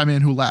have the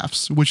Batman Who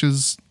Laughs, which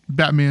is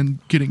Batman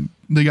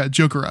they got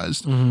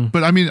Jokerized. Mm-hmm.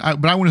 But I mean, I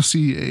want to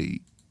see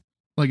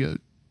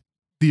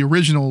the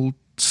original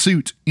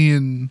suit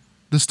in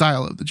the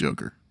style of the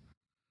Joker.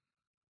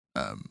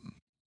 I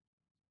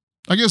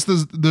guess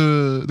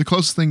the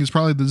closest thing is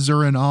probably the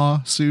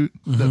Zur-En-Ah suit,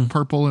 the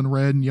purple and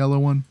red and yellow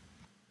one.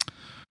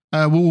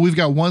 Well, we've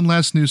got one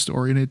last news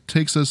story, and it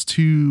takes us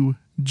to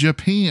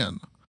Japan.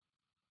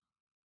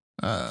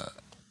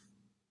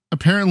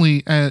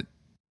 Apparently, at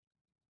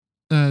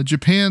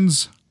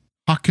Japan's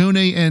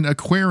Hakone-en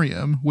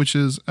Aquarium, which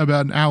is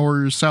about an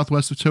hour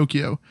southwest of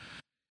Tokyo,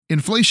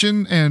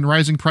 inflation and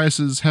rising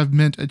prices have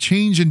meant a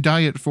change in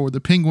diet for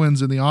the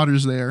penguins and the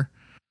otters there.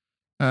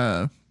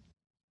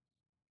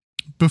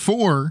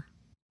 Before,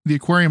 the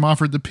aquarium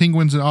offered the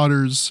penguins and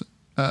otters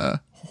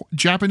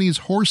Japanese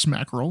horse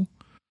mackerel,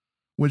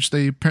 which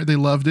they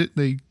loved it.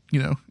 They,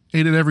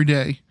 ate it every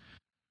day.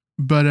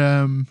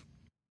 But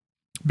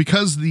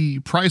because the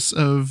price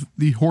of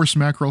the horse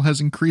mackerel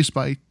has increased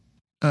by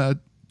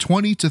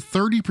 20 to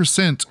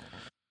 30%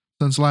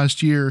 since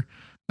last year,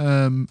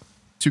 to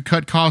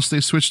cut costs, they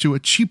switched to a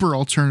cheaper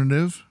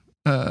alternative,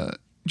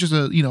 just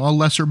a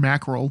lesser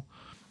mackerel.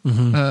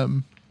 Mm-hmm.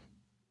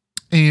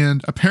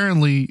 And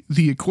apparently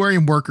the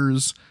aquarium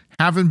workers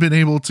haven't been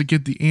able to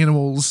get the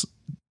animals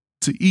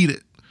to eat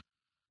it.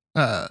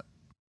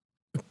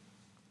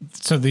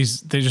 So they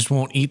just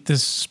won't eat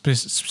this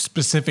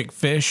specific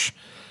fish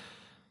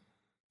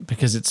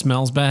because it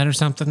smells bad or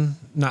something?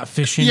 Not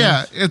fishing?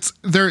 Yeah,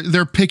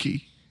 they're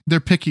picky. They're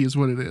picky is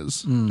what it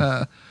is.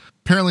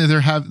 Apparently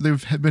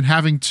they've been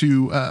having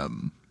to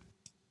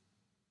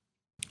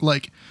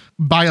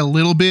buy a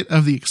little bit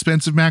of the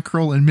expensive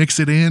mackerel and mix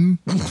it in.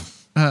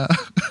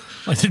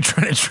 Like they're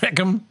trying to trick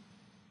them?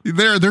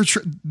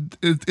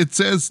 It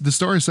says, the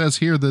story says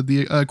here that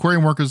the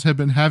aquarium workers have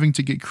been having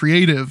to get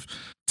creative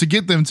to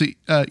get them to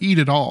eat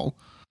it all.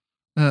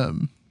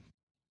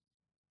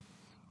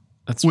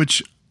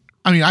 Which,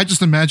 I mean, I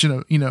just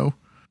imagine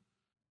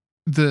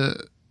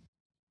the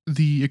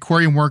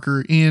aquarium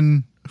worker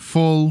in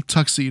full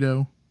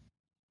tuxedo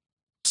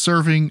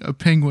serving a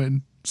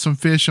penguin some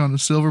fish on a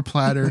silver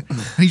platter, and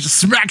he just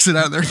smacks it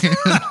out of their hand.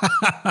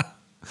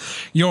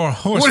 Your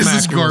horse What is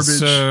this mackerel, garbage?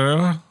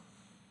 sir.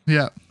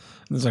 Yeah.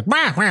 And it's like,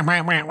 wah, wah,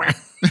 wah, wah, wah.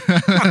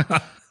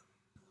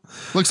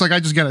 Looks like I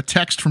just got a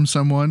text from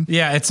someone.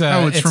 Yeah, it's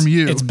from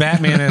you. It's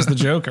Batman as the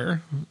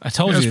Joker. I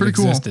told Yeah, you it's it pretty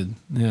cool. existed.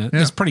 Yeah,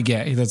 Yeah. it's pretty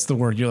gay. That's the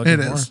word you're looking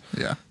It for. is.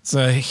 Yeah. It's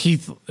Jared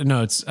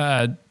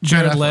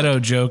Affleck. Leto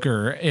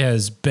Joker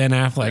as Ben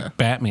Affleck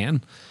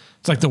Batman.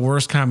 It's like the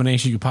worst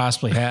combination you could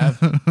possibly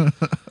have.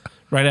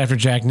 Right after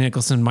Jack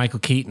Nicholson, Michael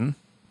Keaton,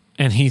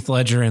 and Heath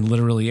Ledger, and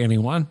literally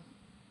anyone.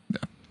 Yeah.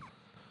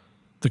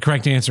 The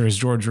correct answer is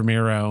George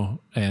Romero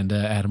and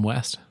Adam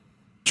West.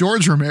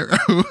 George Romero.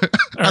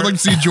 I'd like to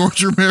see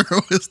George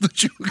Romero as the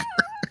Joker.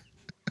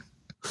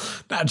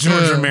 Not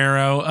George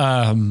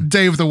Romero.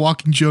 Dave the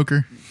Walking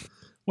Joker.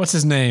 What's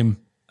his name?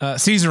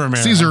 Caesar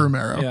Romero. Caesar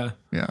Romero. Yeah.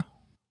 Yeah.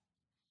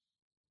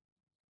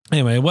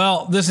 Anyway,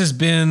 well, this has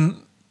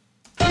been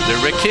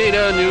The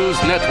Ricada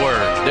News Network.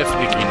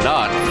 Definitely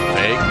not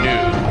fake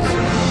news.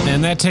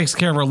 And that takes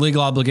care of our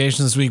legal obligations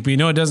this week. But you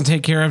know what it doesn't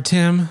take care of,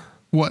 Tim?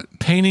 What?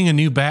 Painting a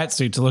new bat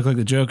suit to look like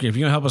the Joker. If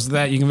you want to help us with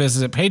that, you can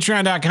visit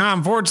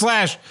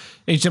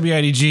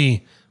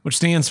patreon.com/HWIDG, which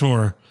stands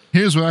for...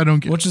 Here's what I don't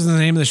get. Which is the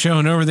name of the show.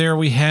 And over there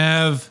we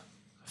have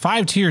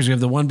 5 tiers. We have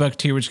the $1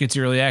 tier, which gets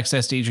you early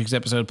access to each week's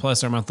episode,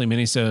 plus our monthly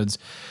minisodes.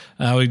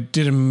 We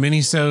did a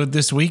minisode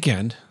this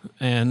weekend,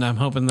 and I'm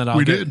hoping that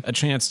I'll get a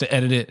chance to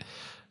edit it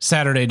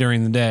Saturday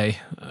during the day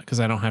because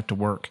I don't have to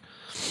work.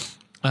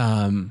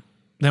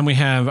 Then we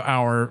have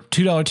our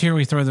 $2 tier.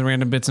 We throw the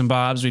random bits and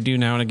bobs we do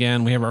now and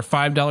again. We have our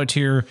 $5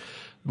 tier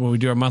where we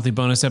do our monthly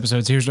bonus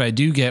episodes. Here's what I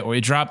do get, where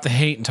we drop the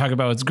hate and talk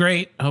about what's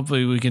great.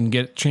 Hopefully we can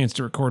get a chance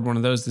to record one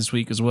of those this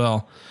week as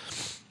well.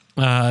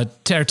 Our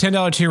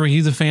 $10 tier, where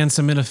you, the fan,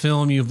 submit a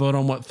film. You vote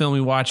on what film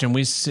we watch, and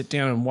we sit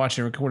down and watch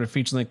and record a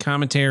feature-length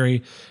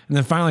commentary. And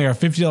then finally, our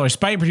 $50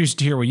 Spite Producer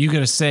tier, where you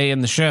get a say in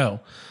the show.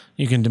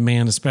 You can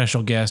demand a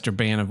special guest or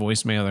ban a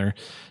voicemailer.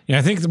 Yeah,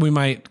 I think that we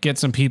might get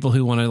some people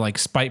who want to like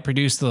spite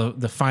produce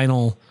the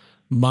final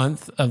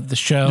month of the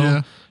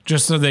show,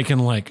 just so they can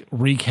like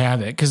wreak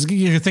havoc. Because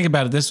you can think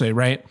about it this way,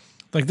 right?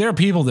 Like there are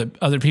people that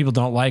other people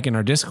don't like in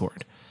our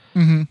Discord.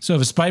 Mm-hmm. So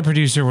if a spite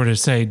producer were to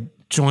say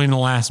join the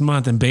last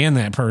month and ban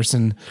that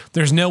person,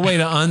 there's no way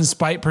to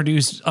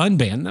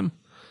unban them.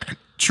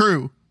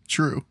 True.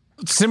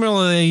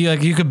 Similarly,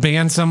 like you could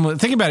ban someone.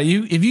 Think about it.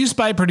 If you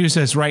spite produce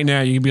us right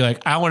now, you could be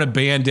like, I want to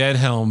ban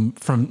Deadhelm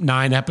from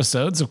 9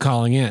 episodes of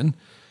calling in.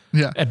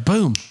 Yeah. And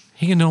boom,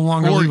 he can no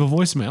longer leave a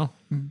voicemail.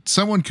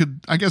 Someone could,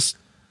 I guess,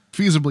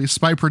 feasibly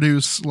spite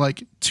produce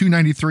like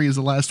 293 is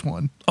the last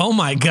one. Oh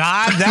my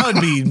God.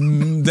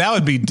 That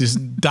would be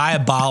just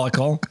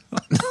diabolical.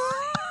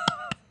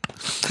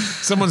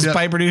 Someone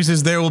spite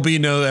produces, there will be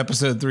no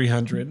episode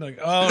 300. Like,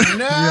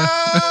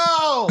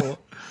 oh no.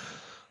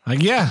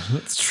 Like, yeah,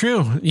 that's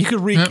true. You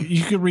could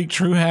wreak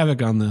true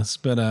havoc on this.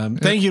 But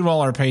thank you to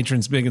all our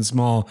patrons, big and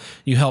small.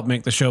 You help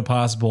make the show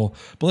possible.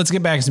 But let's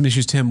get back to some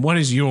issues. Tim, what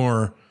is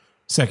your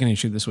second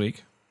issue this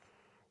week?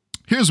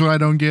 Here's what I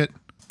don't get.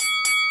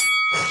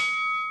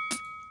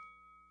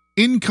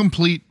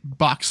 Incomplete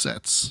box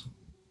sets.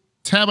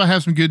 Tab, I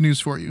have some good news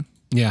for you.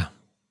 Yeah.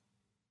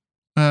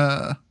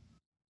 They're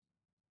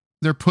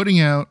putting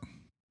out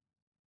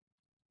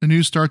a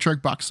new Star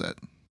Trek box set.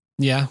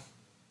 Yeah.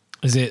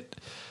 Is it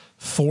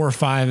 4,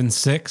 5, and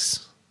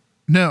 6?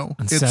 No,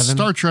 and it's 7?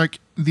 Star Trek,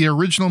 the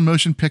original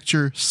motion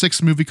picture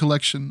 6 movie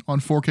collection on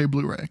 4K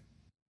Blu-ray.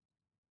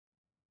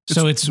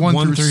 So it's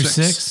 1 through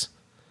 6?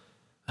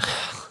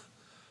 Oh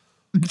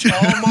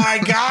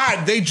my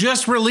God. They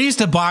just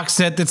released a box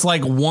set that's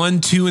like 1,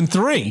 2, and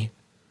 3.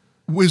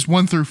 Was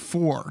 1 through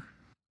 4.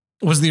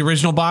 Was the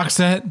original box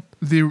set?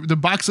 The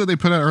box set they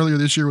put out earlier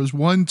this year was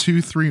 1,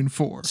 2, 3, and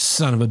 4.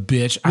 Son of a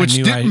bitch. Which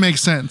didn't make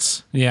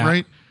sense. Yeah.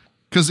 Right?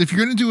 Because if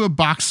you're going to do a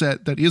box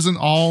set that isn't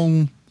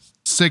all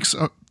 6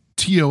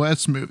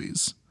 TOS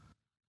movies,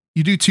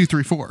 you do 2,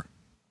 3, 4.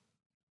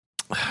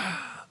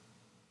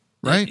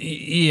 Right?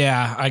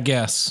 Yeah, I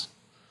guess.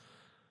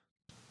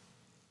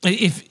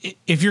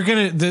 If you're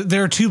going to,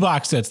 there are 2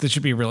 box sets that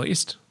should be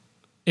released.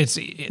 It's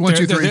 1,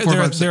 2, 3, 4,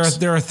 5, 6.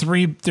 There are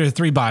 3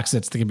 box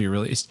sets that can be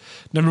released.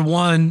 Number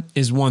 1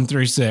 is 1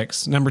 through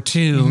 6. Number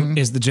 2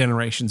 is the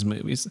Generations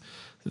movies,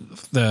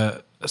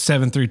 the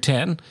 7 through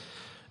 10.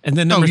 And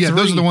then number 3,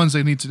 those are the ones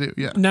they need to do.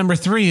 Yeah. Number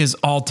 3 is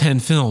all 10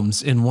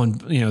 films in one,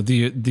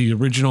 the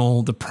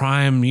original, the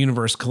Prime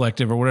Universe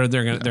Collective or whatever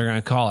they're going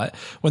to call it.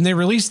 When they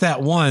released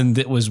that one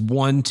that was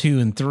 1, 2,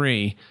 and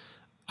 3,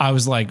 I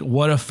was like,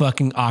 what a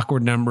fucking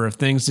awkward number of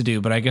things to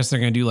do. But I guess they're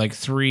going to do like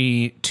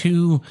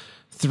 2,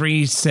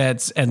 3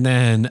 sets and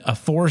then a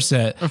 4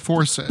 set. A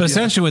 4 set. But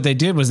essentially what they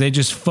did was they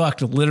just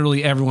fucked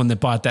literally everyone that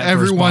bought that.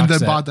 Everyone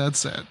that bought that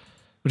set.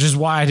 Which is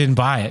why I didn't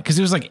buy it. Because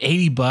it was like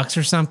 $80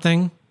 or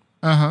something.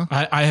 Uh-huh.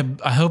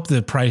 I hope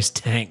the price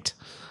tanked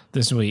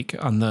this week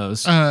on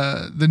those.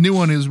 The new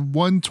one is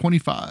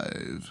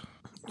 $125.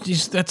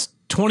 Jeez, that's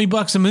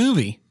 $20 a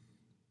movie.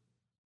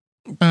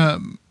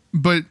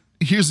 But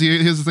here's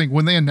the thing.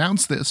 When they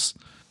announced this,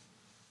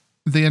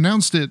 they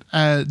announced it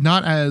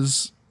not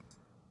as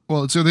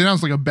well. So they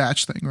announced like a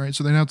batch thing, right?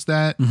 So they announced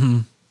that. Mm-hmm.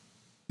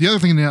 The other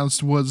thing they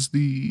announced was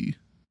the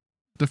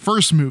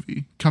first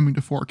movie coming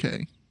to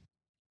 4K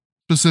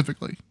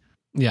specifically.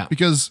 Yeah,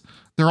 because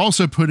they're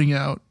also putting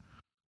out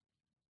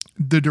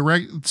the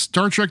direct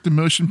Star Trek: The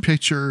Motion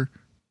Picture,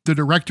 the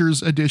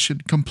Director's Edition,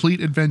 Complete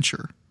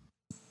Adventure,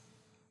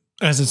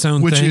 as its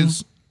own which thing.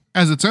 is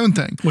as its own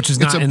thing, which is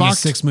not in the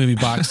 6-movie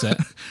box set.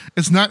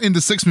 It's not in the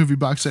 6-movie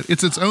box set.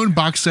 It's its own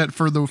box set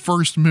for the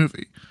first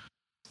movie.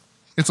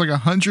 It's like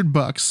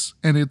 $100,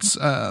 and it's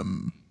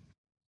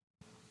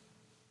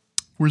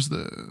where's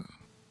the?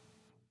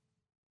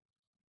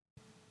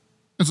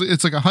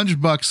 It's like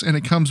 $100, and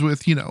it comes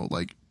with, you know,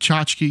 like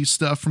tchotchke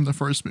stuff from the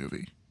first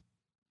movie.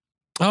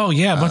 Oh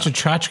yeah, a bunch of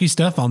tchotchke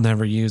stuff I'll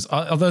never use.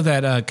 Although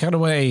that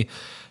cutaway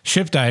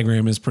ship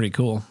diagram is pretty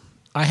cool.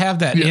 I have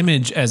that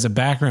image as a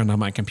background on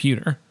my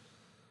computer.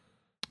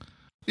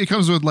 It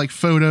comes with like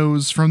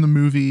photos from the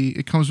movie.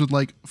 It comes with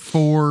like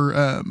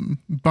 4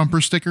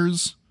 bumper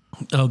stickers.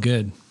 Oh,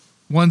 good.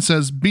 One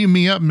says, "Beam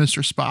me up,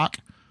 Mr. Spock."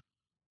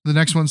 The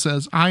next one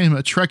says, "I am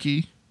a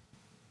Trekkie."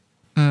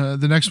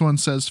 The next one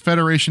says,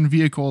 "Federation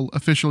vehicle,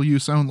 official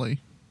use only."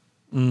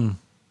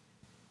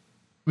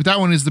 But that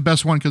one is the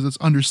best one because it's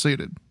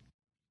understated.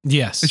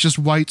 Yes. It's just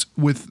white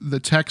with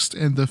the text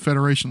and the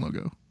Federation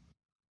logo.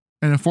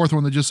 And a fourth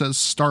one that just says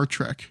Star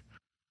Trek.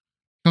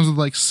 Comes with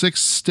like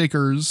 6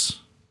 stickers,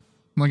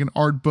 like an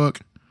art book,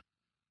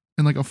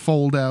 and like a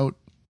fold out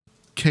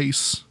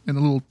case and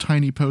a little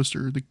tiny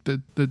poster.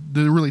 The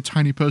really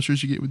tiny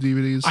posters you get with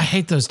DVDs. I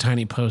hate those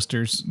tiny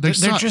posters. They're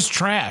just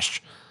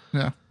trash.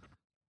 Yeah.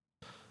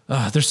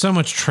 There's so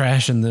much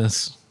trash in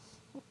this.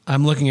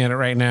 I'm looking at it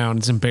right now and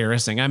it's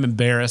embarrassing. I'm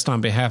embarrassed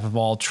on behalf of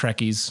all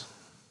Trekkies.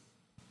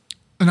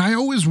 And I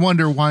always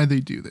wonder why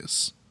they do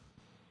this.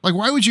 Like,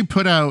 why would you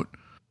put out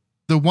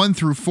the 1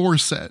 through 4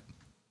 set?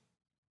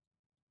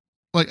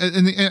 Like,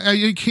 and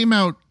it came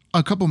out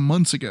a couple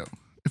months ago.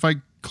 If I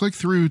click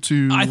through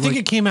to, I think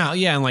it came out,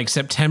 in like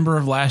September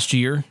of last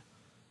year.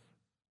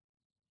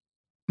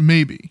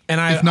 Maybe.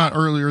 And if not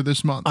earlier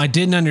this month. I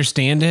didn't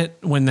understand it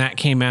when that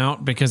came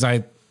out because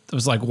I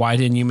was like, why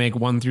didn't you make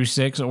 1 through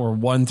 6 or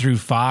 1 through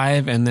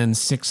 5 and then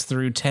 6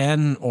 through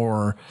 10?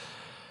 Or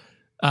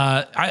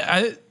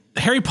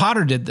Harry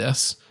Potter did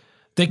this.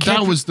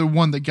 That was the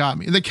one that got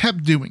me. They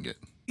kept doing it.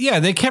 Yeah,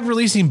 they kept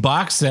releasing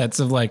box sets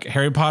of like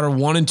Harry Potter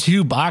 1 and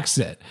 2 box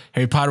set,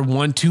 Harry Potter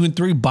 1, 2, and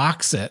 3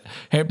 box set.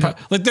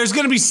 Like, there's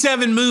going to be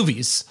 7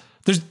 movies.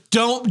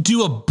 Don't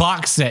do a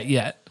box set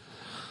yet.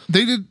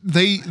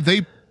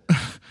 They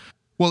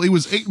well, it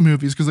was 8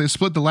 movies because they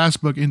split the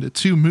last book into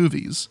 2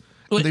 movies.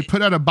 And they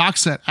put out a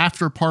box set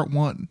after part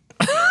 1.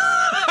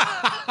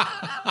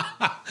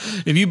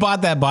 If you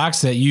bought that box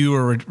set, you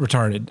were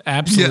retarded.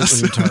 Absolutely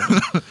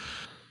retarded.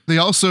 They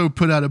also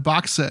put out a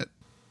box set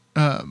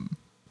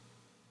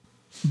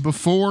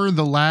before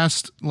the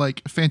last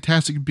like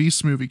Fantastic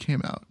Beasts movie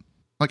came out.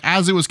 Like,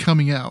 as it was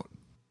coming out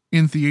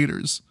in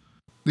theaters,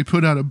 they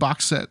put out a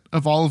box set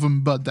of all of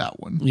them but that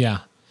one.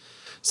 Yeah.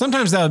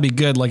 Sometimes that would be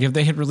good. Like if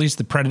they had released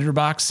the Predator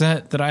box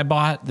set that I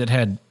bought that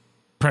had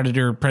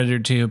Predator, Predator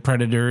 2,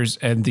 Predators,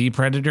 and The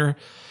Predator.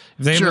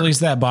 If they had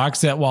released that box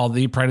set while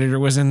The Predator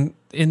was in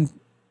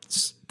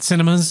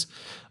cinemas,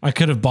 I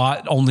could have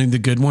bought only the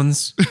good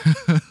ones.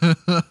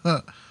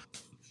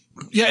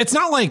 Yeah, it's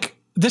not like,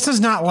 this is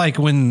not like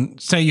when,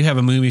 say you have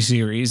a movie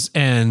series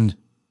and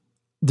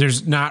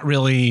there's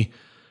maybe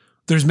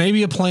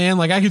a plan.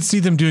 Like I could see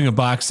them doing a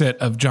box set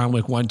of John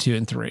Wick 1, 2,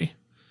 and 3.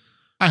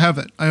 I have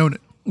it. I own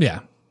it. Yeah.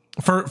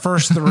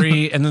 First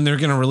 3, and then they're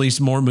going to release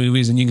more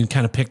movies, and you can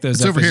kind of pick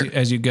those up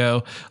as you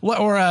go.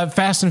 Or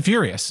Fast and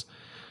Furious.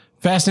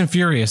 Fast and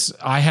Furious.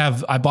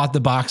 I bought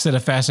the box set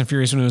of Fast and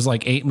Furious when it was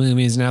like 8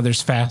 movies. Now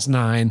there's Fast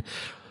 9.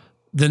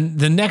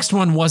 The next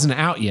one wasn't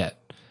out yet.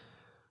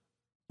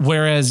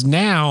 Whereas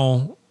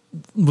now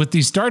with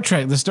the Star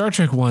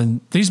Trek one,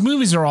 these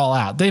movies are all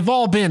out. They've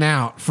all been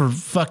out for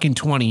fucking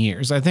 20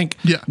 years. I think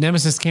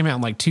Nemesis came out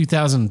in like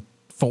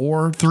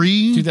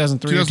 2003,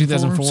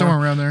 2004, somewhere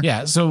around there.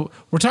 Yeah, so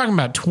we're talking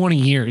about 20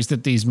 years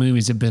that these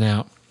movies have been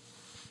out.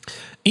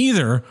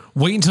 Either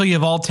wait until you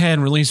have all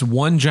 10, release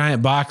one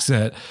giant box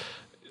set.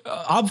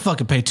 I'll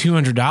fucking pay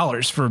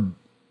 $200 for,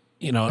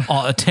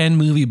 a 10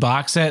 movie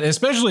box set,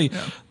 especially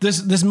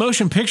this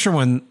motion picture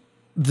one,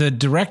 the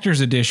director's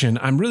edition.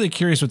 I'm really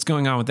curious what's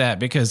going on with that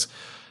because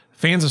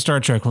fans of Star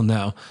Trek will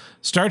know.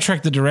 Star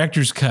Trek, the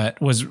director's cut,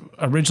 was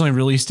originally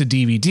released to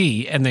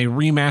DVD, and they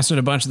remastered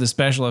a bunch of the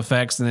special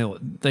effects,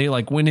 and they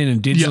like went in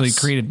and digitally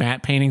created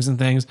matte paintings and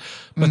things.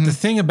 But the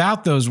thing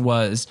about those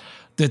was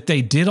that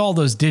they did all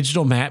those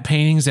digital matte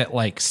paintings at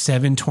like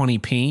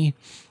 720p,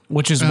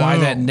 which is why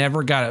that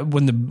never got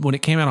when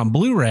it came out on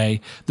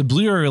Blu-ray. The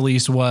Blu-ray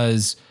release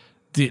was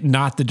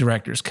not the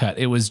director's cut.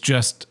 It was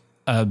just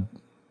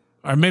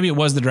or maybe it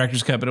was the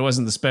director's cut, but it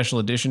wasn't the special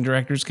edition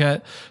director's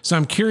cut. So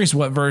I'm curious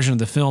what version of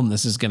the film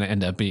this is going to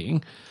end up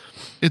being.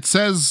 It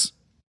says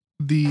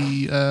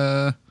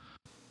the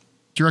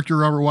director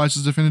Robert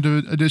Wise's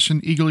definitive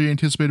edition, eagerly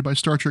anticipated by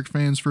Star Trek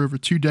fans for over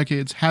 2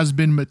 decades, has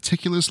been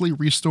meticulously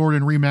restored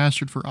and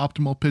remastered for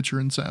optimal picture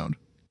and sound.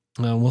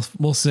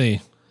 We'll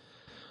see.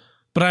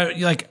 But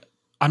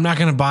I'm not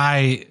going to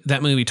buy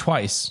that movie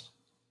twice.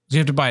 You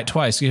have to buy it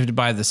twice. You have to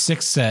buy the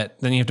 6 set,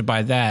 then you have to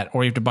buy that,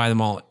 or you have to buy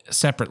them all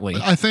separately.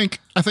 I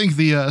think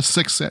the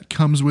 6 set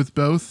comes with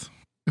both,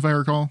 if I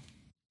recall.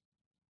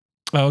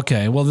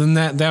 Okay, well then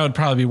that would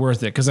probably be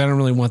worth it because I don't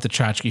really want the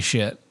tchotchke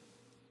shit.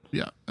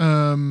 Yeah.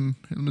 Let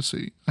me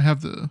see. I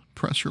have the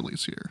press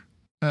release here.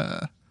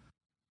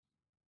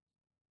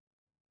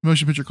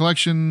 Motion Picture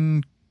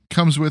Collection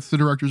comes with the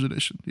director's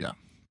edition. Yeah.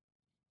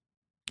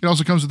 It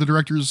also comes with the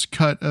director's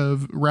cut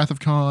of Wrath of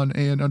Khan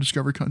and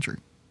Undiscovered Country.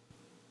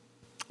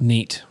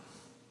 Neat.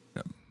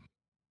 Yep.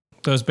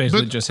 Those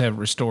basically just have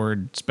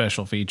restored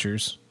special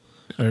features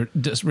or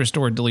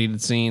restored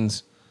deleted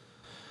scenes.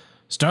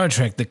 Star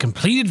Trek: The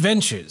Complete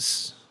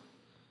Adventures.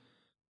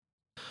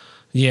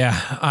 Yeah,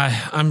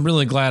 I'm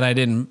really glad I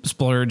didn't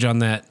splurge on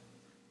that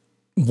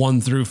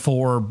 1 through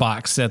 4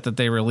 box set that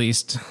they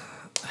released.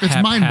 It's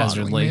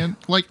mind-boggling, man.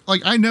 Like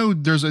I know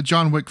there's a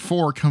John Wick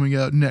 4 coming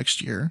out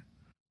next year.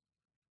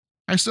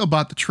 I still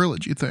bought the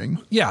trilogy thing.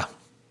 Yeah,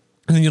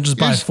 and then you'll just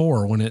buy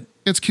 4 when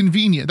it's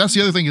convenient. That's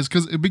the other thing is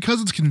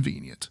because it's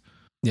convenient.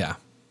 Yeah,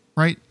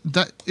 right.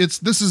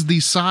 This is the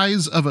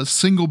size of a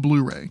single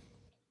Blu-ray.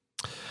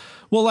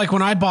 Well, like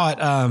when I bought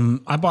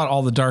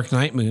all the Dark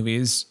Knight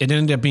movies, it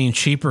ended up being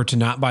cheaper to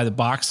not buy the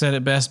box set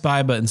at Best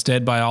Buy, but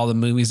instead buy all the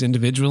movies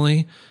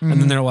individually. Mm-hmm.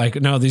 And then they're like,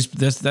 no,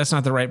 that's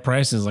not the right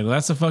price. And it's like, well,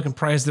 that's the fucking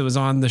price that was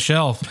on the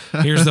shelf.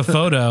 Here's the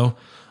photo.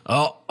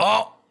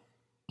 Oh,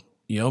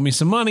 you owe me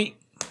some money.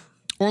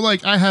 Or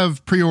like I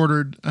have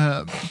pre-ordered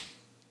a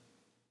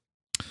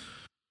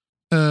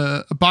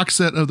box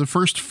set of the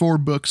first 4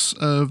 books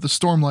of the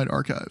Stormlight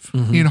Archive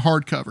in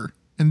hardcover.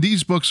 And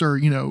these books are,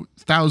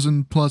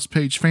 1,000+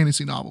 page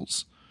fantasy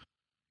novels.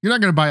 You're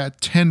not going to buy a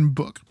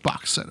 10-book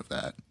box set of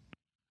that.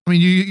 I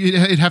mean,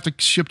 it'd have to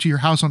ship to your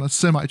house on a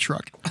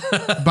semi-truck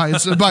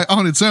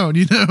on its own,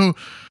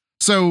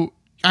 So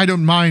I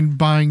don't mind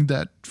buying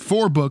that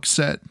 4-book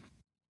set,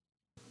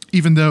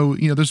 even though,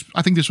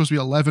 I think there's supposed to be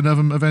 11 of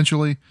them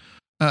eventually,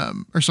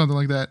 or something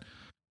like that.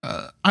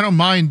 I don't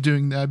mind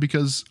doing that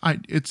because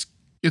it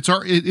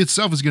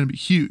itself is going to be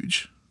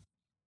huge.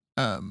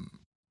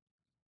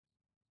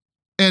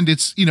 And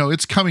it's,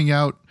 it's coming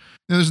out.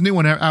 There's a new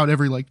one out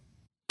every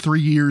 3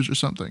 years or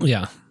something.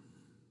 Yeah.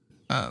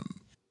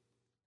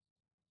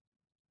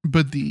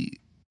 But the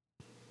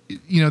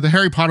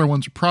Harry Potter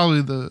ones are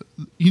probably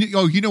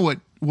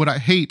what I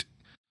hate?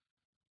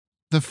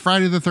 The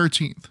Friday the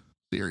 13th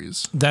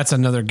series. That's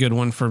another good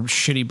one for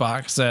shitty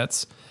box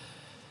sets.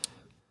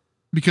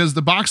 Because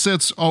the box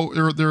sets, they're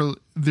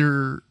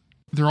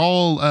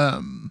all,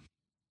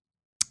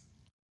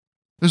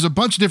 there's a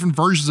bunch of different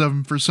versions of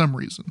them for some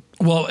reason.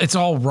 Well, it's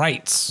all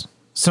rights.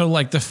 So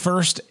the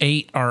first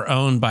 8 are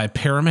owned by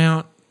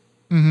Paramount.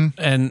 Mm-hmm.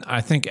 And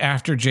I think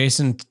after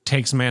Jason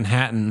Takes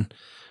Manhattan,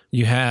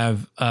 you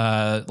have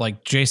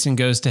Jason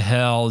Goes to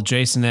Hell,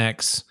 Jason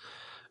X,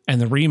 and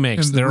the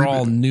remakes. And they're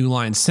all New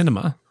Line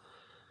Cinema.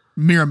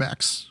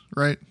 Miramax,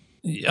 right?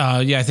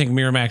 Yeah, I think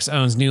Miramax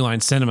owns New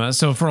Line Cinema.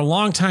 So for a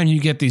long time, you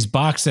get these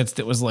box sets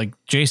that was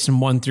Jason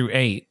 1 through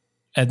 8.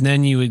 And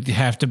then you would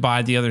have to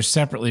buy the others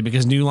separately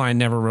because New Line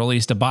never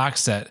released a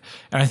box set.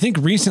 And I think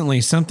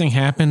recently something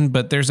happened,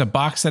 but there's a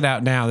box set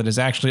out now that is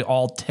actually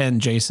all 10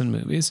 Jason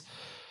movies.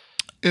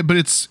 But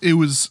it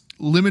was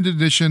limited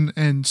edition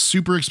and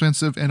super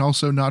expensive and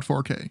also not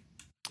 4K.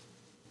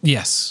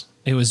 Yes.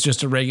 It was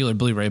just a regular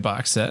Blu-ray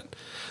box set.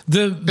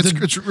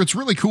 It's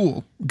really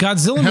cool.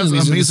 Godzilla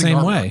movies are the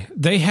same way.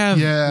 They have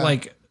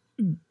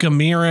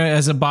Gamera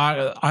as a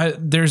box.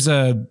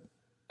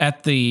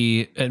 At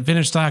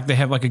Vintage Stock, they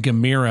have a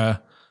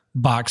Gamera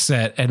box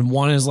set, and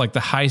one is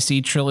the High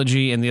Sea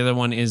trilogy, and the other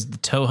one is the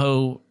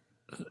Toho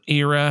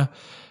era,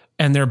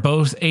 and they're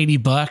both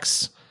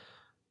 $80.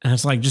 And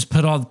it's just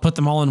put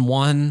them all in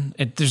one.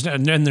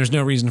 There's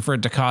no reason for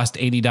it to cost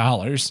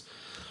 $80,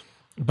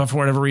 but for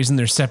whatever reason,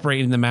 they're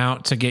separating them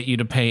out to get you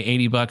to pay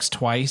 $80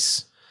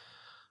 twice.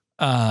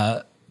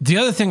 The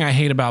other thing I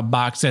hate about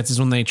box sets is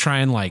when they try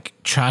and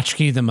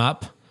tchotchke them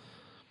up.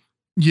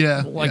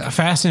 Yeah,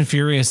 Fast and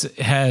Furious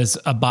has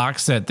a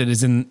box set that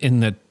is in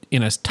a tire.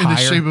 In the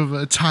shape of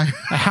a tire.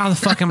 How the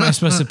fuck am I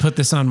supposed to put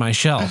this on my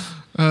shelf?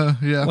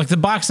 Yeah. The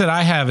box that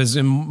I have is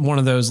in one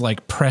of those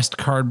pressed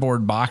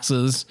cardboard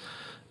boxes,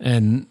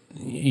 and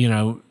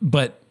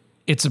but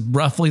it's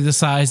roughly the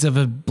size of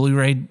a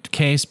Blu-ray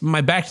case. My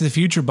Back to the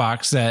Future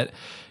box set,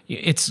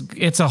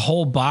 it's a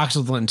whole box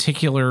with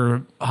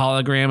lenticular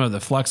hologram of the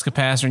flux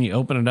capacitor, and you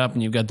open it up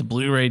and you've got the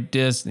Blu-ray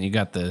disc and you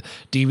got the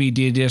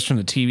DVD disc from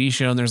the TV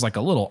show, and there's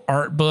a little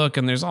art book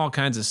and there's all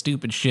kinds of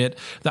stupid shit.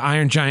 The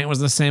Iron Giant was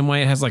the same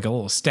way. It has a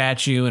little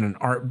statue and an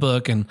art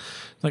book, and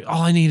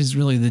all I need is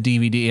really the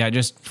DVD. I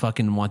just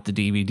fucking want the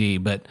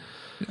DVD, but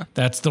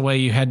that's the way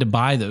you had to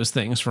buy those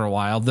things for a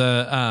while.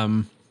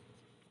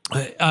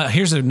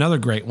 Here's another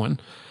great one.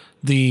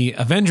 The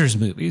Avengers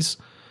movies.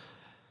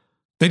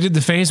 They did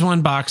the Phase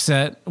 1 box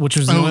set, which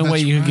was the only way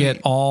you could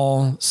get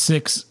all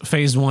 6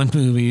 Phase 1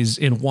 movies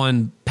in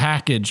one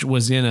package,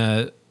 was in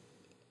a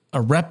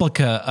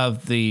replica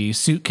of the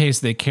suitcase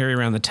they carry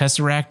around the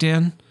Tesseract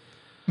in.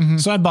 Mm-hmm.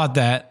 So I bought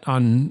that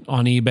on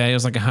eBay. It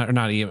was on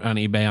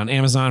eBay, on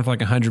Amazon for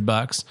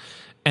 $100.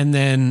 And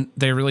then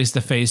they released the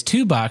Phase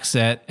 2 box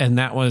set, and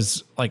that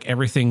was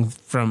everything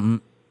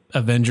from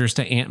Avengers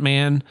to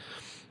Ant-Man.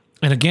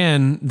 And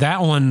again,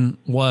 that one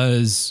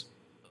was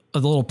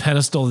little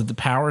pedestal that the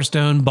Power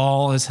Stone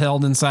ball is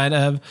held inside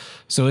of.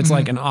 So it's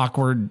like an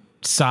awkward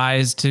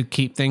size to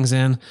keep things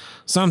in.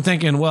 So I'm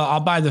thinking, well, I'll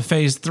buy the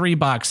Phase 3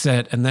 box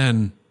set and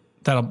then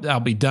that'll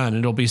be done.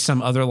 It'll be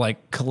some other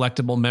like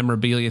collectible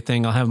memorabilia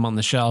thing. I'll have them on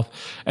the shelf.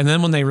 And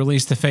then when they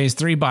released the Phase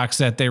 3 box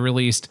set, they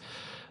re-released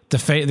the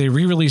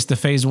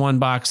Phase 1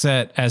 box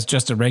set as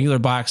just a regular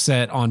box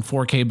set on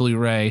 4K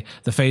Blu-ray,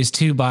 the Phase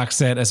 2 box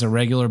set as a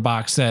regular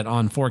box set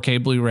on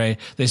 4K Blu-ray.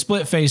 They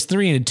split Phase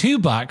 3 into 2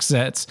 box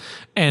sets,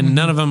 and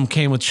none of them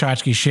came with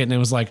tchotchke shit. And it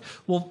was like,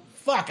 well,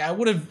 fuck, I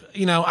would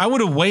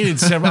have waited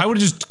several, I would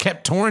have just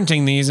kept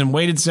torrenting these and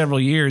waited several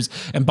years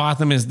and bought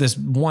them as this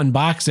one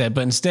box set.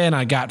 But instead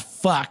I got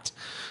fucked.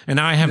 And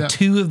now I have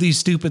 2 of these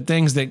stupid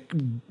things that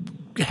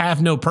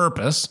have no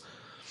purpose.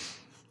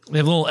 They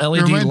have little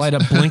LED light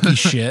up blinky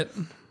shit.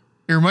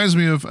 It reminds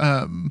me of,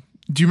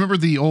 do you remember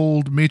the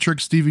old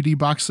Matrix DVD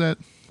box set?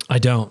 I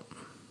don't.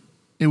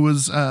 It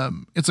was,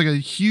 it's like a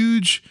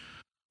huge,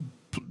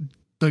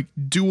 like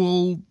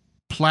dual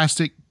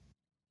plastic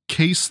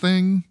case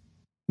thing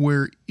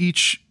where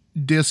each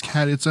disc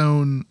had its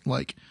own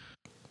like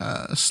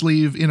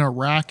sleeve in a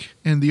rack,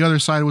 and the other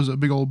side was a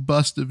big old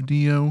bust of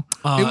Neo.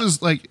 It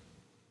was like,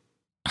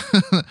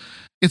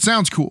 it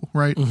sounds cool,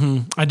 right?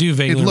 Mm-hmm. I do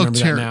vaguely remember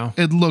that now.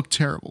 It looked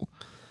terrible.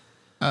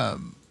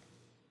 And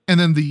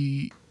then do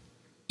you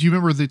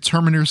remember the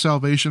Terminator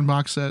Salvation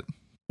box set?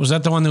 Was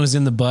that the one that was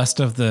in the bust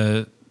of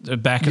the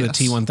back of the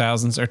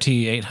T-1000s or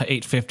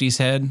T-850s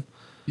head?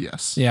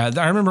 Yes. Yeah,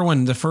 I remember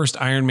when the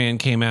first Iron Man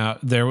came out,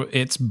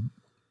 its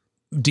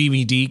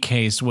DVD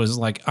case was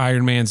like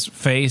Iron Man's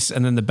face,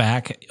 and then the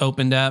back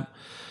opened up.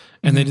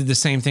 And they did the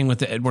same thing with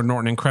the Edward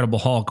Norton Incredible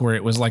Hulk, where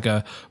it was like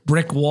a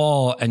brick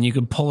wall and you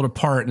could pull it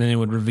apart and then it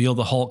would reveal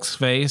the Hulk's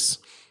face.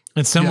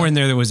 And somewhere in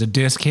there was a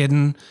disc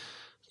hidden.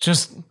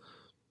 Just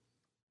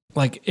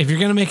like, if you're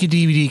going to make a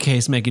DVD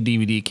case, make a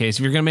DVD case.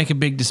 If you're going to make a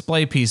big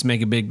display piece,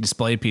 make a big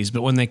display piece.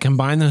 But when they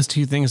combine those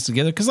two things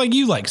together, because like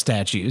you like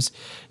statues,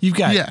 you've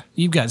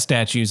got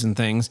statues and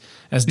things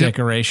as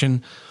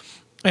decoration.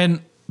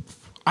 And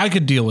I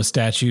could deal with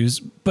statues,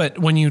 but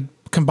when you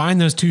combine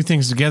those two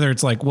things together,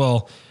 it's like,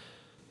 well,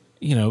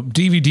 you know,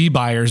 DVD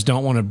buyers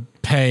don't want to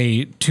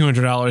pay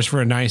 $200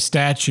 for a nice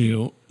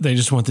statue. They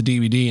just want the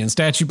DVD, and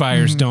statue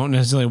buyers don't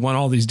necessarily want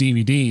all these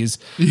DVDs.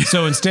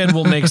 So instead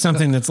we'll make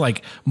something that's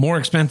like more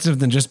expensive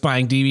than just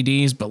buying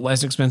DVDs, but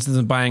less expensive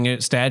than buying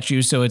a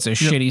statue. So it's a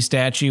shitty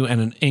statue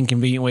and an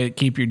inconvenient way to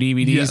keep your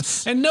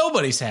DVDs, and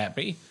nobody's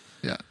happy.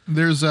 Yeah.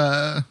 There's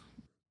that's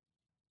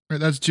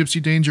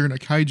Gypsy Danger and a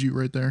kaiju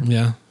right there.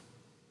 Yeah.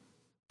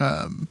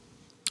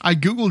 I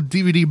Googled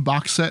DVD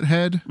box set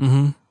head,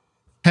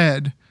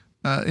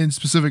 and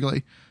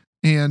specifically,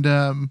 and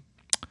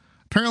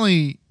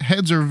apparently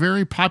heads are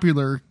very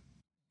popular.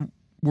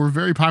 Were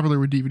very popular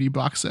with DVD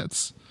box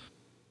sets.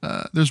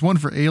 There's one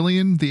for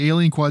Alien. The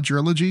Alien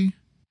Quadrilogy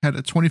had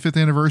a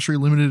 25th anniversary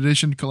limited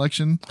edition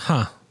collection.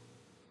 Huh.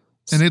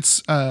 And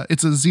it's a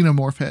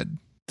xenomorph head.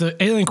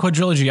 The Alien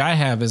Quadrilogy I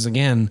have is,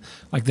 again,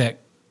 like that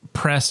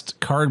pressed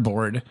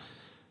cardboard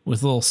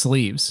with little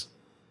sleeves.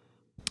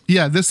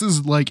 Yeah, this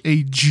is like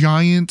a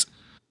giant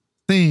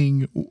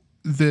thing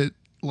that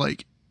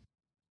like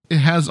it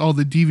has all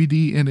the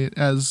DVD in it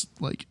as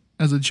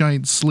a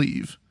giant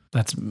sleeve.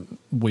 That's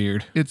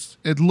weird.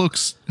 It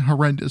looks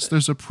horrendous.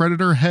 There's a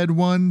Predator head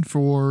one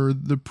for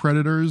the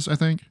Predators, I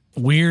think.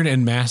 Weird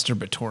and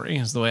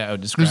masturbatory is the way I would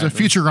describe it. There's a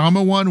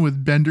Futurama one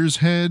with Bender's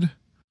head.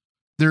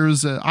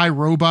 There's a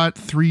iRobot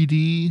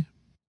 3D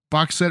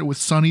box set with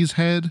Sonny's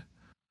head.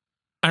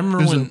 I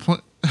remember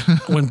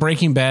when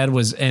Breaking Bad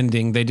was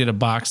ending, they did a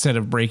box set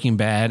of Breaking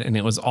Bad, and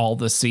it was all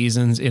the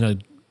seasons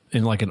in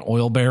like an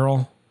oil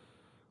barrel.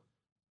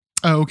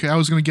 Oh, okay. I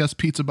was going to guess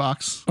Pizza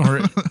Box. Or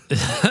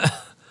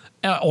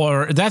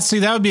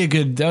that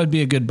would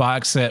be a good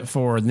box set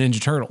for Ninja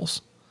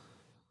Turtles.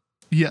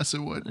 Yes, it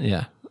would.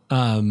 Yeah.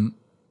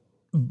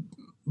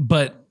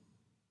 But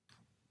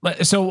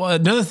so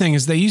another thing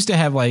is they used to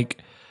have like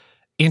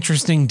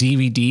interesting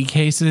DVD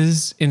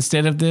cases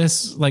instead of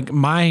this. Like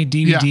my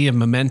DVD of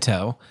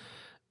Memento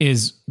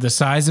is the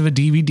size of a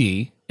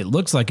DVD. It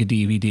looks like a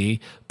DVD,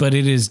 but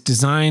it is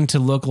designed to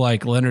look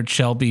like Leonard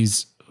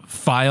Shelby's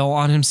file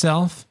on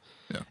himself.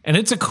 Yeah. And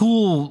it's a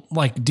cool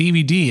like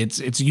DVD.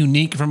 It's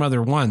unique from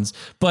other ones,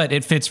 but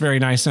it fits very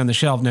nice on the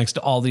shelf next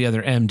to all the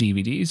other M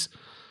DVDs.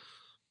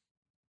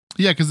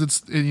 Yeah, because it's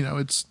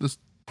the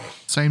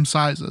same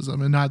size as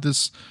them, and not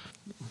this,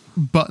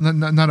 but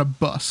not a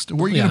bust.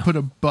 Where are you going to put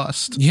a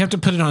bust? You have to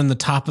put it on the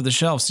top of the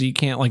shelf, so you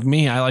can't, like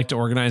me, I like to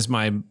organize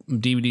my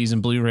DVDs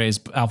and Blu-rays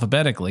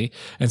alphabetically,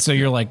 and so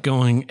you're like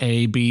going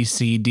A, B,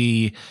 C,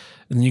 D,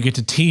 and then you get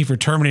to T for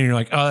Terminator, and you're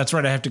like, oh, that's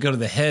right, I have to go to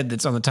the head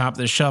that's on the top of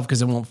the shelf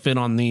because it won't fit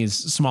on these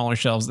smaller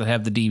shelves that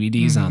have the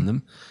DVDs on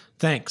them.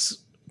 Thanks,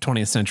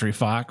 20th Century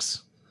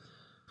Fox.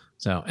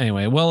 So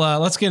anyway, well,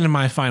 let's get into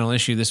my final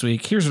issue this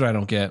week. Here's what I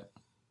don't get.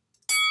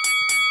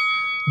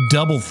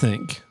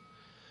 Doublethink.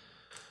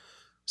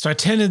 So I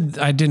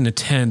didn't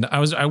attend.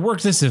 I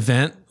worked this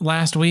event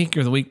last week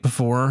or the week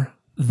before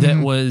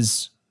that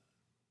was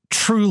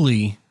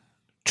truly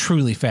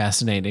truly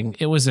fascinating.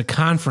 It was a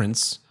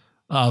conference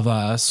of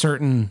a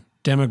certain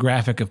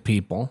demographic of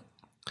people.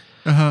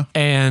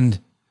 And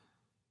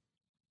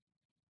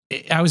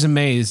I was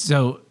amazed.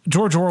 So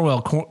George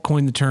Orwell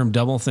coined the term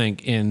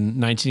doublethink in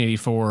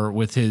 1984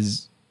 with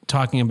his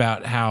talking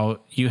about how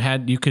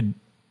you could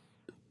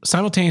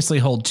simultaneously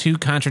hold two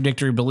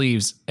contradictory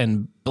beliefs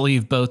and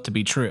believe both to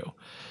be true.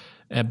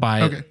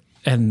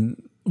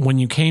 And when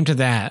you came to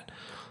that,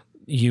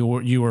 you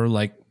were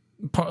like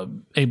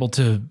able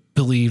to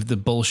believe the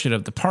bullshit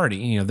of the party.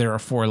 You know, there are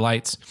four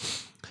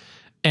lights.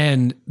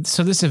 And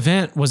so this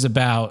event was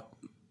about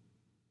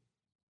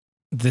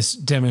this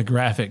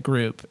demographic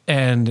group.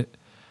 And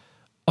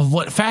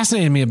what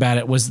fascinated me about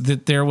it was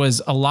that there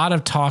was a lot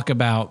of talk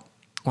about,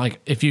 like,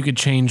 if you could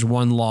change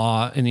one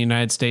law in the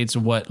United States,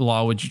 what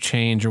law would you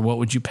change, or what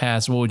would you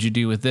pass? What would you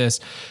do with this?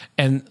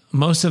 And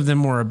most of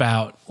them were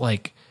about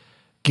like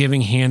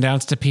giving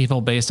handouts to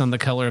people based on the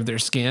color of their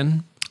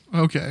skin.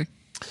 Okay.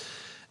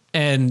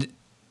 And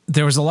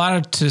there was a lot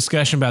of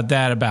discussion about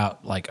that,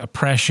 about like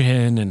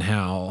oppression and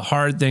how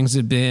hard things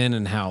have been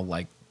and how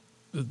like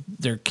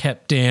they're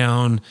kept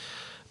down.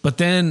 But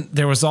then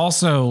there was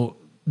also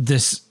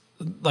this,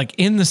 like,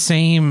 in the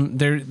same,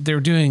 they're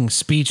doing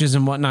speeches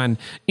and whatnot. And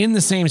in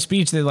the same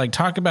speech, they like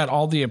talk about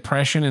all the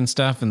oppression and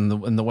stuff and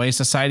the way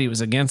society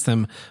was against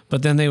them.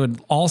 But then they would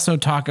also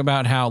talk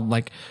about how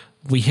like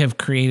we have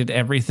created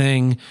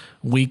everything.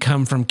 We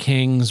come from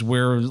kings.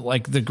 We're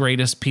like the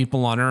greatest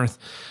people on earth.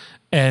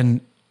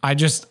 And I'm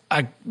going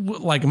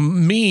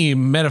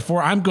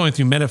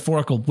through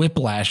metaphorical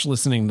whiplash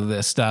listening to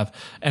this stuff.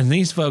 And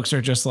these folks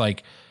are just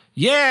like,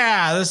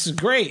 yeah, this is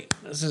great.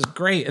 This is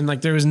great. And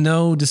like, there was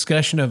no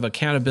discussion of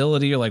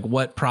accountability or like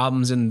what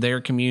problems in their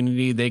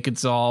community they could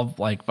solve,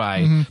 like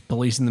by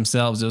policing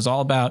themselves. It was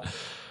all about,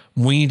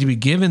 we need to be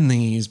given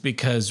these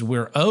because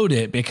we're owed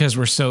it because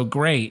we're so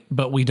great,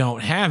 but we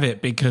don't have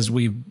it because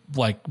we're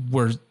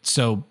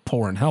so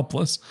poor and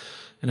helpless.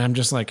 And I'm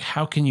just like,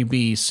 how can you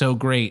be so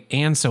great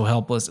and so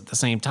helpless at the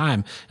same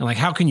time? And like,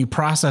 how can you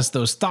process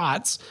those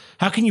thoughts?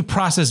 How can you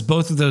process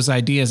both of those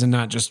ideas and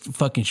not just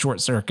fucking short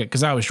circuit?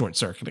 Because I was short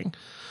circuiting.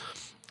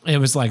 It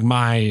was like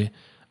I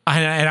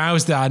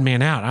was the odd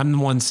man out. I'm the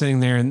one sitting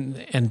there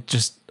and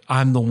just,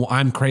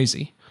 I'm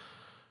crazy.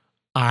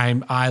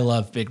 I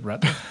love Big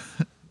Brother.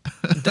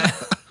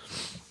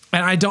 And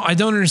I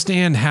don't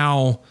understand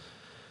how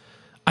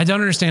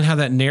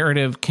that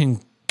narrative can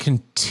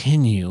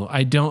continue.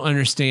 I don't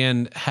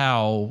understand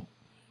how,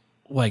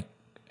 like,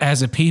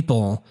 as a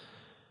people,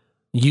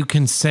 you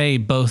can say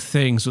both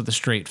things with a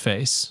straight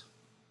face.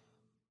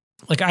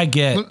 Like, I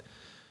could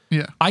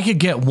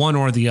get one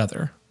or the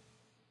other,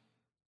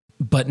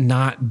 but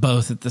not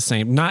both at the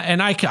same.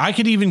 I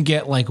could even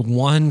get like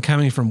one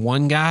coming from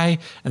one guy,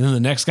 and then the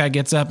next guy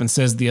gets up and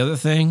says the other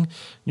thing. And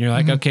you're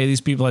like, okay,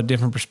 these people have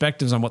different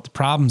perspectives on what the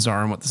problems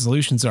are and what the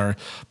solutions are.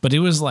 But it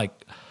was like,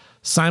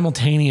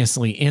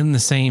 simultaneously in the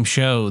same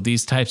show,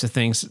 these types of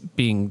things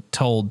being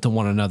told to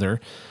one another,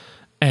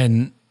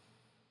 and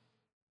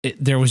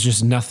there was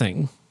just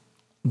nothing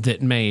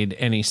that made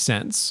any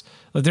sense.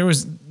 Like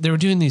they were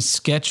doing these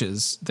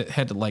sketches that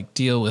had to like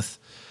deal with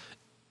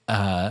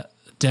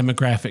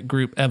demographic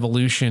group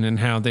evolution and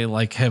how they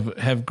like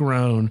have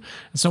grown.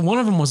 So one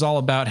of them was all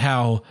about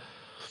how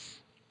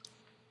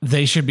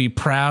they should be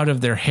proud of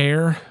their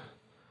hair.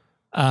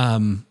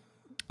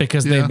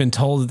 Because they've been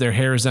told that their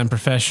hair is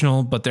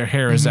unprofessional, but their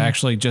hair is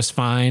actually just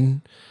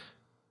fine,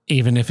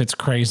 even if it's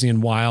crazy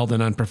and wild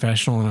and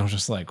unprofessional. And I was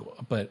just like,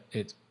 but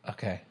it's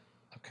okay.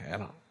 I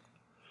don't.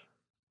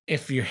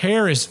 If your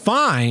hair is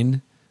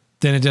fine,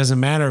 then it doesn't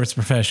matter if it's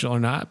professional or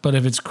not. But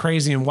if it's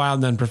crazy and wild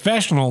and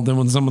unprofessional, then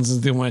when someone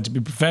says they want it to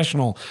be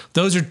professional,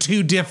 those are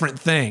two different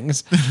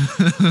things.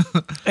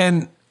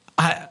 And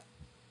I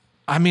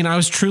mean, I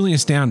was truly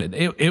astounded.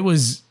 It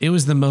was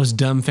the most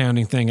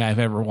dumbfounding thing I've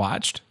ever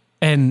watched.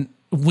 And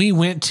we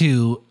went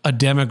to a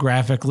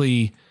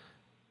demographically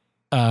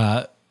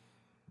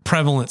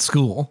prevalent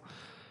school.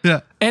 Yeah.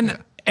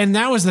 And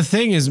that was the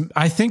thing, is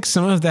I think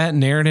some of that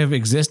narrative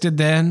existed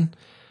then,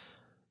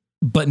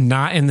 but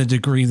not in the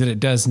degree that it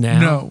does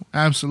now. No,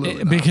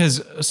 absolutely not.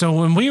 Because so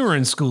when we were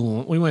in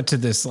school, we went to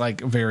this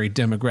like very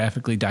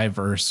demographically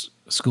diverse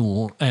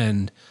school,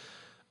 and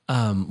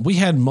we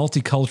had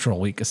multicultural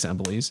week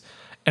assemblies,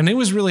 and it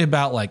was really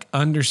about like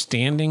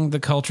understanding the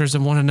cultures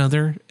of one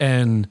another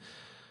and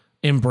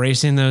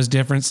embracing those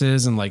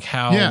differences, and like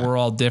how we're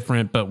all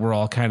different, but we're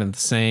all kind of the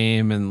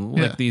same. And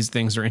like these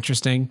things are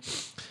interesting.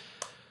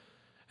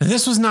 And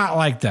this was not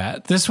like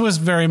that. This was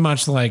very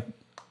much like,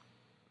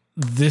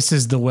 this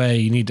is the way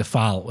you need to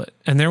follow it.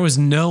 And there was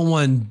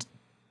no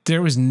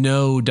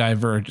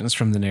divergence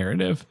from the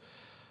narrative.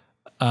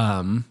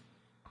 And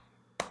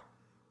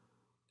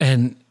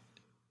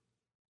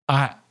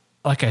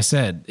like I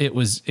said, it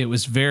was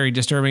very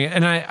disturbing.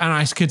 And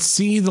I could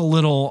see the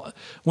little,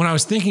 when I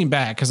was thinking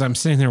back, because I'm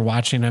sitting there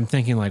watching, I'm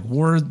thinking like,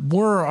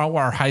 were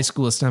our high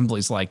school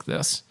assemblies like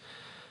this?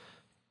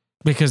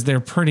 Because they're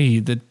pretty,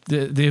 the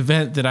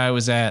event that I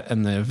was at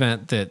and the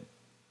event that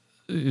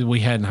we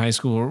had in high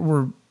school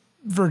were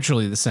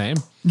virtually the same.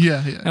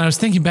 Yeah. And I was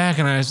thinking back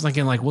and I was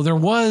thinking like, well, there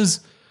was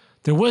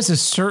a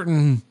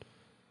certain,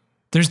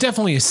 there's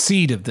definitely a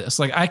seed of this.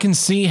 Like I can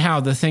see how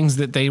the things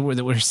that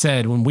were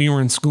said when we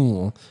were in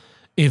school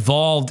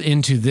evolved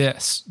into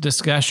this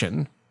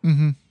discussion.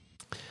 Mm-hmm.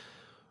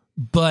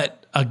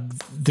 But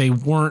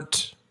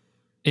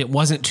it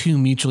wasn't two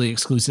mutually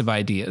exclusive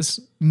ideas.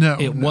 No.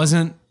 It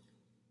wasn't.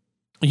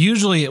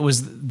 Usually it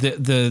was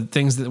the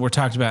things that were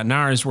talked about in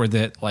ours were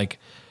that like,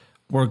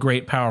 we're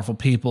great, powerful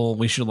people.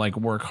 We should like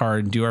work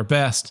hard and do our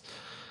best.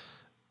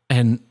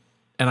 And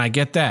I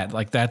get that.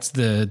 Like that's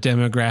the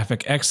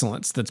demographic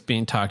excellence that's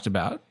being talked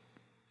about.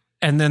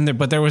 And then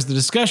but there was the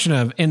discussion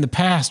of in the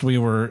past, we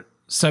were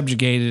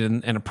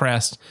subjugated and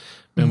oppressed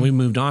and we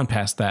moved on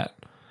past that.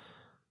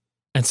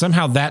 And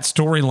somehow that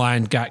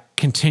storyline got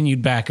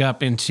continued back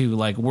up into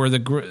like where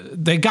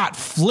they got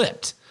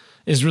flipped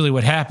is really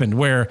what happened,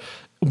 where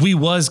we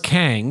was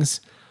Kangs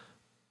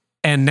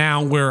and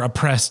now we're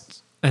oppressed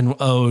and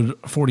owed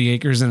 40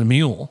 acres and a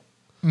mule.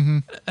 Mm-hmm.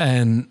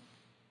 And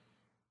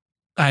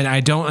I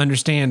don't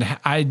understand.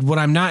 What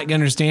I'm not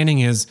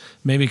understanding is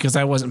maybe because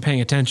I wasn't paying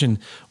attention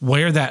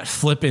where that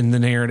flip in the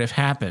narrative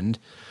happened,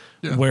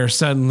 where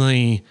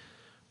suddenly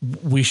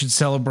we should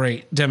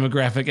celebrate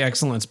demographic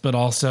excellence, but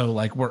also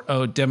like we're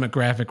owed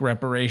demographic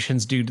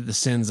reparations due to the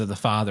sins of the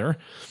father.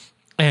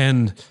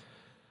 And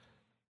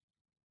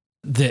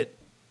that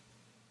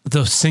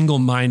the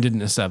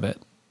single-mindedness of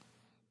it.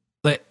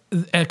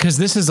 Because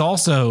this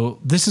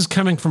is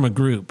coming from a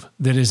group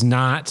that is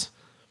not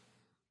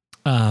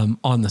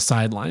on the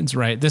sidelines,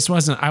 right?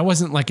 I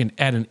wasn't like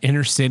at an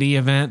inner city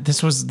event.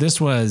 This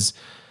was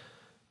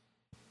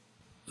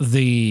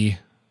the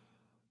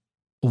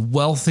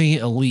wealthy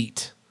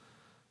elite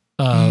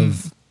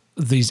of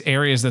these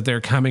areas that they're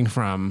coming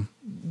from.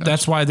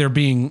 That's why they're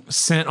being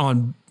sent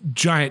on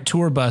giant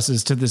tour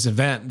buses to this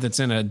event that's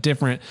in a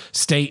different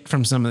state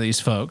from some of these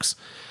folks.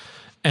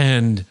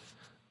 And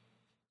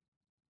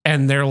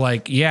they're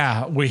like,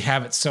 yeah, we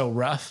have it so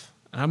rough.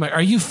 And I'm like,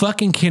 are you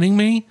fucking kidding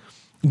me?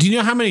 Do you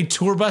know how many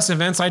tour bus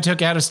events I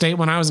took out of state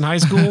when I was in high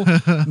school?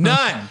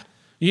 None.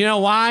 You know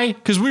why?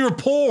 Because we were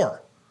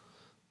poor.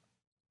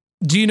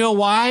 Do you know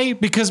why?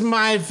 Because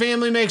my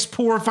family makes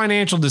poor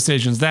financial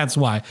decisions. That's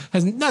why.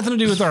 Has nothing to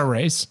do with our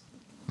race.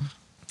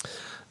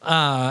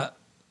 And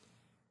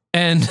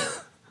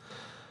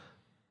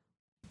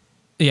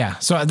yeah,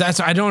 so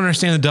I don't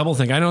understand the double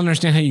thing. I don't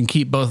understand how you can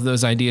keep both of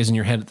those ideas in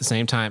your head at the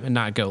same time and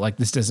not go like,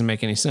 this doesn't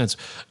make any sense.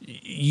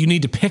 You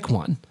need to pick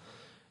one.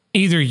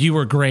 Either you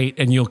are great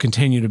and you'll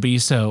continue to be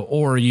so,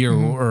 or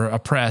you are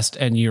oppressed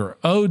and you're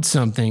owed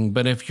something.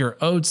 But if you're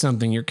owed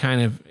something, you're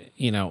kind of,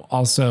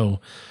 also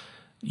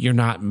you're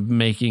not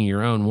making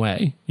your own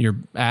way. You're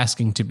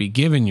asking to be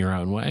given your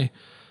own way.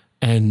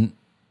 And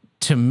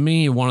to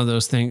me, one of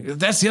those things,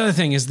 that's the other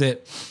thing is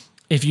that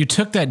if you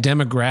took that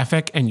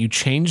demographic and you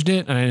changed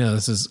it, and I know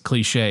this is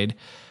cliched,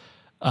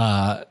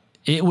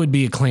 it would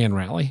be a Klan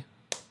rally,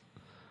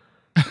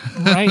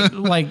 right?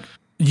 Like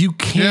you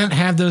can't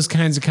have those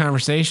kinds of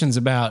conversations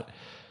about,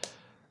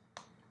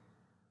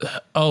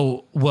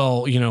 oh,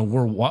 well,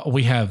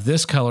 we have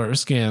this color of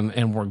skin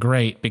and we're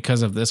great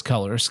because of this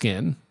color of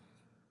skin,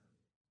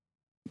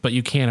 but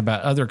you can't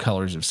about other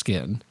colors of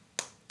skin.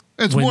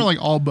 It's more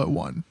like all but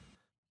one.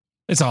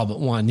 It's all but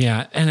one,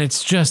 yeah. And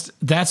it's just,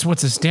 that's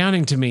what's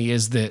astounding to me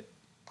is that,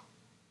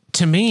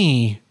 to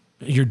me,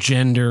 your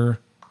gender,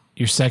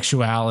 your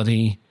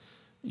sexuality,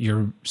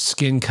 your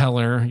skin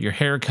color, your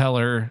hair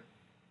color,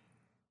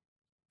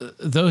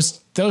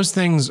 those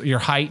things, your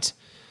height,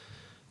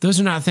 those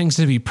are not things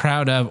to be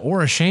proud of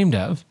or ashamed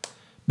of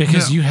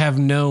because you have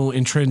no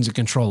intrinsic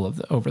control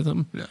over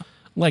them. Yeah.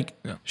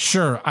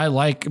 Sure, I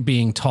like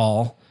being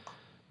tall,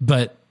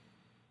 but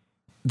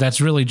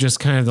that's really just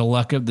kind of the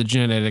luck of the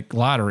genetic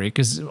lottery.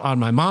 Because on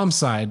my mom's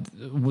side,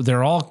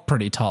 they're all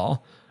pretty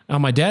tall.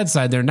 On my dad's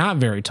side, they're not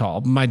very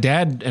tall. My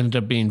dad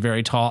ended up being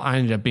very tall. I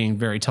ended up being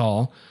very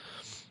tall.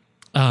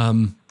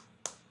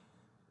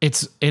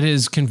 It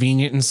is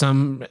convenient in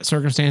some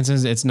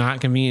circumstances. It's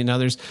not convenient in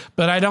others.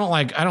 But I don't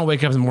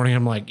wake up in the morning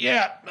and I'm like,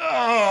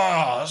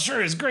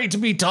 sure, it's great to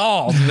be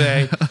tall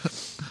today.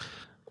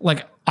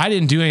 Like I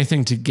didn't do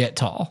anything to get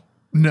tall.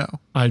 No.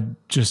 I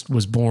just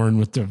was born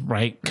with the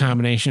right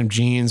combination of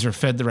genes or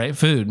fed the right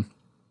food.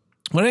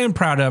 What I am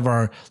proud of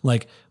are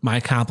like my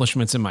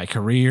accomplishments in my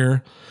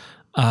career,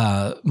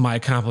 my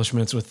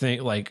accomplishments with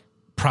like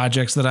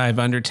projects that I've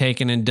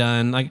undertaken and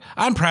done. Like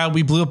I'm proud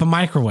we blew up a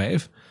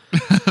microwave.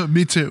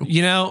 Me too.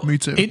 Me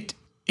too. It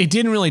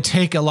didn't really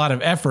take a lot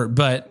of effort,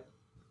 but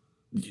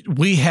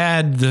we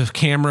had the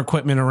camera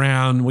equipment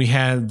around. We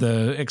had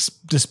the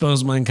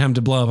disposable income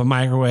to blow up a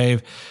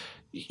microwave.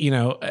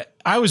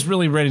 I was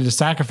really ready to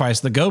sacrifice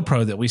the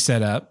GoPro that we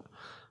set up.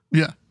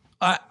 Yeah.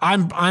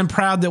 I'm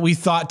proud that we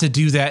thought to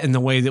do that in the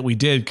way that we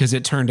did because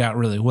it turned out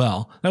really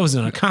well. That was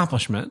an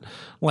accomplishment.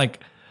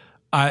 Like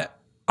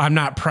I'm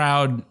not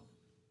proud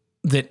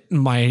that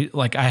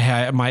I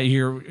had my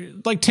ear,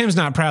 like Tim's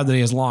not proud that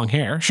he has long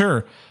hair.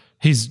 Sure.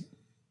 He's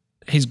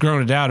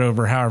grown it out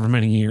over however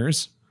many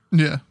years.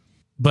 Yeah.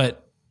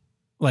 But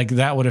like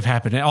that would have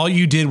happened. All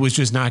you did was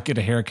just not get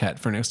a haircut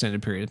for an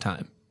extended period of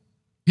time.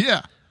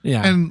 Yeah.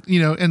 Yeah. And,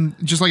 and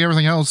just like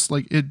everything else,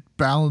 like it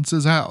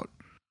balances out.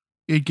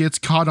 It gets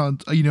caught on,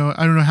 I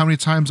don't know how many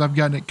times I've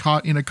gotten it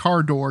caught in a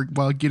car door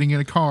while getting in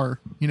a car,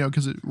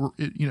 because it,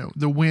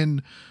 the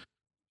wind,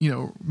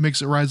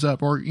 makes it rise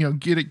up, or,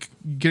 get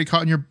it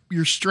caught in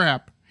your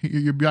strap,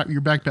 your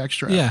backpack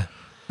strap. Yeah.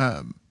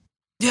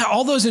 Yeah.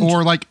 All those,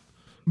 or like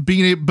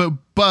being able,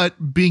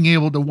 but being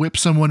able to whip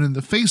someone in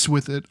the face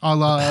with it, a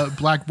la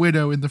Black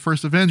Widow in the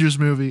first Avengers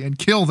movie, and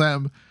kill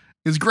them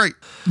is great.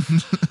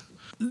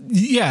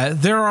 Yeah.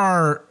 There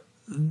are,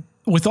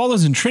 with all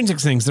those intrinsic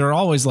things, there are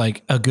always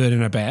like a good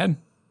and a bad.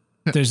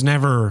 It's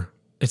never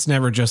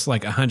just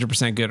like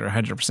 100% good or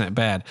 100%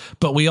 bad.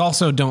 But we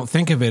also don't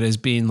think of it as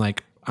being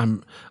like,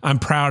 I'm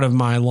proud of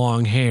my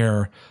long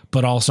hair,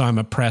 but also I'm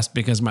oppressed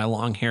because my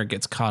long hair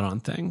gets caught on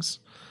things.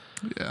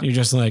 Yeah. You're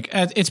just like,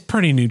 it's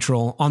pretty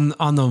neutral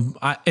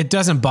it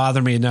doesn't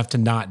bother me enough to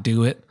not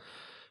do it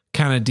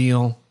kind of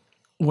deal.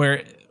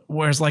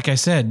 Whereas like I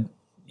said,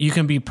 you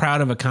can be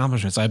proud of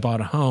accomplishments. I bought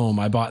a home.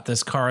 I bought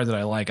this car that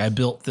I like. I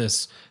built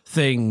this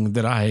thing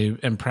that I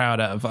am proud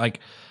of.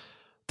 Like,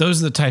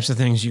 those are the types of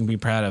things you can be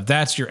proud of.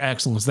 That's your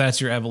excellence. That's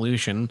your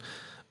evolution.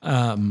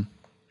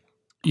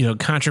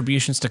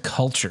 Contributions to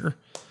culture.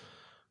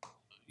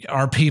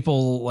 Our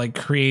people like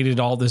created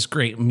all this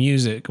great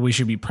music. We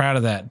should be proud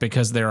of that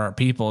because they're our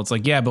people. It's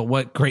like, yeah, but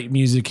what great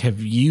music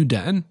have you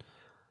done?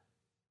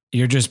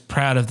 You're just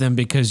proud of them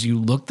because you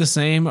look the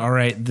same. All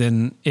right.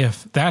 Then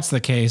if that's the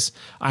case,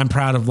 I'm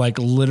proud of like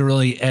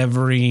literally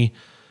every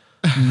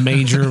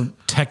major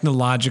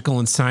technological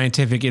and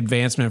scientific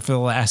advancement for the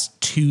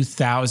last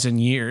 2,000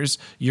 years.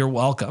 You're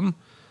welcome.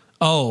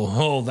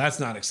 Oh, that's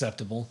not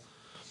acceptable.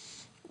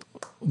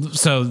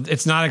 So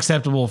it's not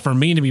acceptable for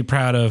me to be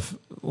proud of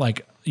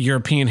like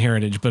European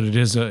heritage, but it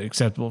is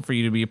acceptable for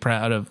you to be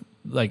proud of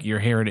like your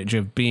heritage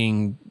of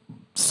being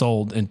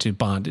sold into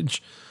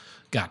bondage.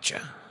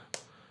 Gotcha.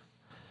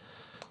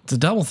 It's a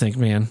double think,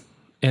 man.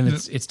 And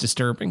it's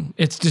disturbing.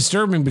 It's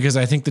disturbing because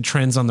I think the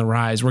trend's on the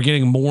rise. We're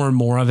getting more and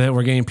more of it.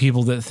 We're getting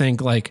people that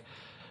think like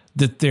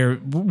that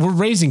we're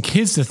raising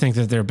kids to think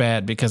that they're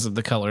bad because of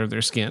the color of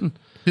their skin.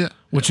 Yeah.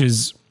 Which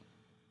is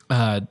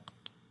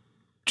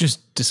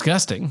just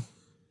disgusting.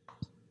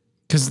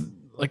 Because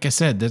like I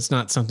said, that's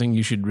not something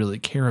you should really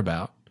care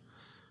about.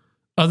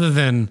 Other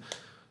than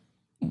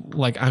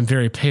like, I'm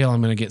very pale,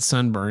 I'm going to get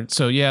sunburned.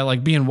 So yeah,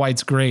 like being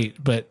white's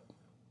great, but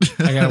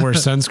I got to wear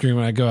sunscreen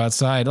when I go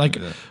outside. Like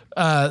the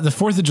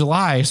 4th of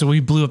July. So we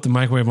blew up the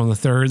microwave on the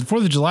 3rd. The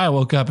 4th of July, I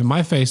woke up and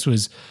my face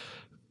was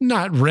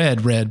not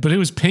red, but it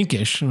was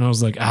pinkish. And I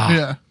was like,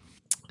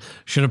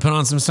 should have put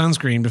on some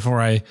sunscreen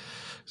before I,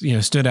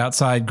 stood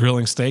outside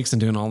grilling steaks and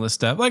doing all this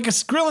stuff. Like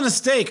grilling a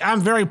steak. I'm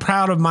very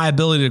proud of my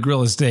ability to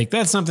grill a steak.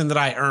 That's something that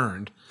I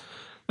earned.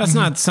 That's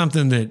not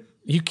something that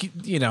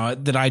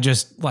that I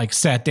just like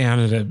sat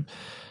down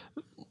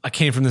I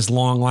came from this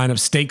long line of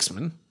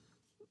steaksmen.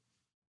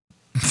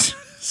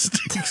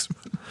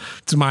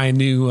 It's my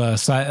new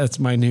it's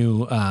my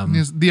new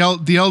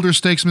the elder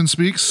statesman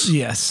speaks.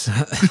 Yes.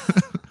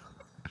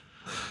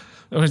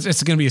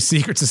 It's going to be a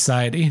secret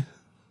society.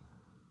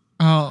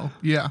 Oh,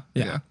 yeah.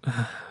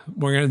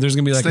 There's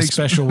going to be like a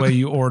special way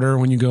you order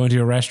when you go into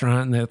a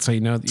restaurant, and that's how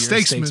you know that you're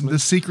a statesman. The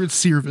secret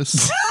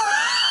service.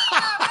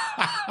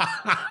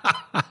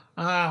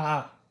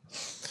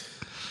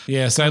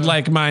 Yes, I'd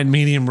like mine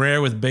medium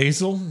rare with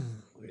basil.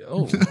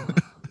 Oh,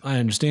 I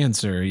understand,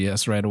 sir.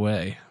 Yes, right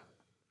away.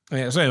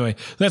 Yeah, so anyway,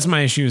 that's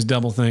my issue is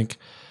doublethink.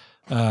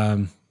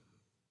 And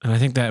I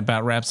think that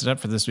about wraps it up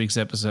for this week's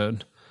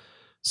episode.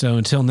 So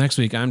until next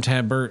week, I'm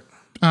Tab Burt.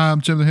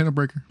 I'm Jim the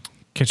Handlebreaker.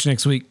 Catch you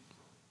next week.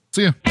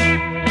 See ya.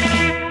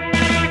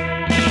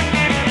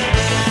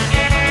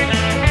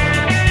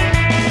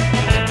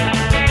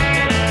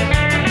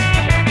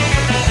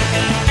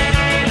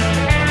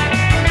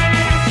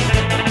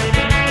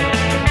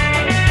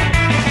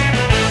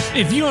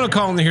 If you want to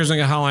call in the Here's Like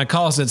a Hotline,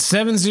 call us at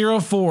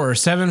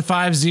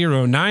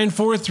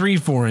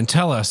 704-750-9434 and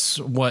tell us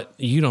what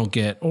you don't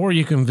get. Or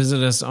you can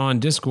visit us on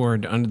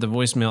Discord under the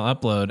voicemail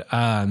upload.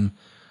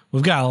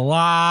 We've got a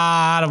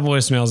lot of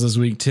voicemails this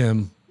week,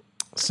 Tim.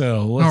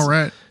 So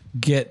let's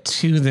get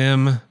to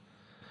them.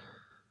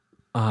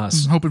 I'm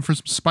hoping for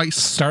some spice.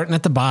 Starting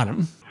at the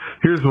bottom.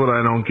 Here's what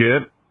I don't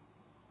get.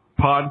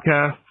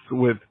 Podcasts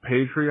with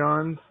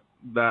Patreons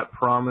that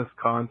promise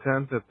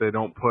content that they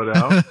don't put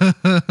out.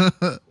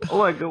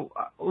 Like,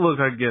 look,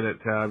 I get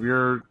it, Tab.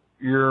 You're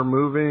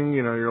moving,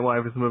 your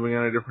life is moving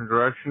in a different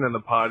direction and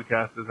the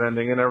podcast is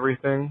ending and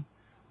everything.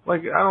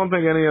 Like, I don't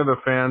think any of the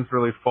fans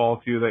really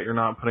fault you that you're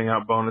not putting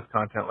out bonus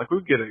content. Like,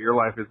 we get it. Your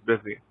life is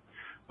busy.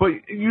 But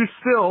you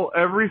still,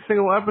 every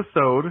single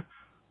episode,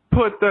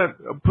 put the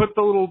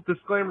little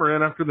disclaimer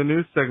in after the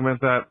news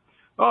segment that,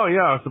 oh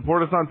yeah,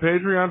 support us on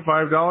Patreon,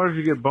 $5,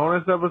 you get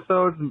bonus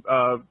episodes,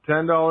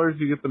 $10,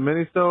 you get the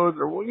mini-sodes,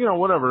 or,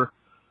 whatever.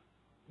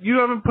 You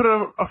haven't put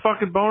a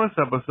fucking bonus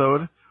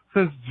episode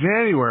since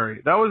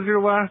January. That was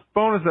your last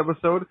bonus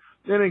episode.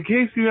 And in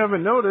case you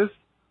haven't noticed,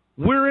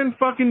 we're in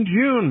fucking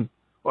June.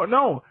 Well,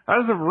 no,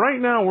 as of right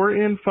now, we're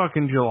in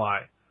fucking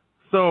July.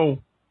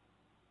 So,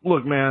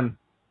 look, man,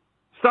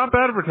 stop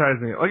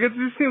advertising it. Like, it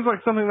just seems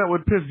like something that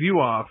would piss you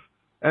off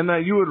and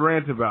that you would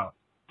rant about,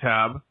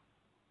 Tab.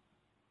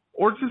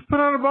 Or just put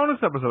out a bonus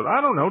episode.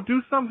 I don't know,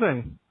 do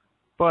something.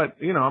 But,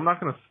 you know, I'm not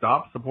going to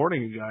stop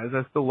supporting you guys.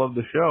 I still love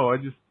the show. I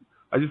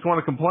just want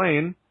to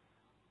complain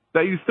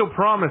that you still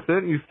promise it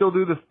and you still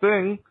do this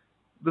thing,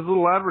 this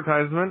little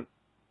advertisement,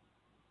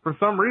 for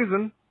some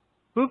reason.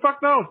 Who the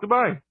fuck knows?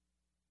 Goodbye.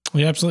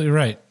 You're absolutely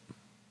right.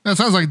 That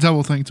sounds like a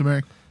double thing to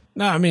me.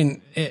 No, I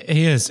mean,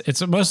 he is.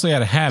 It's mostly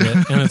out of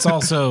habit, and it's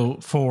also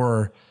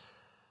for,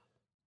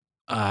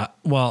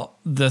 well,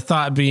 the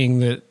thought being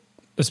that,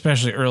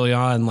 especially early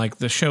on, like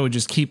the show would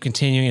just keep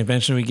continuing.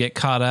 Eventually we get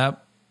caught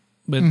up.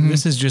 But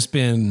this has just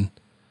been...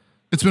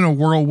 It's been a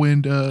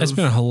whirlwind of... It's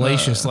been a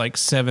hellacious,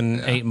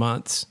 7-8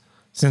 months.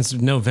 Since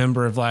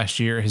November of last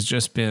year has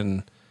just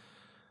been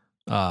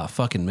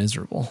fucking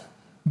miserable.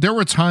 There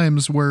were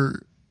times where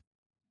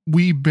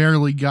we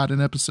barely got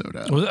an episode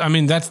out. Well, I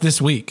mean, that's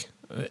this week.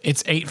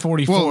 It's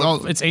 8:44.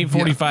 Well, it's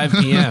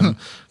 8:45 p.m.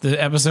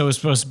 The episode was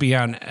supposed to be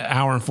out an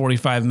hour and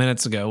 45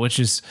 minutes ago, which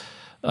is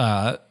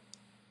 8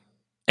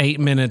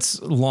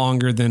 minutes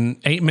longer than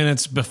 8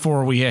 minutes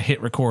before we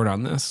hit record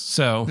on this.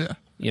 So,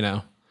 you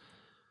know,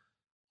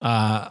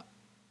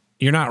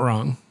 you're not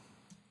wrong,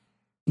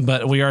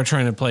 but we are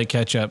trying to play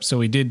catch up. So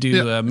we did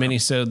do a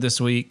mini-sode this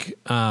week.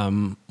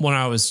 When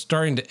I was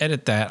starting to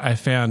edit that, I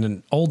found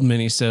an old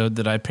mini-sode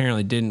that I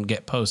apparently didn't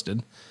get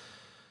posted.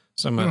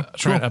 So I'm going to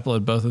try and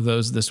upload both of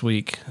those this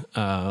week.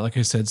 Like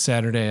I said,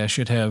 Saturday, I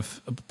should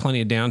have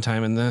plenty of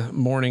downtime in the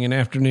morning and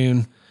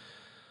afternoon.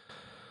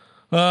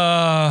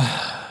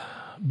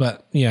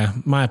 But yeah,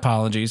 my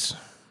apologies.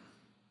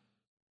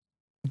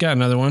 Got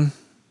another one.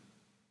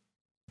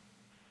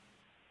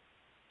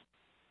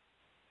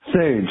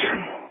 Sage,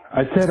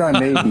 I said I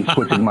may be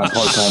switching my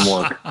part-time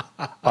work.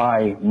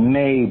 I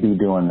may be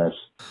doing this.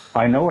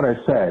 I know what I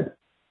said.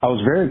 I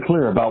was very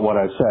clear about what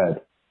I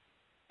said.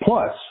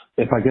 Plus,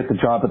 if I get the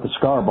job at the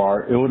cigar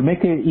bar, it would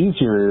make it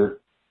easier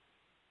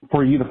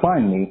for you to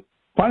find me.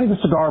 Finding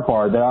the cigar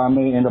bar that I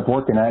may end up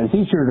working at is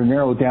easier to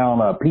narrow down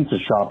a pizza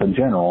shop in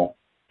general.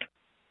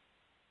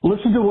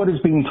 Listen to what is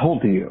being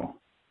told to you.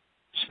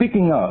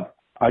 Speaking of,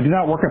 I do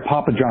not work at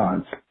Papa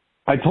John's.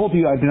 I told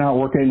you I do not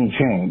work at any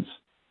chains.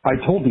 I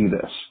told you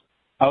this.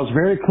 I was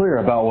very clear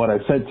about what I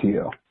said to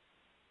you.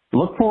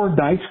 Look for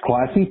nice,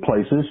 classy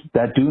places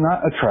that do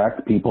not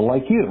attract people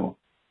like you.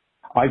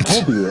 I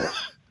told you this.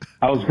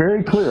 I was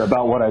very clear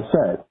about what I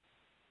said.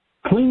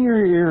 Clean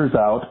your ears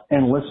out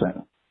and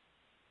listen.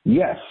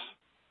 Yes,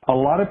 a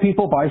lot of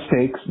people buy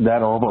steaks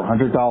that are over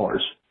 $100.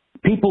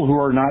 People who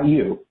are not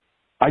you.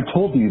 I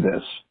told you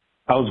this.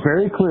 I was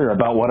very clear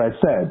about what I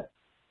said.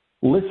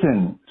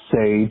 Listen,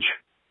 Sage.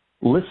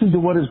 Listen to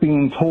what is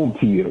being told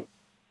to you.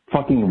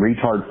 Fucking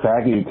retard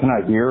faggot who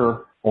cannot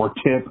hear or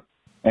tip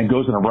and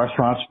goes into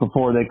restaurants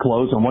before they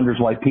close and wonders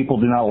why people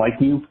do not like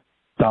you.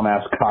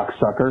 Dumbass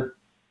cocksucker.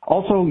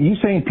 Also, you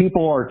saying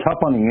people are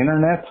tough on the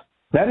internet,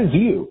 that is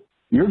you.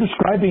 You're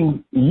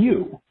describing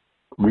you,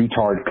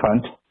 retard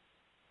cunt.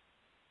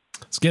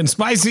 It's getting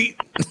spicy.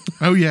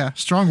 Oh, yeah.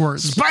 Strong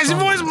words. Spicy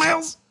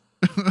voicemails.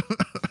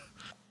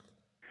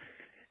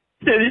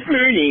 So this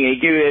morning I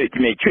go out to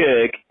my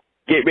truck,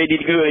 get ready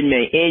to go on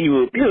my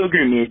annual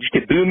pilgrimage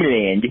to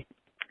Boomerland,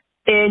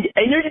 and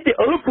I noticed that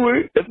all four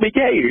of my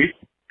tires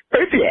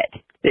are flat,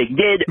 like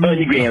dead on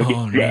the ground,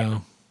 flat.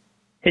 No.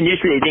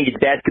 Initially, I think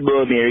it's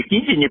basketball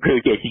Americans and they're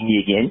protesting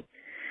me again.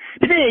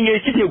 But then I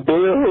noticed there's no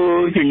bullet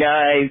holes or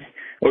knives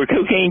or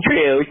cocaine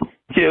trails,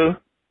 so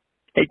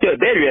I thought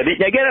better of it,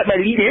 and I got out my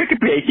lead air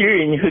compressor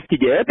and hooked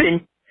it up,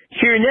 and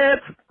sure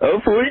enough, all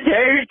four of the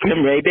tires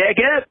come right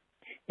back up,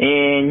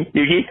 and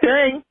they're just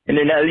fine, and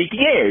they're not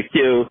leaking air,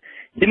 so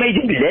somebody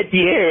just let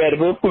the air out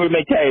of all four of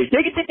my tires.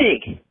 I get to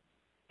think,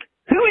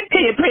 who would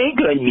play a prank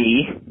on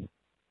me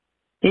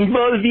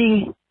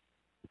involving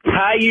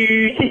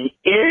tires and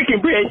air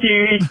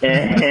compressors?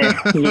 Yeah.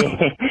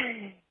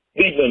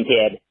 Good one,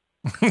 Ted.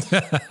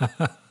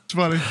 It's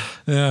funny.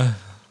 Yeah.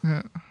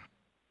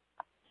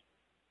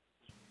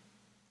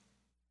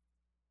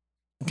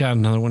 Got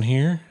another one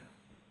here.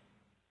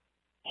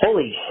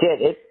 Holy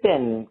shit, it's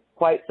been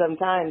quite some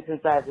time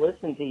since I've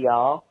listened to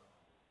y'all.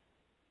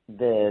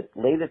 The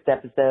latest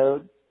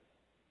episode,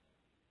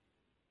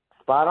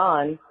 spot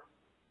on.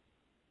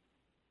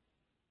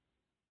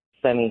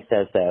 Semi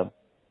so-so,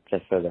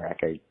 just for the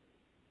record.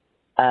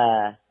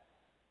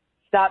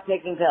 Stop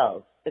taking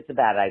pills. It's a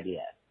bad idea.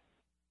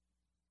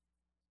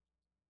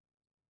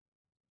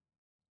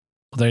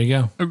 Well, there you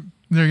go. Oh,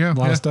 there you go. A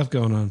lot of stuff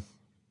going on.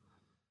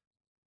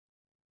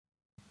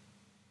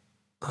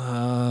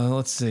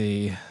 Let's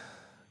see.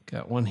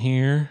 Got one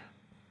here.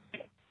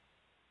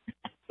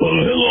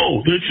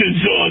 Hello, this is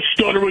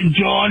Stuttering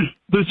John.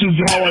 This is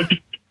how I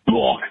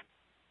talk.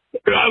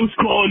 I was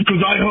calling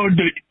because I heard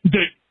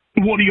that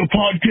one of your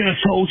podcast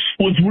hosts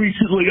was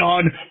recently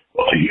on.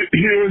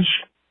 Here's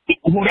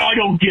what I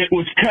don't get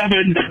with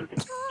Kevin,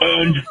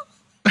 and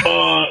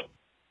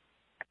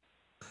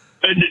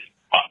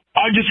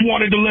I just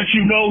wanted to let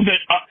you know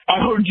that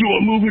I heard you are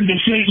moving to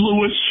St.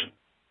 Louis,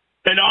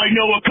 and I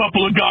know a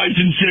couple of guys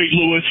in St.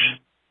 Louis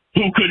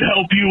who could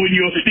help you in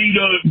your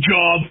theater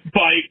job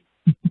by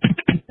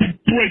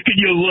breaking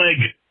your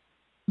leg.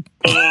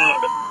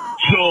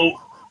 So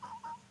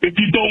if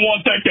you don't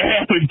want that to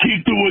happen,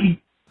 keep doing.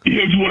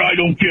 Here's what I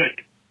don't get.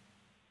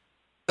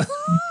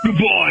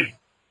 Goodbye.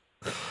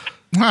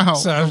 Wow.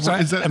 So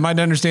am I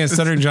to understand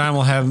Stuttering John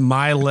will have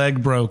my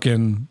leg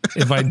broken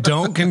if I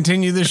don't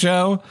continue the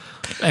show,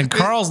 and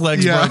Carl's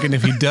leg's broken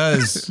if he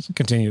does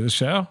continue the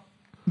show?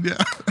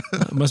 Yeah.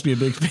 Must be a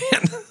big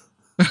fan.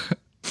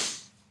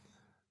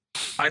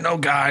 I know,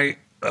 guy.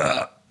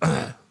 Got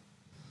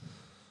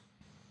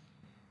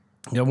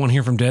one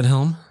here from Dead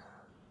Helm.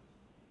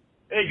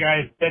 Hey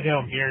guys, Dead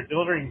Helm here,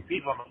 delivering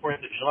pizza on the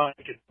 4th of July.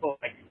 I could pull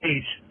back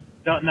stage.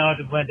 Don't know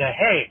to blend.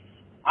 Hey,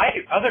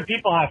 other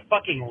people have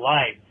fucking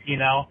lives, you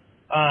know.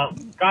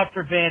 God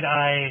forbid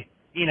I,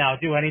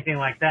 do anything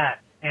like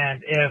that.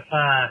 And if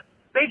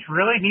Sage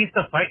really needs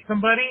to fight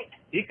somebody,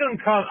 you can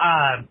come.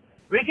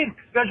 We can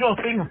schedule a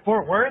thing in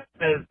Fort Worth.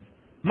 I'm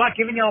not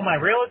giving y'all my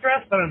real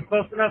address, but I'm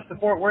close enough to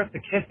Fort Worth to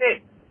kiss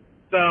it.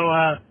 So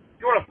if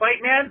you want to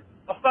fight, man,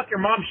 I'll fuck your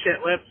mom's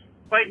shit lips.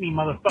 Fight me,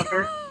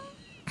 motherfucker.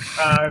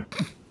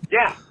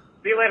 Yeah.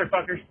 See you later,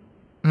 fuckers.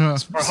 Or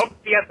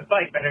hope to get the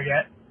fight, better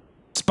yet.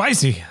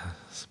 Spicy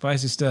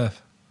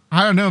stuff.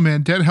 I don't know,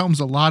 man. Dead Helm's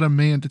a lot of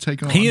man to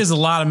take on. He is a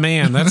lot of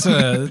man. That's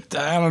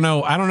I don't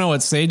know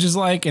what Sage is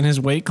like in his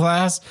weight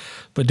class,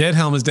 but Dead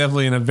Helm is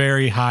definitely in a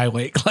very high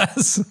weight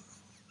class.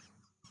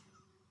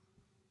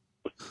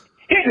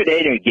 Here's what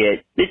I don't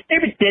get. There's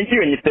a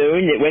sensor on the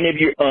phone that whenever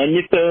you're on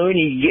the phone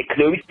and you get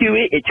close to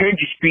it, it turns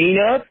your screen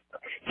off.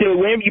 So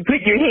whenever you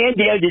put your hand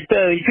down to the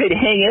phone, you try to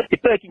hang up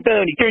the fucking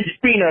phone, it turns the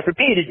screen off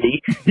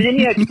repeatedly. So then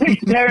you have to push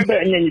the power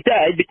button on the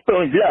side, but the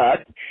phone's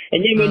locked.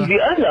 And then when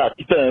you unlock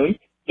the phone,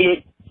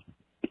 it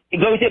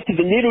goes up to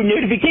the little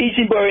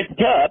notification bar at the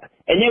top.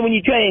 And then when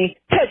you try and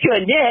touch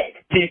on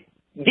that to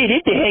get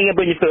it to hang up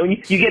on your phone,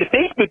 you get a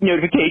Facebook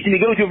notification that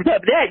goes over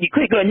top of that. You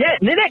click on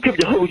that, and then that covers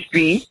the whole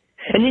screen.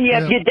 And then you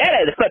have to get that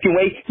out of the fucking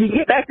way so you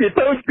can get back to the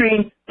phone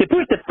screen to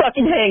push the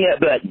fucking hang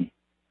up button.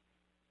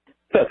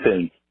 Fuck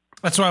phones.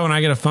 That's why when I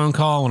get a phone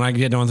call, when I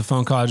get done with the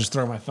phone call, I just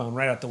throw my phone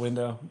right out the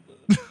window.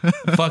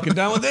 Fucking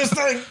done with this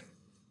thing.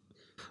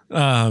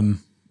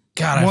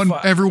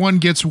 God, everyone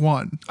gets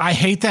one. I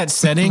hate that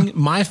setting.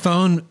 My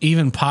phone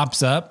even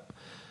pops up,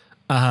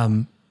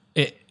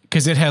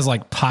 because it has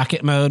like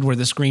pocket mode where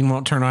the screen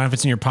won't turn on if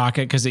it's in your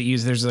pocket because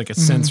there's like a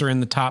sensor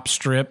in the top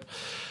strip.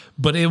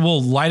 But it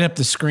will light up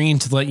the screen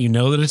to let you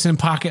know that it's in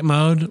pocket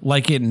mode.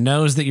 Like it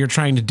knows that you're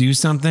trying to do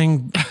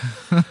something.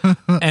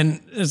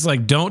 And it's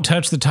like, don't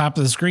touch the top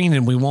of the screen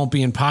and we won't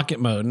be in pocket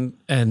mode.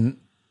 And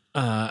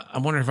I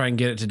wonder if I can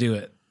get it to do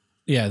it.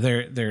 Yeah,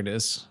 there it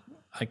is.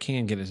 I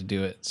can get it to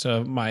do it.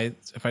 So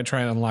if I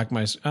try and unlock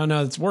oh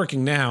no, it's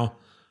working now.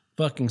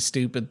 Fucking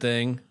stupid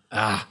thing.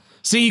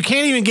 See, you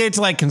can't even get it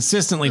to like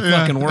consistently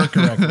fucking work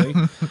correctly.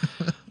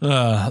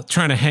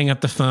 Trying to hang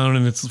up the phone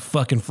and it's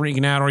fucking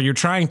freaking out, or you're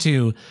trying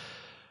to,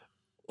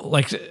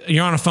 like,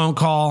 you're on a phone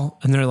call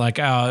and they're like,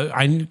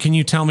 can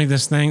you tell me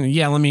this thing?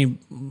 Yeah, let me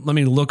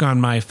look on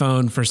my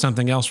phone for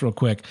something else real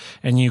quick.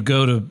 And you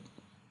go to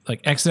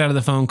like exit out of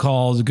the phone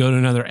call to go to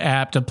another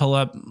app to pull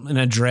up an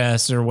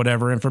address or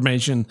whatever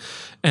information.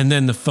 And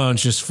then the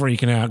phone's just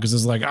freaking out because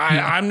it's like,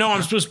 I know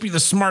I'm supposed to be the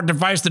smart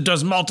device that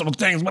does multiple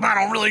things, but I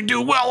don't really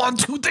do well on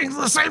two things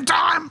at the same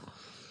time.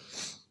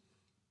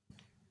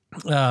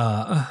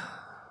 Let's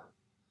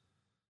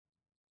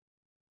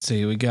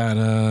see, we got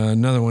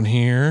another one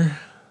here.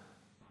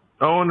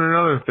 Oh, and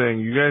another thing,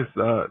 you guys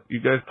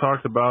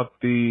talked about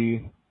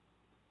the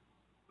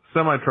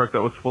semi-truck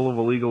that was full of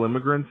illegal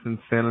immigrants in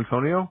San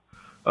Antonio.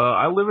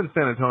 I live in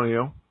San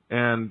Antonio,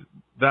 and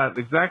that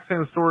exact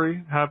same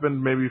story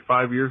happened maybe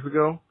 5 years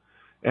ago.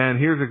 And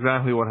here's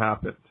exactly what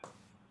happened.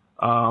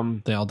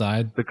 They all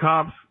died. The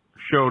cops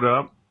showed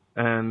up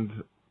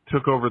and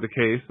took over the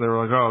case. They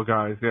were like, "Oh,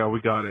 guys, yeah,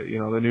 we got it."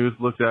 The news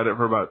looked at it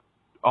for about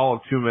all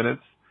of 2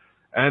 minutes,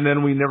 and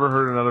then we never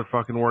heard another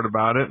fucking word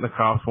about it. And the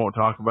cops won't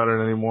talk about it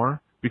anymore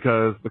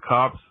because the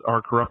cops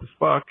are corrupt as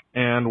fuck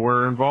and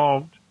were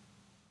involved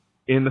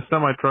in the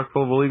semi-truck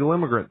full of illegal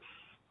immigrants.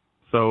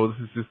 So this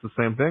is just the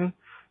same thing.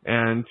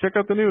 And check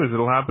out the news.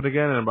 It'll happen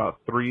again in about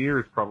 3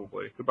 years,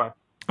 probably. Goodbye.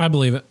 I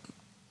believe it.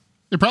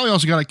 They probably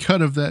also got a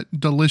cut of that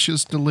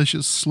delicious,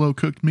 delicious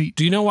slow-cooked meat.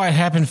 Do you know why it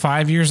happened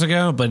 5 years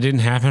ago, but it didn't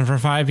happen for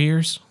 5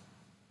 years?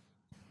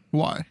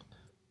 Why?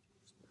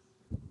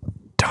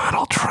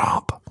 Donald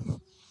Trump.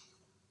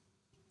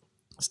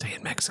 Stay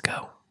in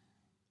Mexico.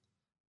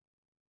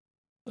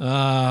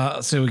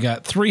 So we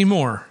got three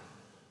more.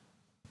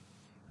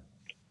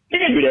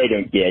 Here's what I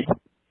don't get.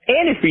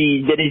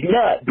 Antifreeze that is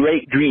not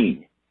bright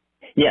green.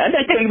 Yeah, I'm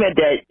not talking about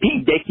that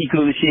pink Dexy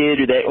cool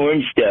shit or that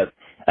orange stuff.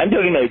 I'm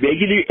talking about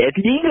regular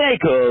ethylene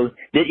glycol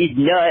that is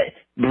not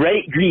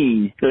bright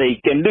green.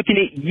 Like, I'm looking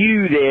at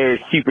you there,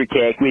 Super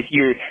Tech, with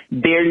your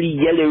barely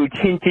yellow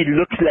tinted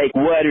looks like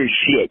water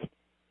shit.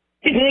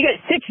 And then I got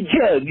 6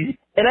 jugs,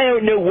 and I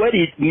don't know what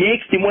is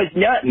mixed and what's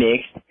not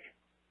mixed.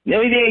 The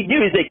only thing I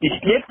do is like the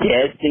sniff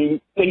test, and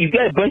when you've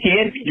got a bunch of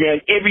antifreeze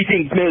around,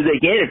 everything smells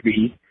like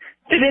antifreeze.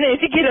 So then I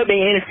have to get up my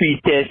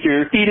antifreeze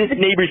tester, feed it to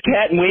the neighbor's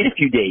cat, and wait a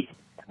few days.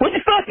 What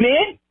the fuck,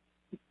 man?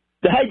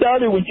 The high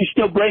dollar ones are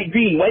still bright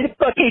green. Why the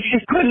fuck can't you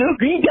just put a little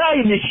green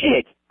dye in this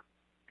shit?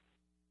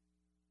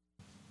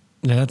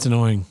 Yeah, that's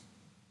annoying.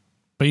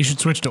 But you should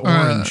switch to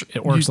orange.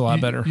 It works a lot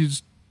better. You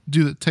just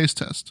do the taste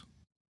test.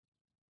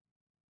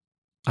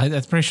 I'm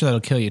pretty sure that'll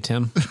kill you,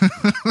 Tim.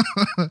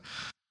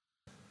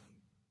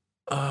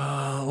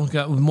 We've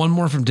got one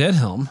more from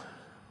Deadhelm.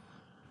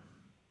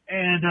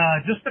 And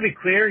just to be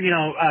clear,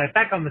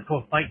 back on this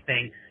whole fight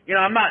thing,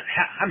 I'm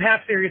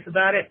half serious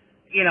about it.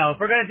 If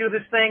we're gonna do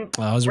this thing,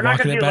 we're not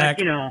gonna do back.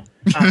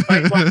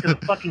 fight block to the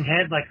fucking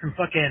head like some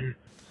fucking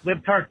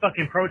libtard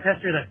fucking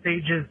protester that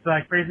Sage is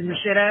phrasing the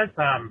shit as. It's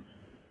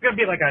gonna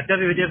be like a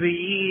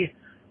WWE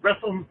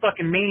Wrestle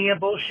fucking Mania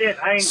bullshit.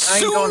 I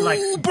ain't going like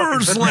Super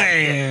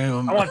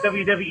Slam. I want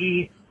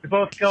WWE to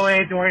both go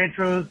in, do our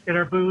intros, get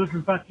our boos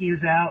and fuck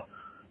yous out.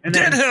 And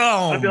then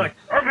Deadhelm! I'd be like,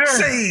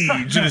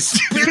 Sage! And a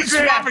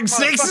swapping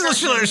snakes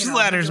and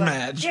ladders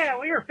match. Yeah,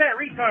 we were fat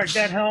retard,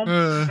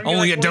 Deadhelm.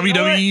 Only at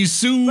WWE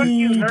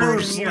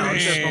Super Slam.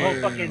 The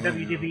whole fucking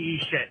WWE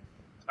shit.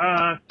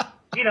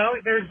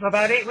 There's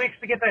about 8 weeks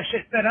to get that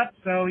shit set up,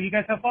 so you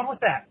guys have fun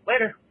with that.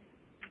 Later.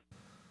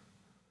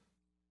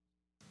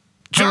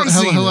 John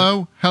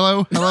Hello.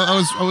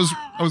 I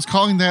was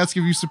calling to ask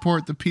if you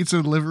support the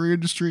pizza delivery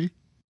industry.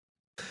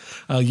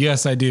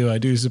 Yes, I do. I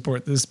do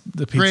support the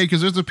pizza. Great,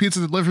 because there's a pizza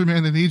delivery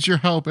man that needs your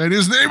help, and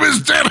his name is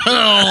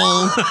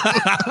Deadhelm.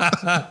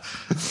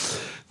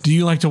 Do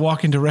you like to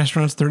walk into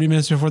restaurants 30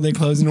 minutes before they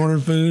close and order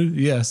food?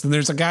 Yes. And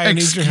there's a guy who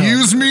needs your help.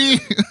 Excuse me?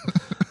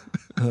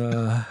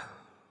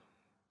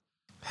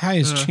 Hi,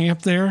 is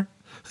Champ there?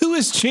 Who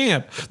is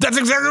Champ? That's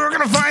exactly what we're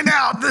going to find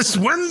out this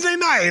Wednesday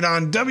night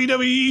on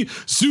WWE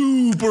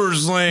Super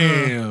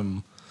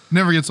Slam.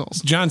 Never gets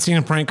old. John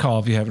Cena prank call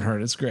if you haven't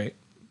heard. It's great.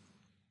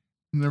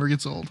 Never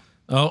gets old.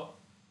 Oh,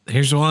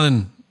 here's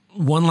one.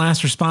 One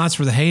last response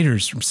for the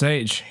haters from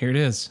Sage. Here it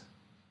is.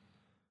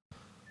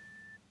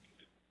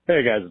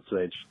 Hey guys, it's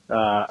Sage.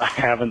 I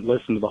haven't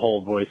listened to the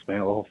whole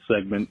voicemail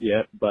segment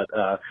yet, but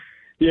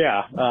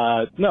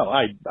no,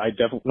 I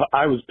definitely,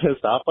 I was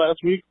pissed off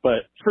last week,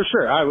 but for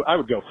sure, I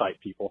would go fight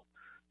people.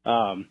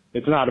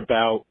 It's not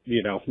about,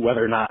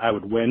 whether or not I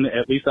would win.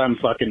 At least I'm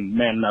fucking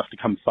man enough to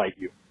come fight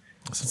you.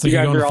 Sounds You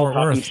like guys you're are going to all Fort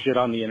talking Worth. shit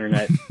on the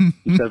internet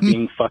instead of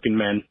being fucking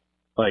men.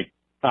 Like,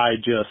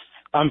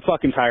 I'm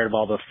fucking tired of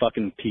all the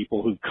fucking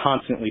people who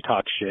constantly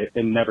talk shit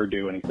and never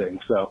do anything.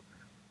 So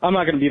I'm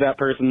not going to be that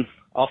person.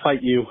 I'll fight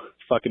you.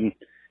 Fucking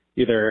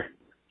either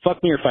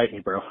fuck me or fight me,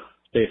 bro.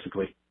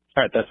 Basically.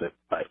 All right, that's it.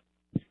 Bye.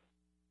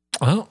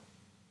 Well,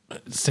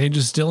 Sage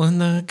is still in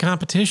the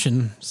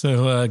competition.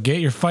 So get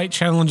your fight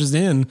challenges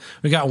in.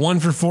 We got one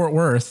for Fort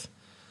Worth.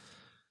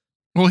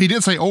 Well, he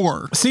did say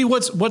or. See,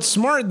 what's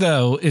smart,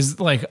 though, is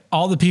like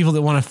all the people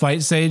that want to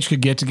fight Sage could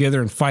get together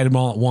and fight them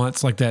all at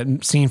once, like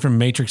that scene from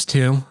Matrix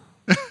 2.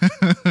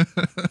 I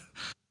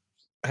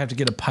have to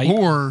get a pipe.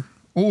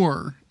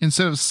 Or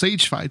instead of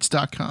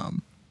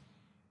sagefights.com,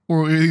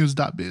 or I think it was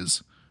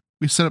 .biz,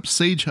 we set up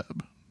Sage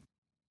Hub.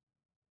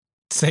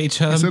 Sage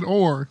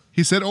Hub?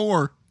 He said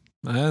or.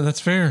 That's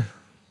fair.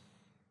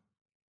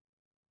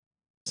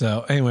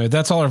 So anyway,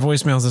 that's all our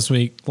voicemails this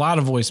week. A lot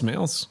of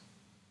voicemails.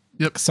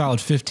 Yep. Solid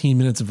 15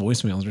 minutes of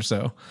voicemails or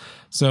so.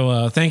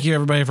 So thank you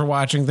everybody for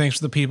watching. Thanks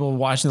for the people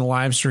watching the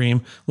live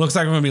stream. Looks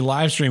like we're going to be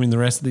live streaming the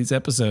rest of these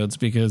episodes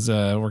because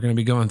we're going to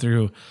be going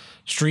through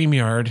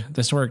StreamYard.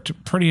 This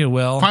worked pretty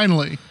well.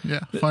 Finally.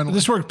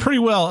 This worked pretty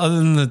well other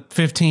than the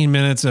 15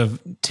 minutes of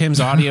Tim's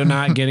audio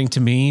not getting to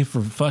me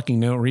for fucking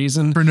no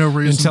reason. For no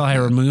reason. Until I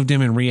removed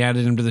him and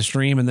re-added him to the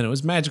stream, and then it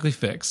was magically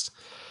fixed.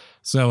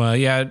 So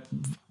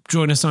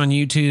join us on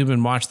YouTube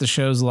and watch the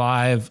shows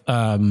live.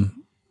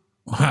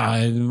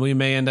 We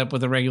may end up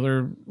with a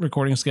regular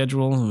recording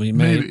schedule. We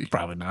may. Maybe.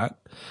 Probably not.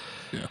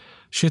 Yeah.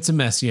 Shit's a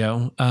mess,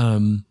 yo.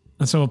 And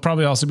so we'll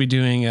probably also be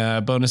doing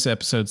bonus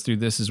episodes through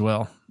this as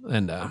well.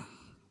 And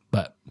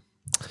but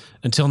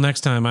until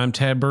next time, I'm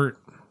Tad Burt.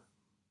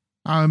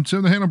 I'm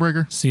Tim the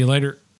Handlebreaker. See you later.